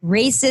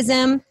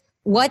racism.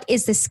 What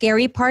is the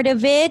scary part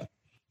of it?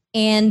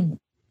 And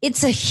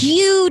it's a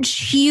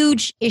huge,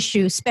 huge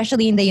issue,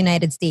 especially in the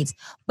United States.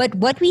 But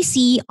what we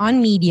see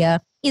on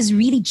media is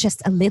really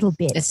just a little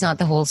bit. It's not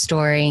the whole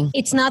story.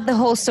 It's not the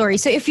whole story.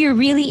 So if you're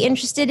really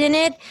interested in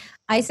it,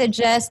 I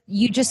suggest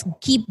you just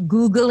keep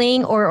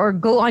Googling or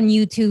go on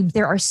YouTube.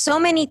 There are so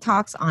many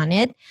talks on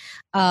it.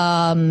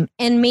 And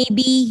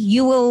maybe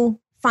you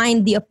will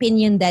find the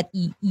opinion that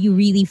you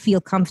really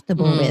feel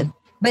comfortable with.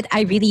 But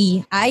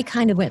I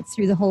kind of went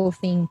through the whole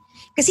thing.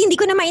 Kasi hindi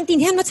ko na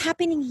maintindihan what's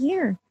happening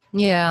here.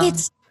 Yeah.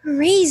 It's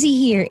crazy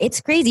here. It's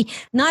crazy.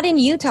 Not in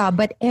Utah,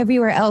 but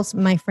everywhere else.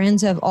 My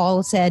friends have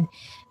all said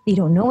they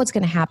don't know what's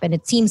going to happen.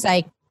 It seems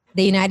like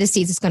the United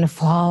States is going to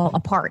fall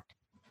apart.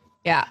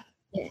 Yeah.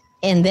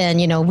 And then,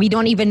 you know, we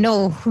don't even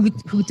know who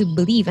to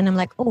believe. And I'm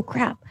like, oh,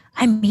 crap,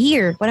 I'm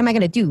here. What am I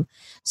going to do?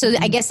 So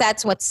I guess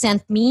that's what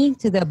sent me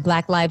to the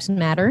Black Lives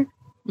Matter.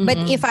 But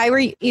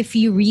if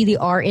you really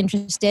are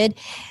interested,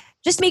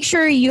 just make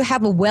sure you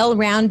have a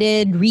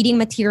well-rounded reading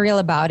material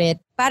about it.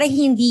 Para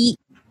hindi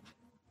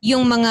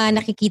yung mga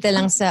nakikita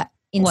lang sa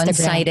Instagram.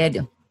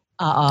 One-sided.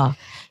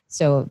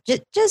 So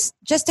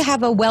just to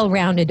have a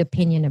well-rounded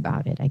opinion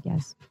about it, I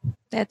guess.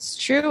 That's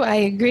true. I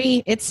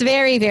agree. It's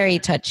very, very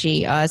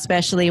touchy,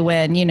 especially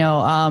when, you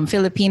know,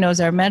 Filipinos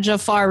are medyo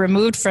far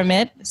removed from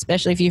it,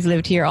 especially if you've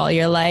lived here all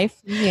your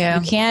life. Yeah.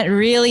 You can't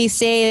really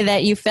say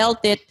that you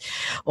felt it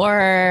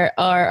or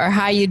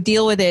how you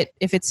deal with it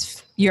if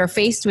you're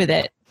faced with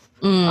it.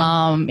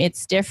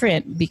 It's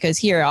different because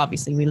here,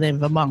 obviously, we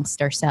live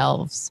amongst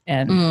ourselves.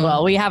 And,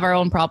 well, we have our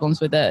own problems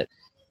with the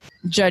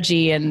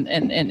judgy and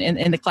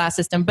in the class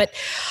system. But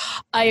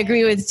I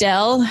agree with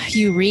Del.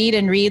 You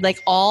read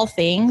like all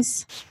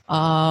things.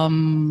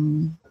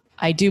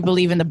 I do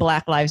believe in the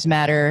Black Lives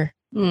Matter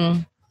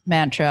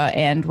mantra.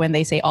 And when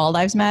they say all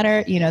lives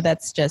matter, you know,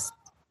 that's just,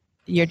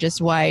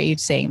 why are you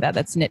saying that?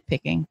 That's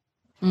nitpicking.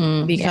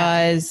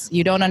 Because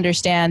you don't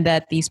understand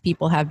that these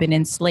people have been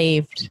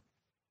enslaved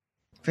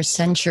for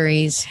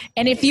centuries.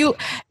 And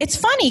it's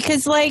funny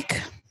because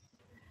like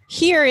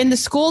here in the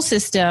school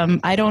system,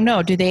 I don't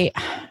know, do they,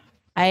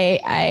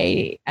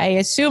 I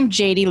assume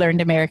JD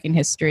learned American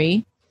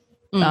history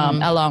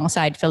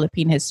alongside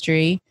Philippine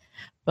history,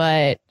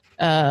 but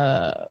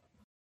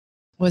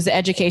was the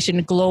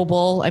education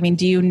global? I mean,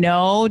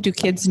 do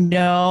kids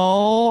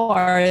know?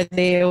 Are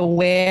they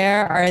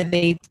aware? Are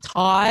they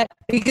taught?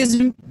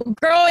 Because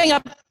growing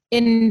up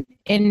in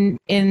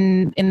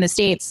the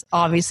States,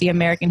 obviously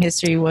American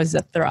history was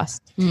a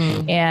thrust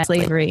and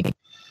slavery.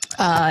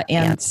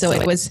 So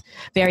it was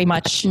very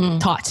much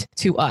taught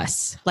to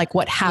us, like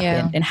what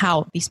happened and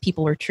how these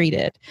people were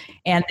treated.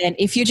 And then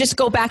if you just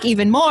go back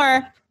even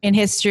more in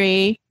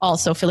history,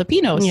 also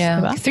Filipinos.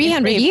 Yeah.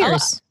 300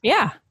 years.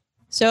 Yeah.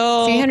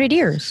 So 300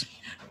 years.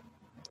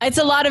 It's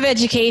a lot of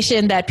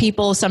education that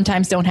people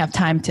sometimes don't have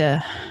time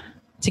to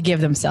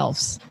give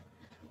themselves.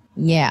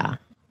 Yeah.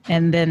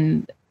 And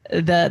then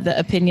the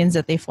opinions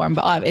that they form,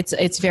 but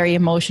it's very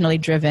emotionally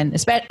driven.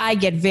 I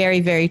get very,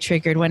 very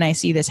triggered when I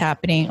see this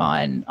happening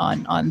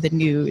on the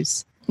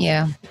news.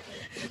 Yeah,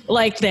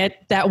 like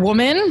that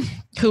woman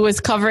who was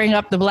covering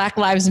up the Black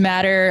Lives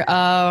Matter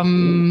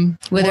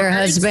with her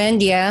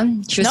husband. Yeah, I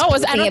don't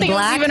think it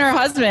was even her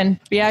husband.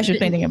 Yeah, she was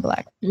painting it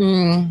black.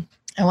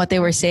 And what they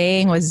were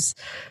saying was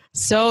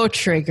so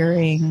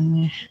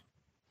triggering.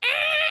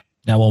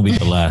 That won't be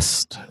the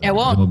last. It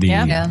won't.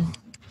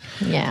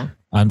 Yeah.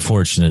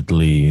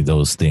 Unfortunately,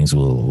 those things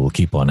will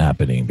keep on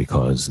happening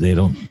because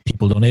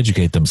people don't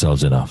educate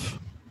themselves enough.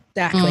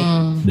 Exactly.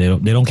 They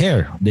don't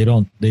care. They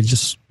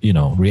just,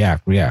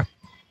 react.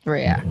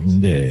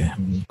 Hindi.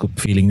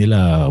 Feeling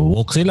nila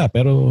woke sila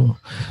pero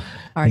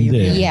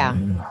arguably. Hindi. Yeah.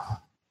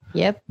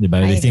 Yep.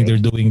 Diba? I They think agree.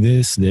 they're doing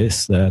this,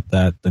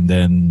 that, and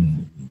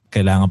then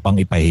kailangan pang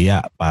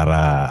ipahiya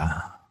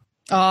para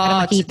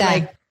Oh, makita.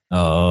 like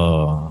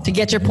to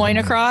get your point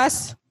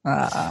across.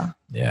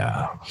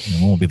 yeah,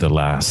 it won't be the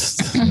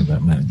last.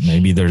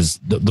 Maybe those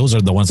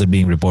are the ones that are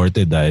being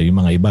reported. Yung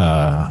mga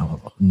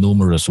iba,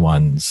 numerous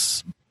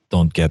ones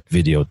don't get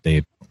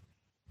videotape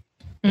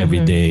every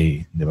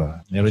day.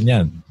 Diba? Meron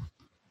yan.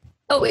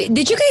 Oh,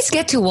 did you guys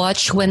get to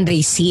watch When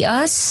They See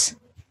Us?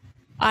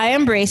 I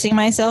am bracing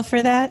myself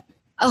for that.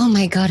 Oh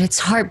my God, it's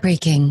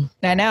heartbreaking.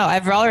 I know.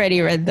 I've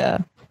already read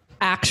the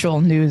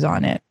actual news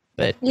on it,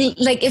 but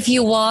Like if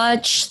you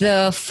watch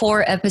the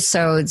 4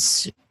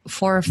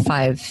 or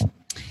 5,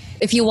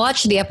 if you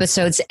watch the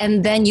episodes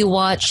and then you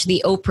watch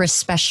the Oprah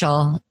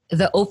special,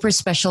 the Oprah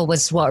special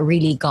was what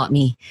really got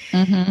me.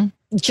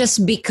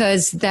 Just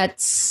because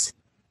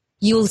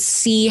you'll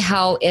see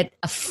how it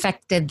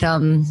affected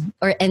them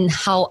and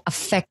how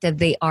affected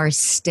they are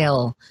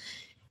still.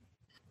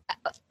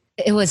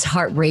 It was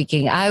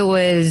heartbreaking. I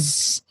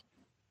was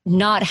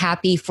not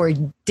happy for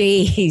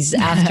days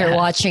after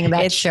watching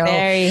that it's show.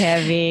 very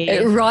heavy.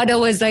 Rada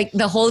was like,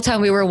 the whole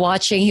time we were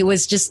watching, he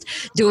was just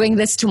doing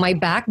this to my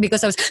back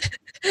because I was,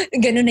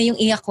 ganun na yung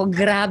iyak ko,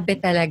 grabe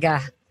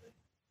talaga.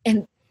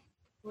 And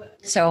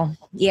so,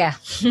 yeah.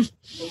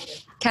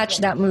 Catch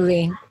that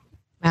movie.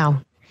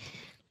 Wow.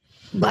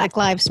 Black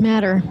Lives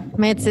Matter.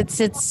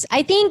 It's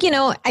I think,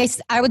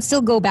 I would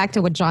still go back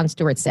to what Jon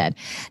Stewart said.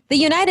 The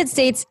United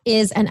States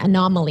is an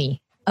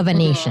anomaly of a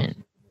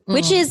nation,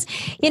 which is,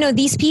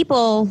 these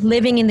people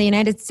living in the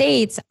United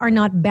States are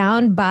not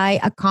bound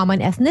by a common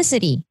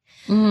ethnicity.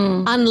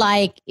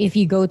 Unlike if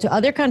you go to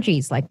other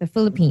countries like the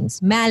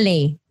Philippines,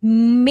 Malay,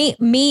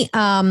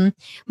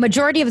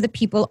 majority of the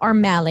people are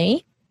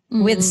Malay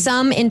with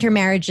some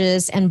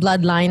intermarriages and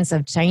bloodlines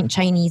of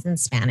Chinese and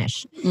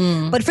Spanish.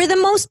 But for the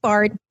most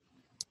part,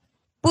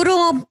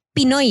 puro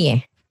Pinoy eh.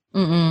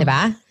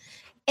 Diba?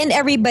 And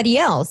everybody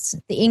else,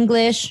 the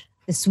English,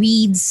 the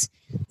Swedes,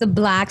 the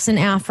blacks in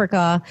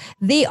Africa,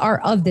 they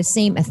are of the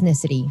same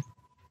ethnicity.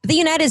 But the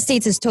United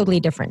States is totally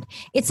different.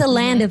 It's a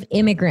land of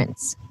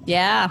immigrants.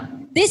 Yeah.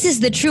 This is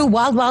the true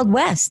Wild Wild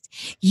West.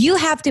 You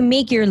have to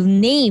make your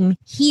name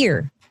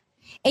here.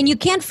 And you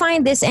can't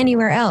find this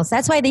anywhere else.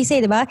 That's why they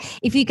say, diba?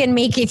 If you can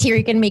make it here,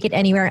 you can make it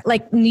anywhere.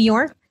 Like New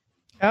York.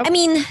 Yep. I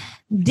mean,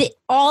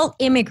 all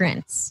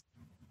immigrants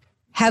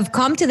have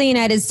come to the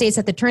United States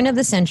at the turn of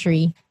the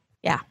century,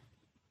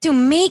 to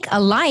make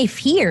a life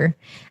here.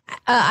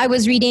 I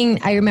was reading,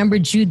 I remember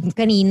Jude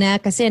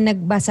kanina, kasi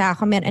nagbasa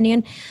ako,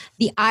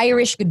 the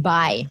Irish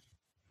goodbye,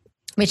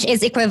 which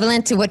is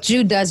equivalent to what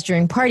Jude does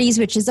during parties,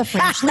 which is a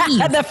French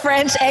leave. The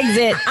French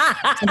exit.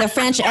 The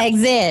French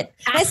exit.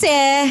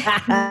 Kasi,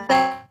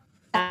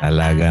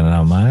 Talaga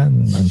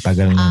naman. Ang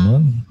tagal na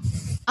nun.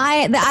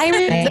 the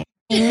Irish,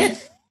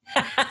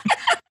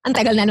 ang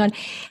tagal na nun.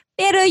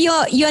 Pero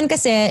yun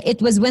kasi,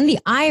 it was when the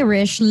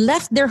Irish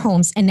left their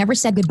homes and never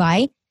said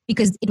goodbye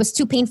because it was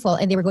too painful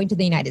and they were going to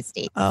the United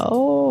States.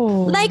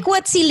 Oh. Like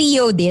what si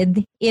Leo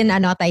did in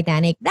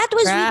Titanic. That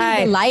was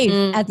really the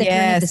life at the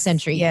turn of the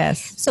century.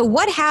 Yes. So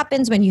what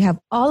happens when you have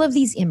all of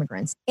these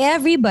immigrants?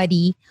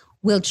 Everybody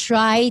will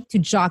try to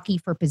jockey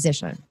for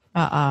position.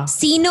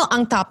 Sino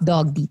ang top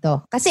dog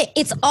dito? Kasi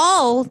it's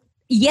all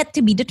yet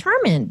to be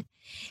determined.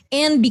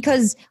 And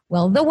because,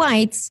 the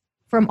whites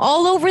from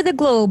all over the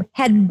globe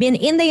had been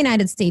in the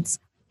United States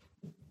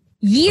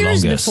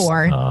years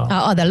before,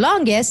 the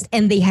longest,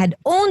 and they had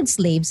owned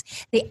slaves.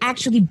 They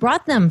actually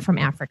brought them from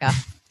Africa.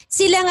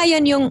 Sila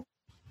ngayon yung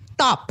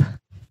top.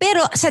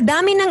 Pero sa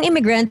dami ng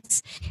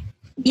immigrants,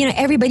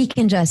 everybody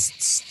can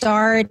just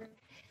start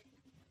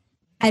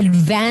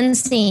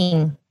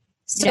advancing.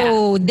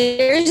 So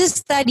there's a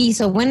study.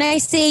 So when I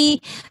say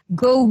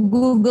go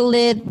Google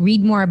it,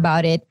 read more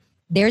about it,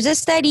 there's a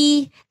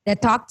study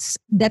that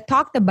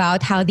talked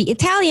about how the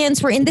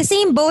Italians were in the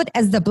same boat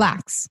as the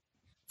blacks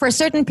for a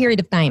certain period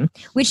of time,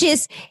 which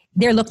is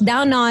they're looked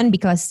down on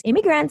because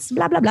immigrants,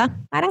 blah, blah, blah.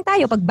 Parang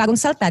tayo, pag bagong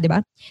salta, di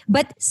ba?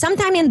 But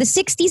sometime in the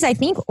 60s, I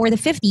think, or the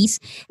 50s,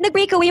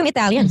 nag-break away yung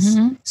Italians.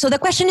 So the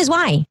question is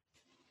why?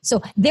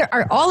 So there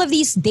are all of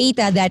these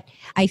data that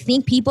I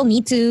think people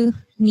need,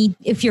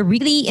 if you're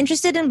really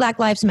interested in Black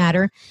Lives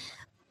Matter,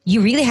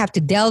 you really have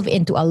to delve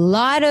into a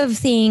lot of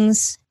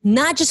things,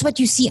 not just what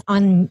you see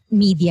on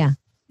media.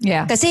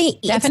 Yeah. Because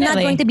it's not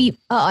going to be,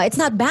 it's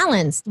not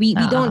balanced. We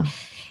don't,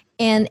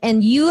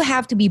 and you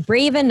have to be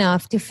brave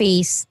enough to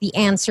face the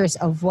answers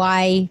of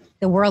why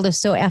the world is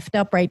so effed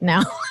up right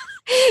now.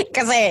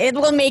 Because it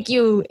will make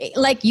you,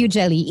 like you,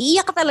 Jelly,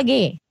 iiyak ka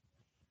talaga eh.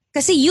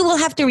 Kasi you will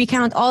have to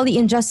recount all the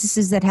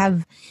injustices that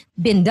have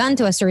been done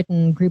to a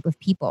certain group of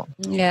people.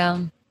 Yeah.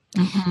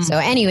 So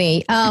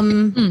anyway,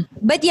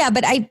 but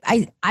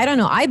I don't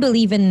know. I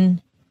believe in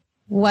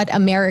what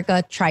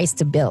America tries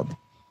to build.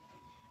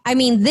 I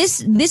mean,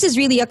 this is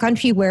really a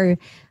country where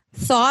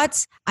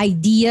thoughts,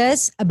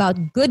 ideas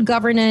about good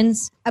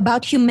governance,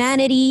 about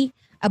humanity,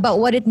 about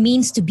what it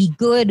means to be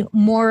good,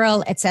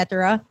 moral,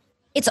 etc.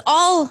 It's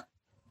all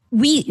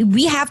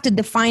we have to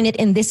define it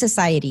in this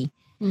society.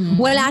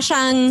 Wala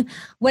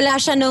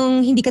siya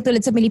nung hindi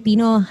katulad sa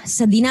Pilipino.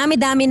 Sa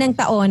dinami-dami ng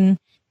taon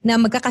na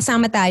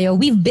magkakasama tayo,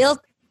 we've built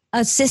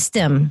a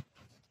system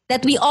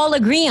that we all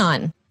agree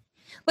on.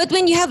 But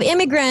when you have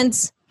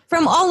immigrants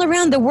from all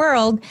around the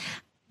world,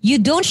 you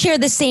don't share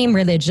the same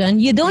religion.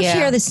 You don't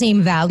share the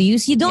same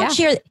values. You don't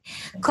share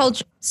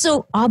culture.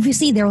 So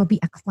obviously there will be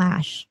a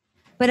clash.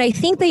 But I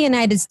think the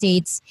United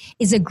States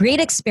is a great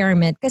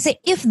experiment because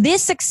if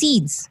this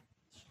succeeds,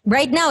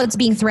 right now it's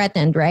being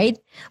threatened, right?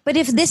 But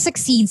if this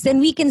succeeds, then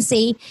we can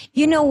say,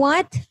 you know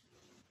what?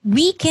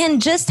 We can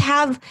just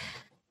have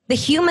the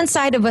human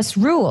side of us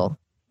rule.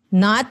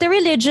 Not the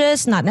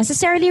religious, not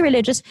necessarily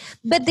religious,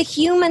 but the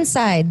human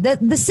side,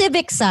 the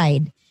civic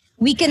side.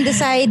 We can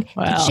decide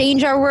to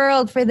change our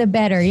world for the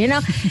better, you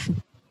know?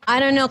 I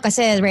don't know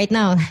kasi right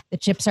now, the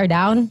chips are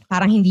down.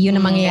 Parang hindi yun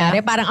na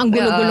mangyayari. Parang ang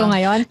gulo-gulo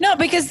ngayon. No,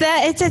 because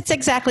it's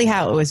exactly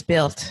how it was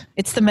built.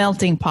 It's the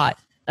melting pot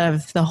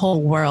of the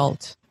whole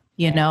world,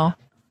 you know?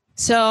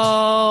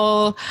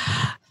 So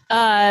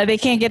they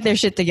can't get their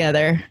shit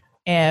together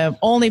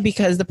only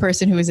because the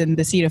person who is in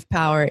the seat of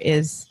power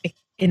is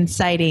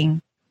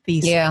inciting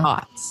these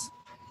thoughts.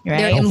 Right?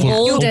 They're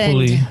emboldened.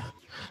 Hopefully,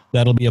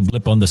 that'll be a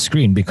blip on the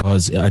screen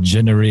because a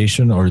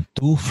generation or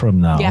two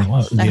from now,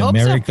 the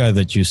America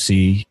that you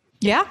see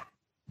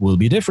will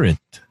be different.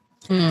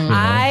 You know?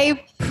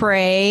 I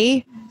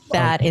pray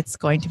that it's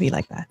going to be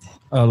like that.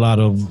 A lot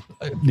of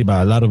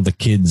the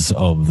kids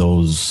of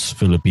those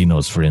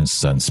Filipinos, for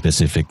instance,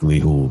 specifically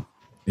who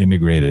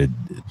immigrated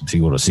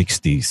siguro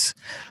 60s,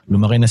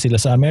 lumaki na sila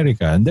sa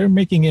America and they're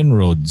making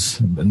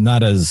inroads,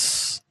 not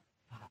as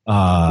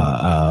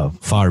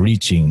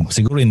far-reaching.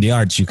 Siguro in the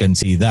arts, you can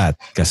see that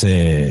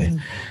kasi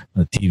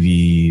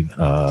TV,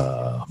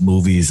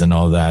 movies and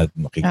all that,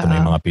 makikita mo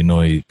yung mga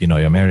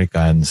Pinoy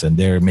Americans and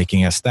they're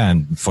making a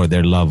stand for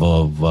their love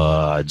of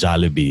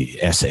Jollibee,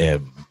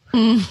 SM,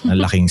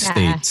 laking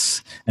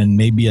states. And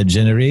maybe a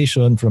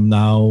generation from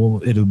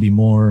now, it'll be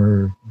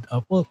more,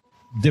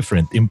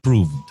 different,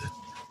 improved.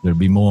 There'll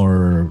be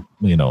more,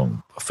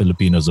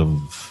 Filipinos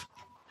of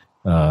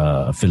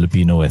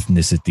Filipino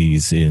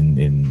ethnicities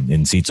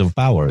in seats of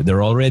power.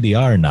 There already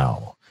are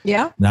now.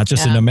 Yeah. Not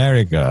just in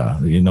America.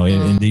 In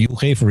the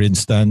UK, for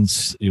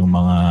instance, yung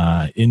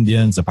mga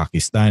Indians, the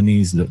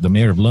Pakistanis, the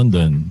mayor of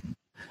London,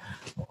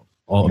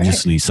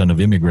 obviously son of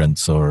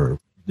immigrants or,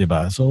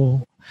 diba?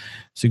 So,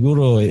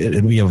 siguro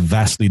it'll be a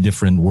vastly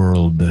different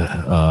world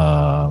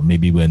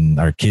maybe when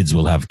our kids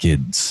will have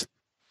kids.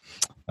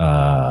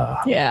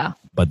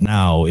 But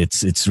now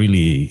it's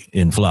really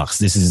in flux.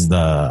 This is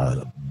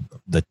the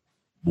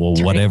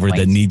whatever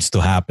that needs to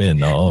happen.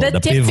 The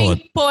tipping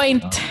pivot.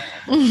 point.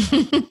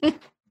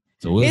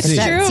 So we'll it's see.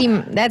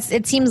 true.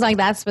 It seems like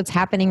that's what's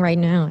happening right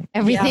now.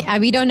 Everything.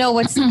 We don't know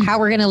how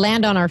we're gonna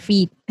land on our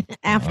feet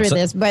after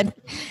this, but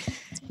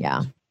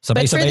yeah.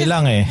 Sabay-sabay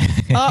lang eh.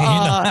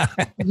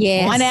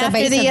 Yes, one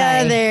after the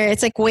other.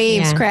 It's like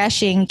waves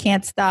crashing.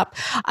 Can't stop.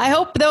 I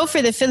hope though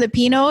for the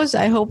Filipinos,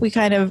 I hope we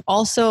kind of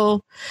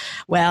also,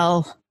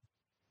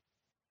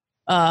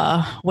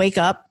 wake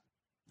up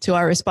to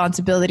our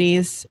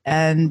responsibilities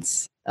and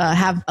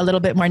have a little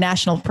bit more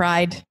national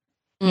pride,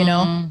 you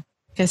know?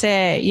 Because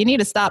you need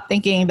to stop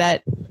thinking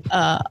that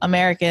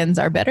Americans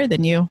are better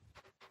than you.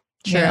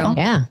 True. You know?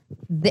 Yeah.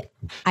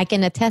 I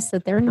can attest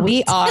that they're not.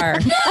 We are.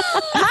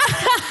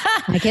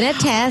 I can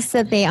attest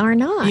that they are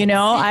not. You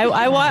know,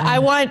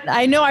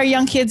 I know our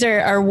young kids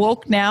are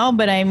woke now,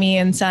 but I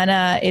mean,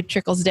 sana it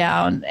trickles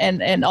down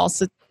and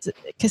also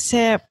because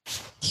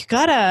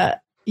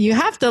you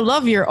have to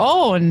love your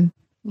own.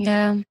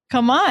 Yeah.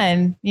 Come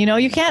on.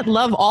 You can't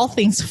love all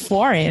things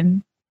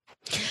foreign.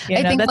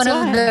 I think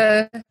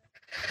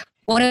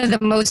one of the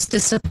most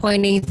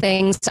disappointing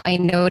things I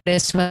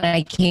noticed when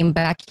I came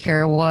back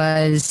here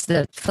was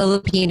that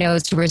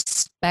Filipinos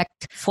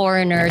respect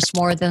foreigners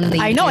more than they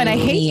do. I know, and I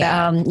hate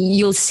that.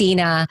 You'll see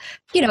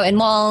in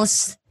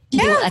malls,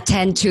 you'll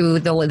attend to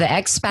the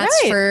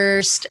expats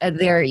first.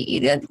 They're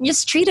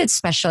just treated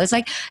special. It's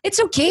like, it's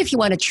okay if you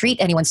want to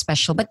treat anyone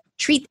special, but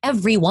treat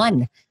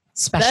everyone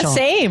special. The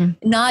same.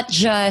 Not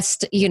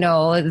just,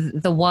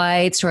 the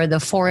whites or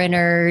the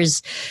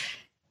foreigners.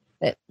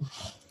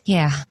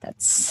 Yeah,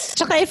 that's...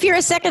 Tsaka if you're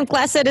a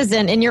second-class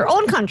citizen in your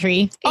own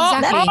country,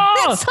 exactly.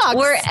 That sucks.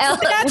 Where else?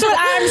 That's what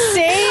I'm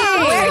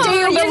saying. Where do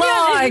you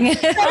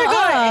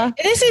belong?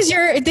 This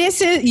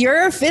is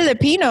you're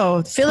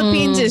Filipino.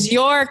 Philippines is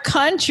your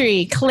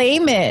country.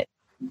 Claim it.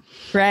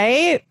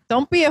 Right?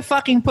 Don't be a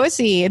fucking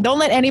pussy. Don't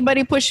let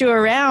anybody push you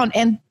around.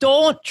 And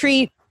don't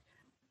treat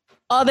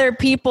other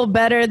people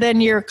better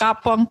than your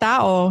kapwang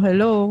tao.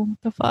 Hello?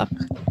 What the fuck?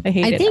 I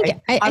hate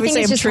it. I think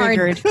it's just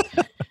triggered.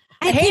 Hard.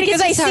 I hate it because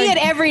I see it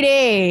every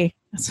day.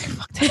 So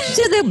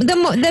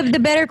the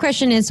better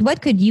question is, what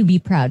could you be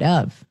proud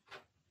of?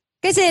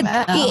 Kasi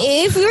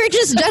if we were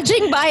just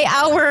judging by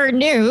our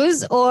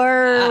news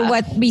or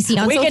what we see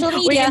on social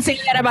media. We can say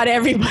that about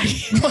everybody.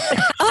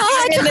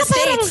 In the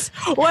States.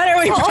 What are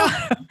we proud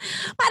of?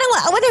 Parang,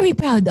 what are we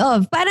proud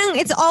of? Parang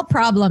it's all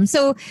problems.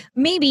 So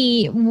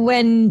maybe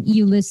when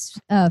you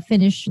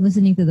finish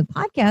listening to the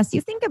podcast,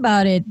 you think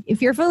about it.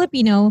 If you're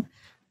Filipino,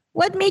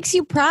 what makes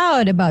you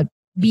proud about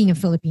being a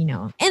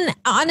Filipino? And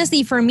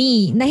honestly, for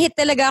me, nahit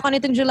talaga ako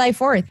nitong July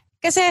 4th.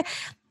 Kasi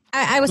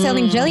I was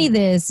telling Jelly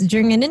this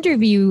during an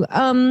interview.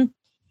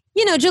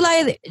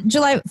 July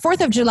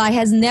 4th of July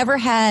I've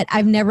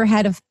never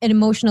had an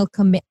emotional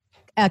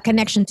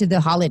connection to the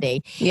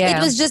holiday. Yeah.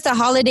 It was just a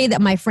holiday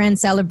that my friends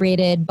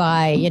celebrated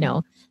by,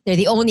 they're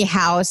the only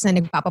house na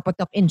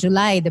nagpapaputok in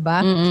July,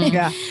 diba?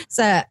 Yeah.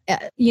 So,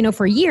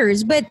 for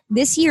years. But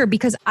this year,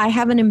 because I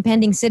have an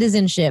impending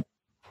citizenship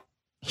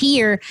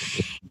here,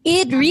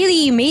 it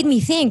really made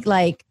me think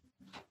like,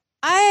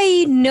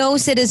 I know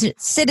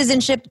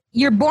citizenship,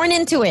 you're born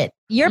into it.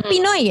 You're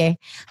Pinoy eh.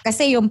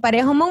 Kasi yung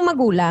pareho mong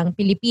magulang,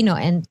 Filipino,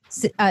 and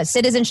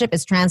citizenship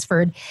is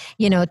transferred,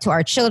 to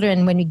our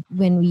children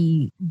when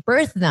we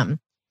birth them.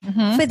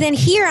 Mm-hmm. But then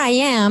here I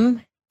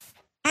am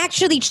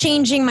actually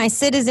changing my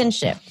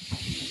citizenship.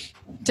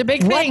 It's a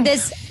big thing.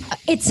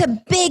 It's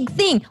a big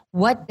thing.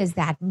 What does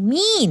that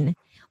mean?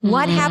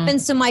 What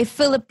happens to my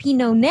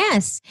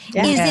Filipino-ness?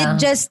 Yeah. Is it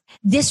just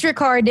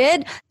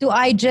disregarded? Do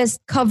I just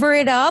cover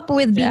it up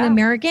with being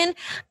American?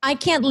 I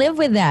can't live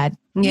with that.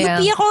 Yeah.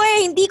 Yupi ako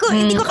eh. Hindi ko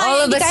kaya.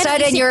 All of a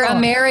sudden, you're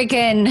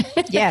American.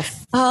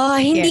 Yes.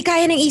 Hindi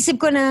kaya ng isip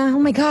ko na, oh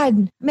my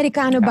God,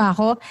 Amerikano ba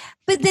ako?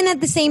 But then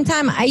at the same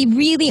time, I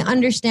really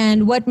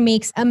understand what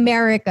makes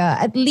America,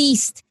 at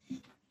least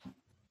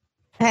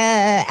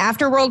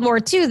after World War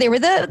II, they were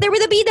the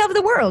bida of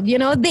the world.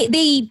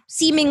 They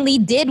seemingly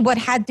did what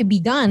had to be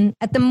done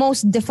at the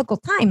most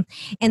difficult time,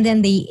 and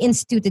then they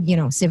instituted,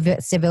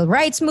 civil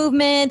rights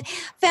movement,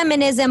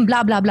 feminism,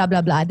 blah blah blah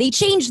blah blah. They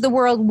changed the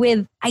world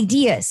with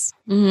ideas,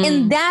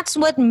 and that's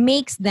what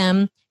makes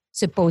them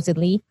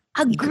supposedly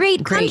a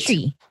great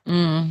country.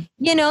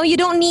 You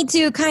don't need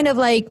to kind of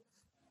like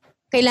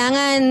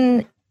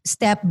kailangan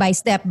step by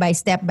step by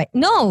step by.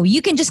 No,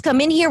 you can just come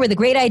in here with a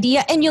great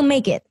idea and you'll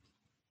make it.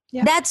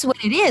 Yeah. That's what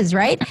it is,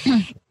 right?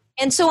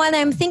 And so when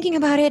I'm thinking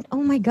about it,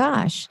 oh my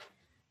gosh,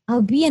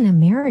 I'll be an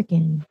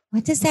American.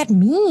 What does that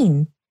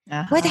mean?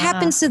 What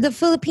happens to the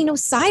Filipino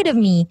side of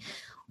me?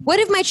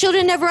 What if my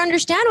children never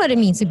understand what it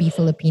means to be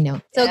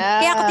Filipino? So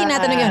kaya ako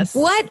tinatanong yun,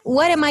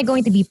 what am I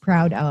going to be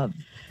proud of?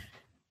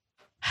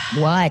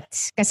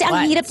 What? Kasi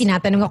ang hirap,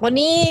 tinatanong ako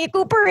ni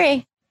Cooper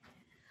eh.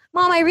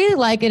 Mom, I really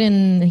like it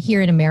here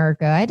in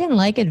America. I didn't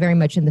like it very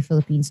much in the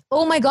Philippines.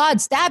 Oh my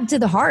God, stabbed to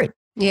the heart.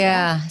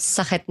 Yeah,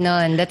 sakit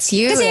nun. That's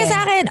you. Kasi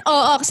sa akin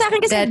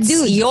kasi, that's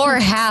dude, your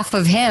half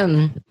of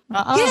him.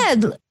 Yeah,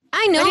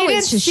 I know. But he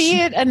didn't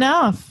see it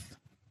enough.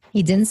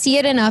 He didn't see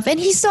it enough, and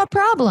he saw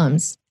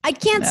problems. I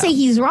can't say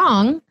he's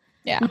wrong.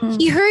 Yeah.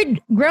 He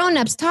heard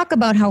grown-ups talk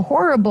about how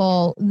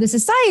horrible the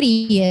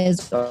society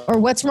is or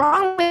what's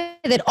wrong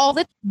with it.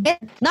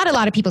 Not a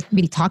lot of people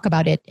really talk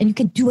about it, and you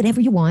can do whatever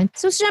you want.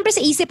 So, syempre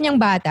sa isip niyang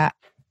bata,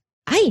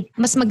 ay,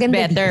 mas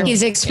maganda better. Dito.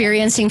 He's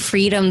experiencing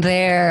freedom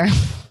there.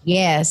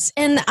 Yes.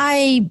 And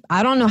I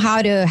don't know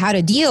how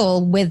to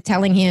deal with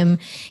telling him,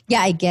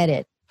 yeah, I get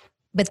it.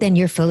 But then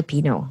you're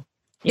Filipino.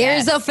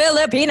 Yes. There's a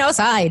Filipino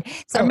side.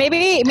 So or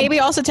maybe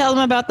also tell him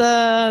about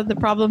the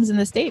problems in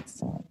the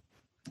States.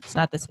 It's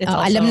not this. It's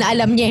also,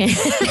 alam niya eh.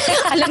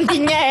 Alam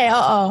din niya eh.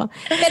 Oo.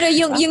 Pero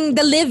yung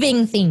the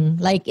living thing,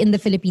 like in the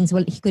Philippines,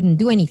 well, he couldn't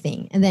do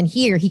anything. And then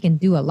here, he can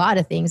do a lot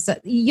of things. So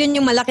yun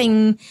yung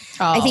malaking,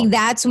 I think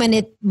that's when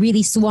it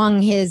really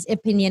swung his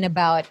opinion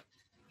about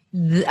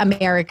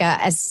America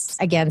as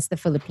against the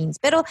Philippines.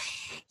 Pero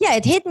yeah,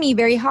 it hit me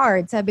very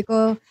hard. Sabi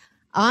ko,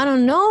 I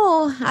don't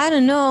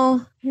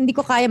know. Hindi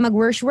ko kaya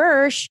mag-worsh.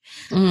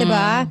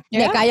 Diba?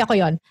 Yeah. Kaya ko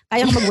yon.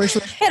 Kaya ko mag-worsh.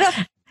 Pero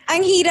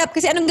ang hirap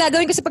kasi anong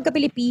gagawin ko sa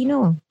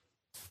pagka-Pilipino?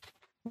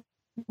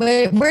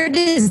 Where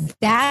does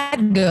that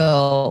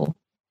go?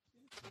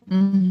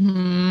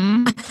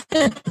 Mm-hmm.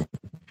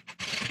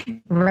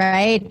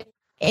 Right?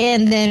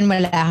 And then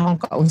wala akong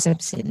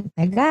kausap sa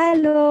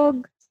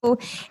Tagalog. So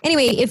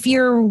anyway, if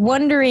you're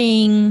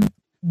wondering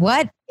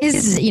what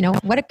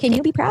can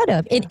you be proud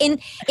of? In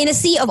a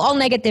sea of all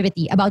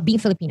negativity about being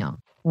Filipino,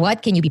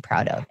 what can you be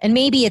proud of? And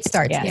maybe it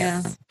starts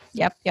there.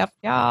 Yep.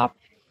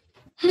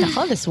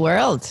 Nako, this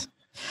world.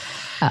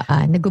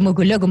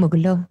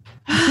 Gumugulo.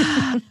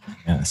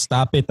 Yeah,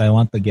 stop it. I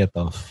want to get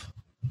off.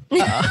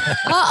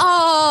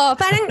 Oo.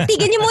 Parang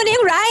tignan niyo muna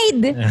yung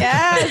ride.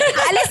 Yeah.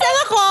 Alis lang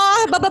ako.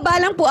 Bababa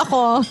lang po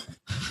ako.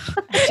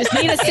 Just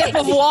need a sip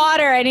of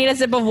water. I need a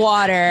sip of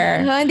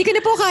water. Hindi ko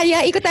na po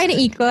kaya. Ikot tayo na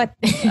ikot.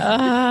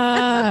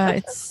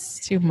 It's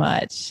too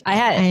much.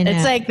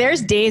 It's like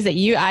there's days that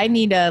I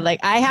need to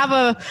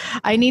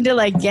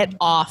get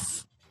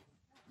off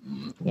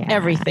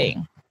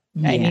everything.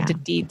 Yeah. I need to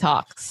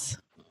detox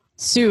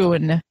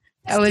soon.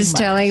 I was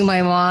telling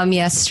my mom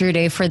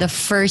yesterday, for the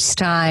first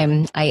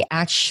time, I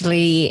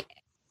actually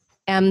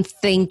am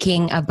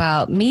thinking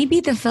about maybe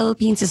the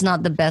Philippines is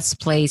not the best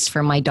place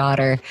for my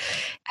daughter.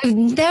 I've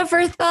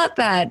never thought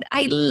that.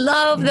 I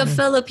love the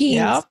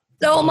Philippines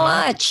so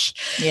much.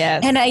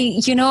 Yes. And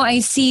I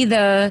see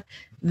the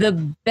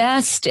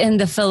best in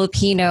the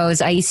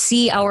Filipinos. I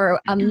see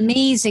our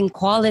amazing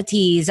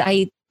qualities.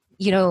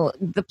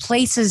 The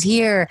places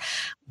here,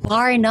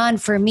 bar none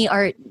for me,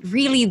 are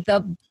really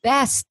the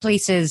best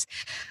places.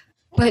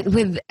 But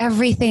with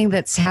everything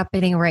that's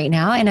happening right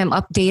now, and I'm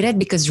updated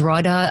because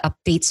Rhoda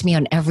updates me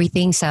on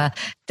everything sa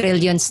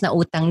trillions na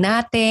utang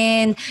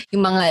natin,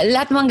 yung mga,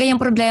 lahat mga ganyang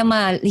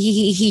problema,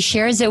 he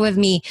shares it with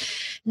me.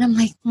 And I'm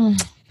like,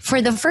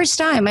 for the first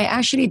time, I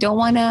actually don't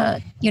want to,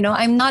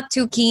 I'm not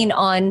too keen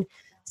on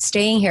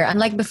staying here.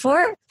 Unlike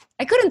before,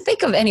 I couldn't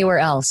think of anywhere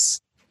else.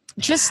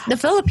 Just the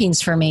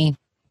Philippines for me.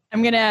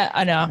 I'm going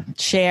to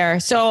share.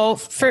 So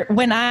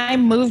when I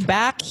moved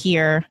back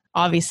here,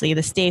 obviously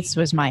the States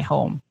was my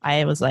home.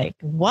 I was like,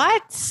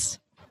 what?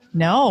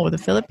 No, the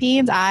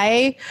Philippines.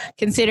 I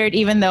considered,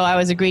 even though I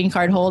was a green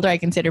card holder, I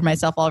considered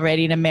myself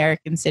already an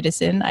American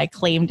citizen. I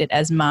claimed it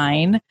as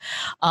mine.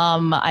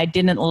 I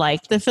didn't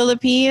like the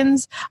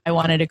Philippines. I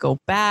wanted to go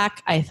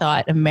back. I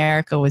thought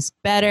America was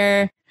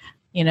better.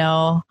 It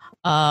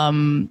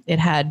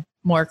had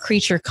more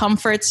creature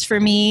comforts for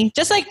me.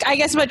 Just like, I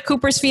guess, what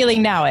Cooper's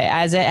feeling now.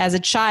 As a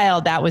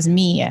child, that was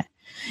me.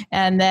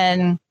 And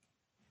then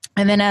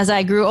as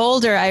I grew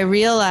older, I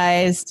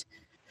realized,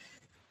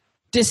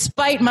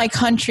 despite my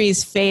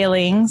country's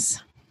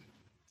failings,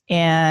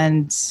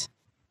 and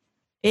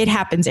it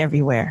happens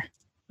everywhere.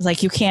 It's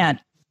like you can't,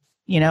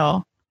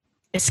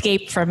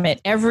 escape from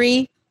it.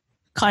 Every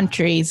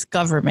country's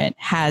government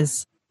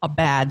has a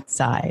bad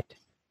side.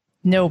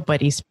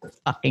 Nobody's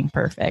fucking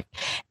perfect.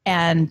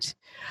 And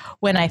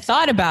when I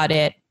thought about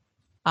it,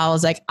 I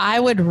was like, I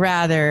would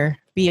rather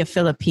be a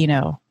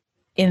Filipino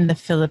in the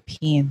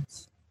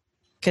Philippines,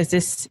 because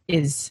this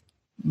is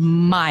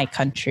my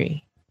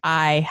country.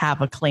 I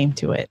have a claim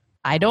to it.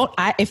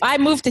 If I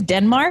move to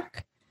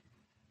Denmark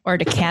or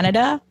to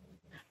Canada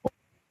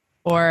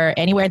or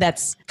anywhere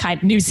that's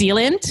New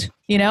Zealand,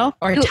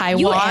 or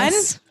Taiwan,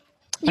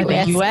 or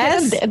the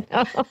US.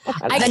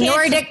 The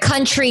Nordic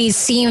countries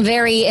seem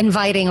very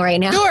inviting right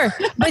now. Sure.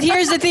 But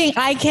here's the thing.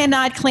 I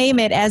cannot claim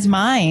it as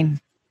mine.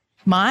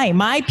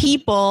 My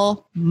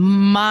people,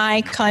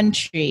 my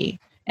country.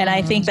 And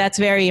I think that's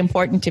very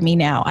important to me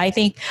now.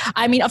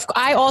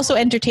 I also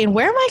entertain,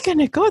 where am I going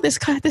to go? This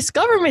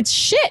government's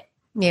shit.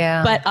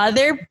 Yeah. But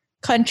other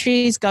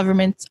countries'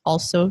 governments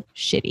also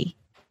shitty.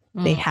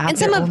 They have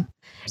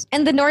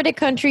and the Nordic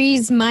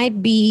countries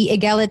might be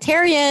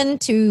egalitarian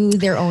to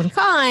their own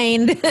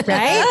kind,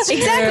 right?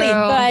 Exactly.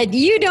 But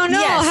you don't know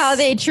how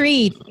they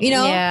treat,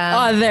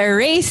 other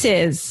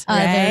races.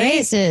 Other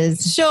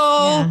races.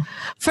 So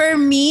for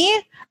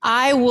me,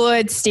 I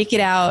would stick it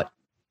out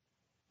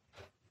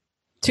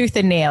tooth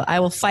and nail.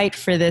 I will fight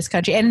for this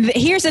country. And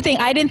here's the thing.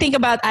 I didn't think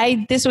about,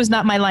 this was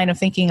not my line of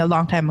thinking a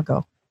long time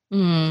ago.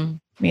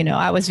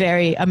 I was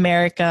very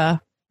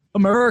America,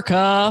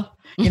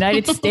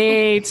 United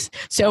States,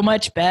 so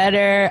much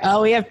better.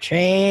 Oh, we have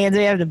trains,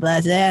 we have the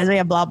buses, we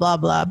have blah, blah,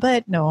 blah.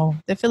 But no,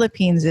 the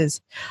Philippines is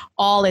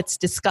all its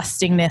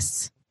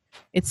disgustingness.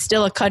 It's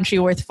still a country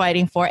worth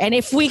fighting for. And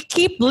if we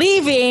keep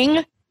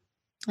leaving,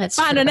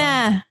 paano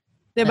na?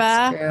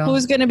 Diba?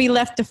 Who's going to be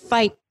left to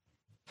fight?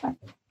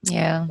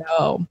 Yeah.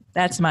 So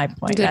that's my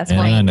point. Good That's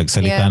point.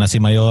 Nagsalita na si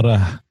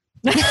Mayora.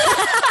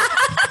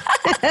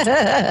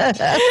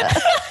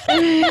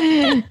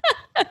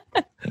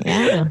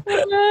 Yeah.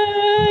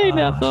 Ay,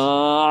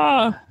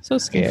 nako. So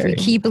If we scary.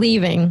 keep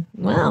leaving.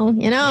 Well,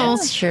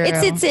 That's true.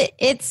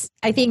 It's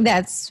I think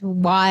that's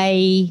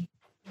why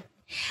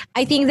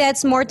I think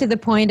that's more to the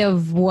point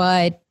of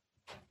what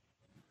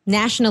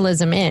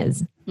nationalism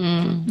is.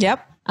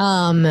 Yep.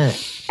 And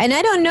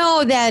I don't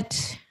know that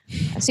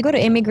siguro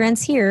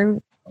immigrants here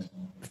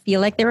feel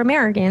like they're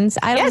Americans.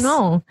 I don't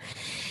know.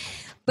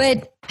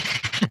 But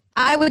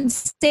I would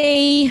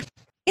say,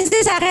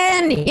 kasi sa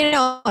akin,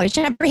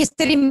 syempre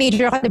history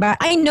major ako, diba?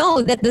 I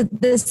know that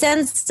the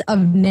sense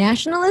of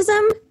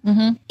nationalism,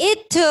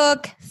 it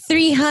took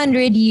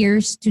 300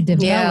 years to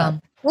develop. Yeah.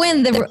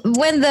 When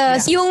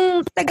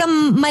yung taga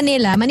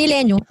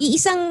Manileño,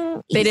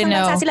 They didn't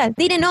know. Sila.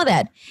 They didn't know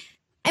that.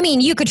 I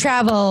mean, you could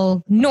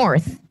travel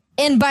north.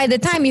 And by the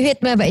time you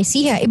hit Nueva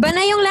Ecija, iba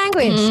na yung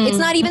language. It's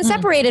not even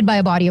separated by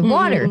a body of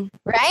water,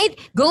 right?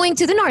 Going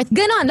to the north,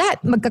 ganon,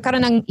 lahat.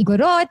 Magkakaroon ng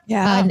Igorot,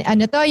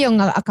 yung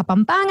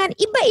Kapampangan,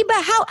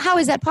 iba-iba. How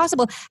is that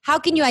possible? How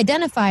can you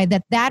identify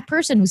that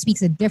person who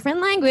speaks a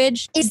different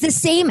language is the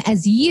same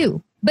as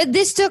you? But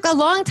this took a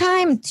long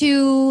time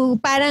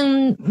to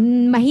parang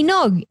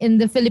mahinog in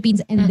the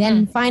Philippines. And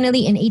then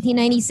finally in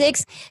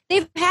 1896,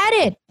 they've had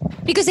it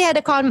because they had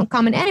a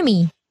common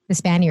enemy, the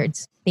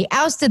Spaniards. They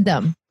ousted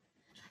them.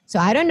 So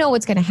I don't know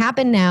what's going to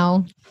happen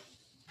now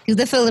to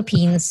the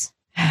Philippines,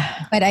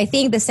 but I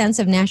think the sense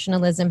of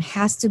nationalism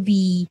has to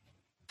be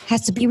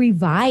has to be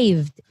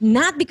revived.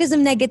 Not because of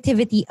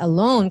negativity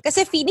alone.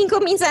 Kasi feeling ko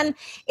minsan,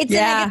 it's the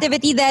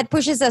negativity that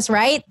pushes us,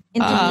 right?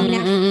 Into being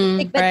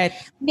nationalistic. But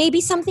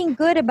maybe something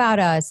good about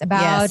us,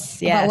 about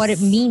what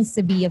it means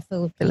to be a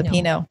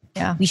Filipino.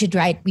 Yeah. We should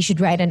write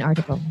an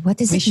article. What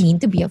does it mean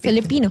to be a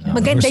Filipino?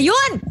 Maganda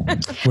yun!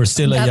 We're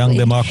still a young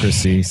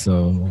democracy,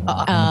 so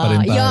pa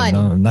rin tayo,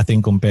 no?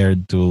 Nothing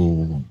compared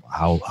to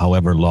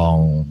however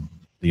long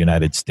the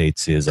United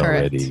States is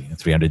already.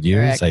 300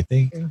 years, I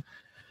think.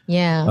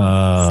 Yeah.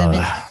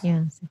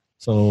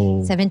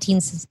 So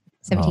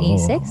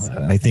 1786?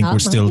 I think we're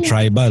still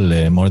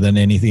tribal more than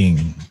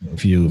anything.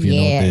 If you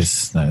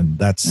notice,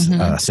 that's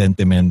a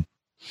sentiment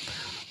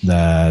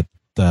that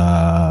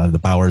the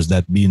powers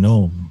that be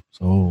know.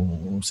 So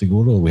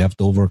siguro we have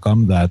to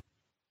overcome that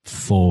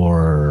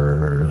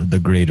for the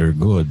greater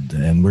good,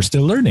 and we're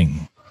still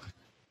learning.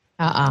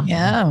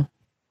 Yeah.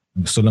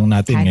 Gusto lang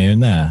natin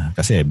ngayon na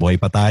kasi buhay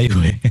pa tayo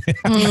eh.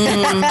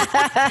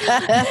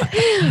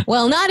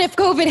 Well, not if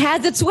COVID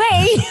has its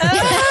way.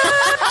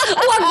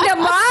 Wag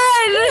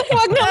naman!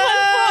 Wag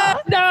naman!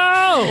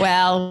 No!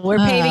 Well, we're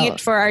paving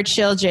it for our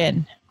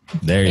children.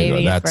 There you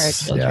Paving go. it for our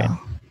That's children.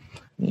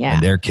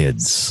 And their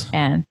kids.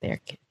 And their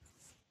kids.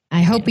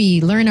 I hope we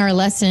learn our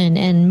lesson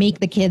and make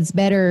the kids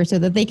better so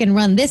that they can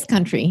run this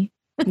country.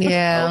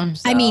 Yeah.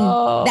 I mean,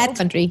 that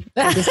country.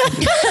 This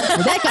country.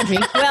 That country.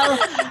 Well,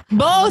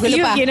 both,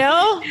 you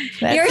know.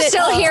 You're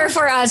still here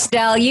for us,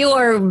 Del. You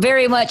are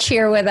very much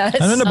here with us.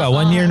 Ano na ba?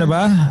 1 year na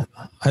ba?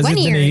 Has it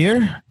been a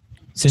year?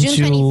 Since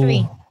June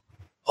 23.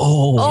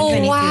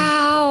 Oh,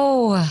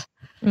 wow.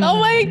 Oh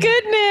my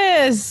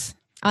goodness.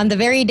 On the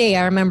very day,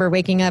 I remember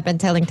waking up and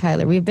telling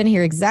Tyler, we've been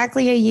here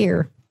exactly a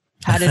year.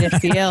 How did it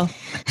feel?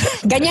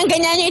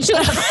 Ganyan-ganyan yung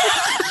itsura.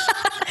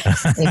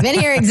 We've been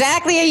here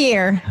exactly a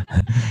year.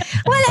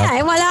 Wala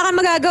kang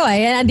magagawa.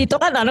 Nandito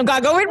ka na. Anong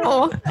gagawin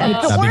mo?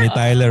 Sabi ni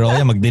Tyler,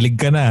 magdilig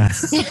ka na.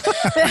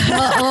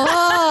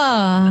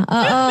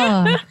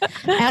 Oo.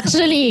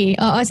 Actually,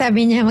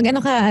 sabi niya,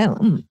 magano ka.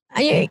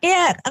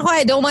 Kaya ako,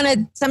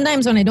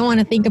 sometimes when I don't want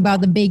to think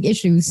about the big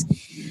issues,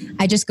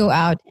 I just go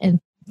out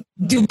and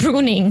do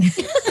pruning.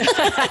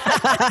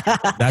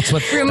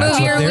 Remove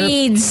your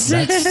weeds.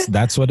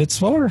 That's what it's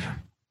for.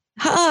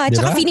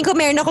 Tsaka feeling ko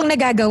meron akong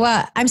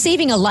nagagawa. I'm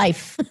saving a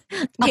life.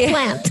 A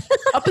plant.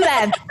 A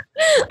plant.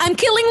 I'm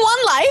killing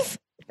one life.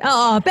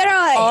 Pero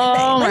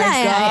my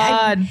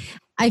God.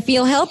 I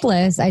feel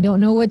helpless. I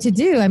don't know what to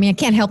do. I mean, I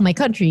can't help my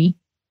country.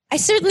 I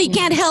certainly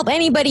can't help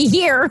anybody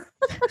here.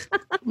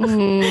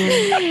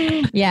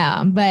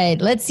 Yeah,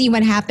 but let's see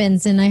what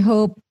happens. And I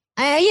hope,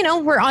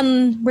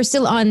 we're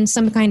still on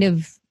some kind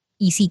of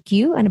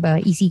ECQ. Ano ba?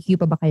 ECQ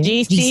pa ba kayo?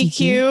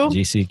 GCQ.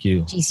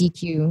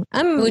 GCQ.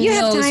 Who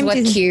knows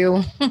what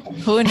Q?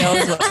 Who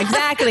knows what?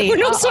 Exactly. Who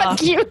knows what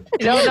Q?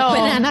 I don't know.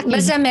 Banana Q.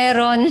 Basta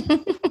meron.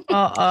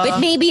 But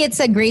maybe it's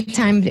a great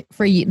time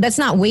for you. Let's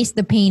not waste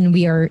the pain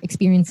we are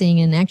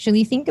experiencing and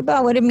actually think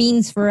about what it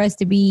means for us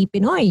to be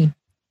Pinoy.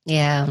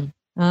 Yeah.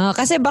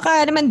 Kasi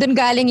baka naman dun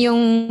galing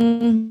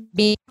yung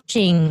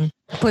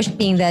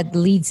pushing that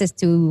leads us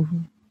to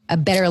a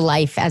better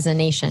life as a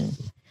nation.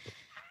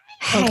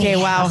 Okay,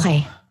 wow.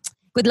 Okay.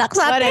 Good luck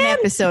sa What atin. an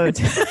episode.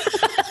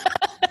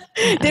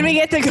 Did we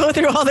get to go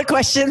through all the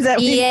questions that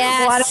we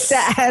wanted to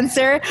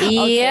answer?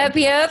 Yep.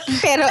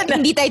 Pero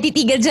hindi tayo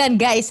titigil dyan,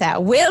 guys.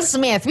 Will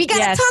Smith, we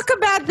gotta talk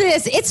about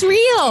this. It's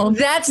real.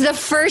 That's the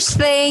first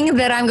thing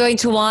that I'm going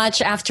to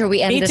watch after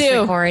we end this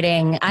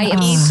recording. I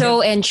am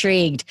so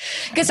intrigued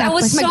because I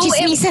was so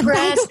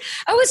impressed.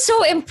 I was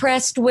so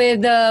impressed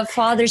with the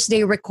Father's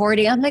Day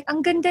recording. I'm like,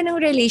 ang ganda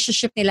ng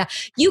relationship nila.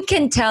 You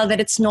can tell that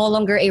it's no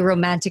longer a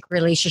romantic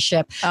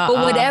relationship. But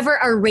whatever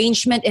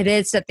arrangement it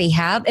is that they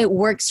have, it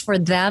works for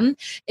them.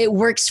 It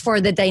works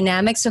for the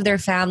dynamics of their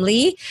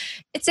family.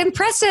 It's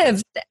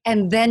impressive.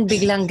 And then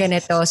biglang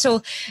ganito.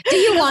 So, do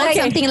you want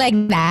something like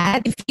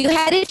that? If you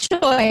had a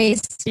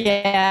choice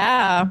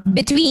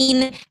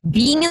between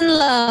being in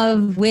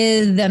love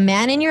with the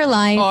man in your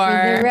life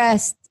for the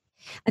rest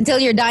until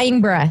your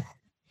dying breath,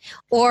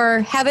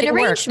 or have an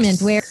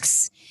arrangement where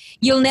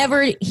he will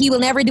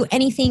never do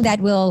anything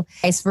that will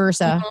vice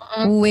versa.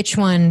 Which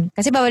one?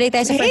 Kasi babalik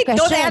tayo sa first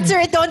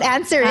question. Don't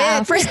answer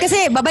it. First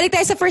kasi, babalik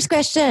tayo sa first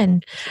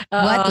question.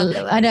 What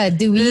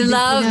do we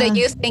love that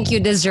you think you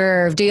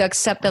deserve? Do you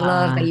accept the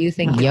love that you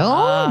think you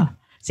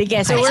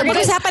Sige, so we're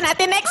pag-usapan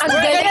natin next time.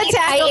 We're gonna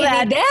tackle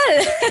that.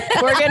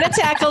 We're gonna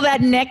tackle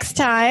that next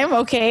time.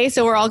 Okay,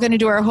 so we're all gonna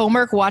do our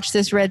homework. Watch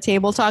this Red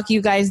Table Talk.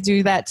 You guys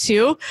do that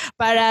too.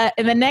 But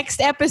in the next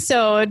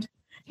episode,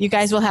 you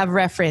guys will have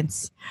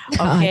reference.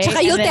 Okay?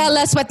 Tsaka you'll tell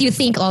us what you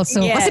think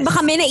also. Yes. Kasi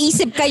baka may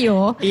naisip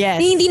kayo na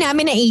hindi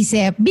namin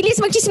naisip. Bilis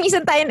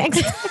magchismisan tayo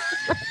next.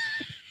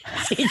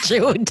 Si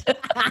Jude.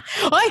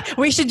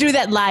 We should do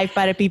that live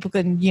para people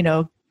can,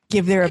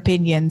 give their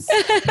opinions.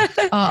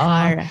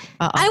 I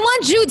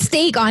want Jude's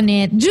take on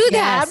it. Jude,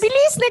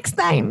 bilis next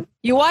time.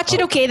 You watch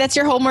it, okay? That's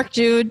your homework,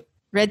 Jude.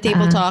 Red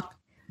Table Talk.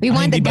 We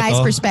want the guy's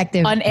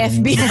perspective. On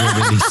FB.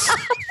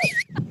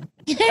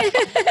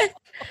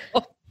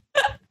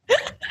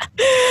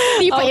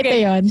 Hindi pa ito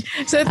yun.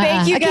 So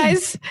thank you again.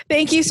 guys.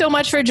 Thank you so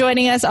much for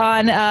joining us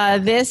on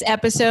this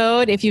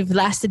episode. If you've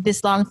lasted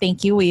this long,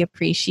 thank you. We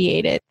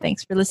appreciate it.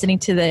 Thanks for listening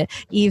to the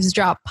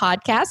Eavesdrop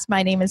podcast.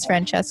 My name is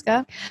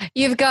Francesca.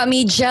 You've got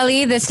me,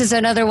 Jelly. This is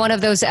another one of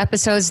those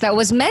episodes that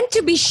was meant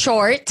to be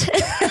short.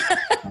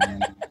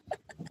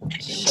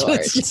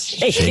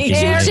 Shaking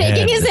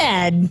head. his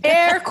head.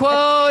 Air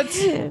quotes.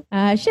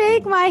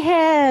 Shake my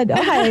head.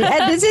 Okay.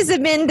 And this is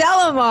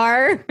Mandela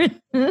Mar.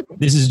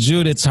 This is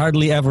Jude. It's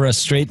hardly ever a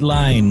straight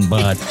line,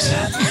 but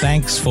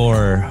thanks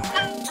for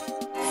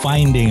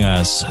finding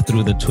us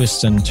through the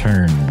twists and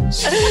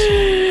turns.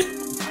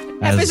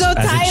 Episode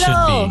as it should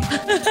title. be.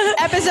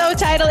 Episode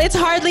title. It's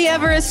hardly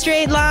ever a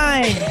straight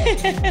line.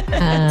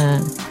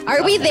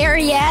 Are we there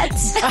yet?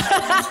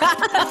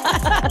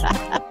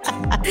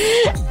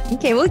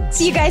 Okay, we'll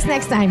see you guys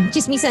next time.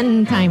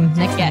 Chismisan time.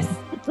 Next Yes.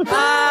 time.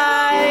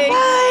 Bye.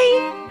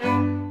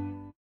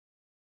 Bye.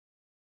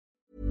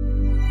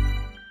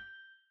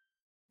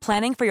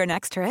 Planning for your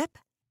next trip?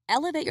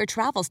 Elevate your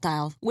travel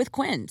style with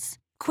Quince.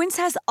 Quince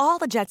has all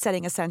the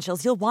jet-setting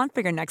essentials you'll want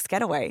for your next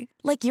getaway,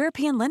 like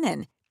European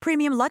linen,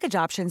 premium luggage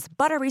options,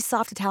 buttery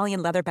soft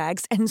Italian leather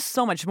bags, and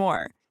so much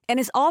more. And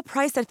is all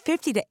priced at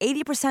 50 to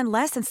 80%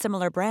 less than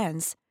similar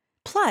brands.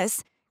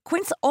 Plus,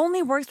 Quince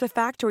only works with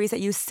factories that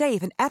use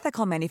safe and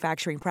ethical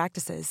manufacturing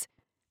practices.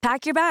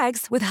 Pack your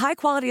bags with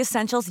high-quality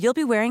essentials you'll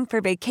be wearing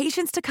for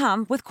vacations to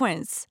come with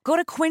Quince. Go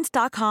to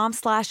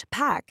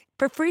quince.com/pack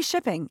for free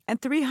shipping and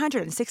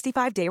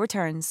 365-day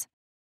returns.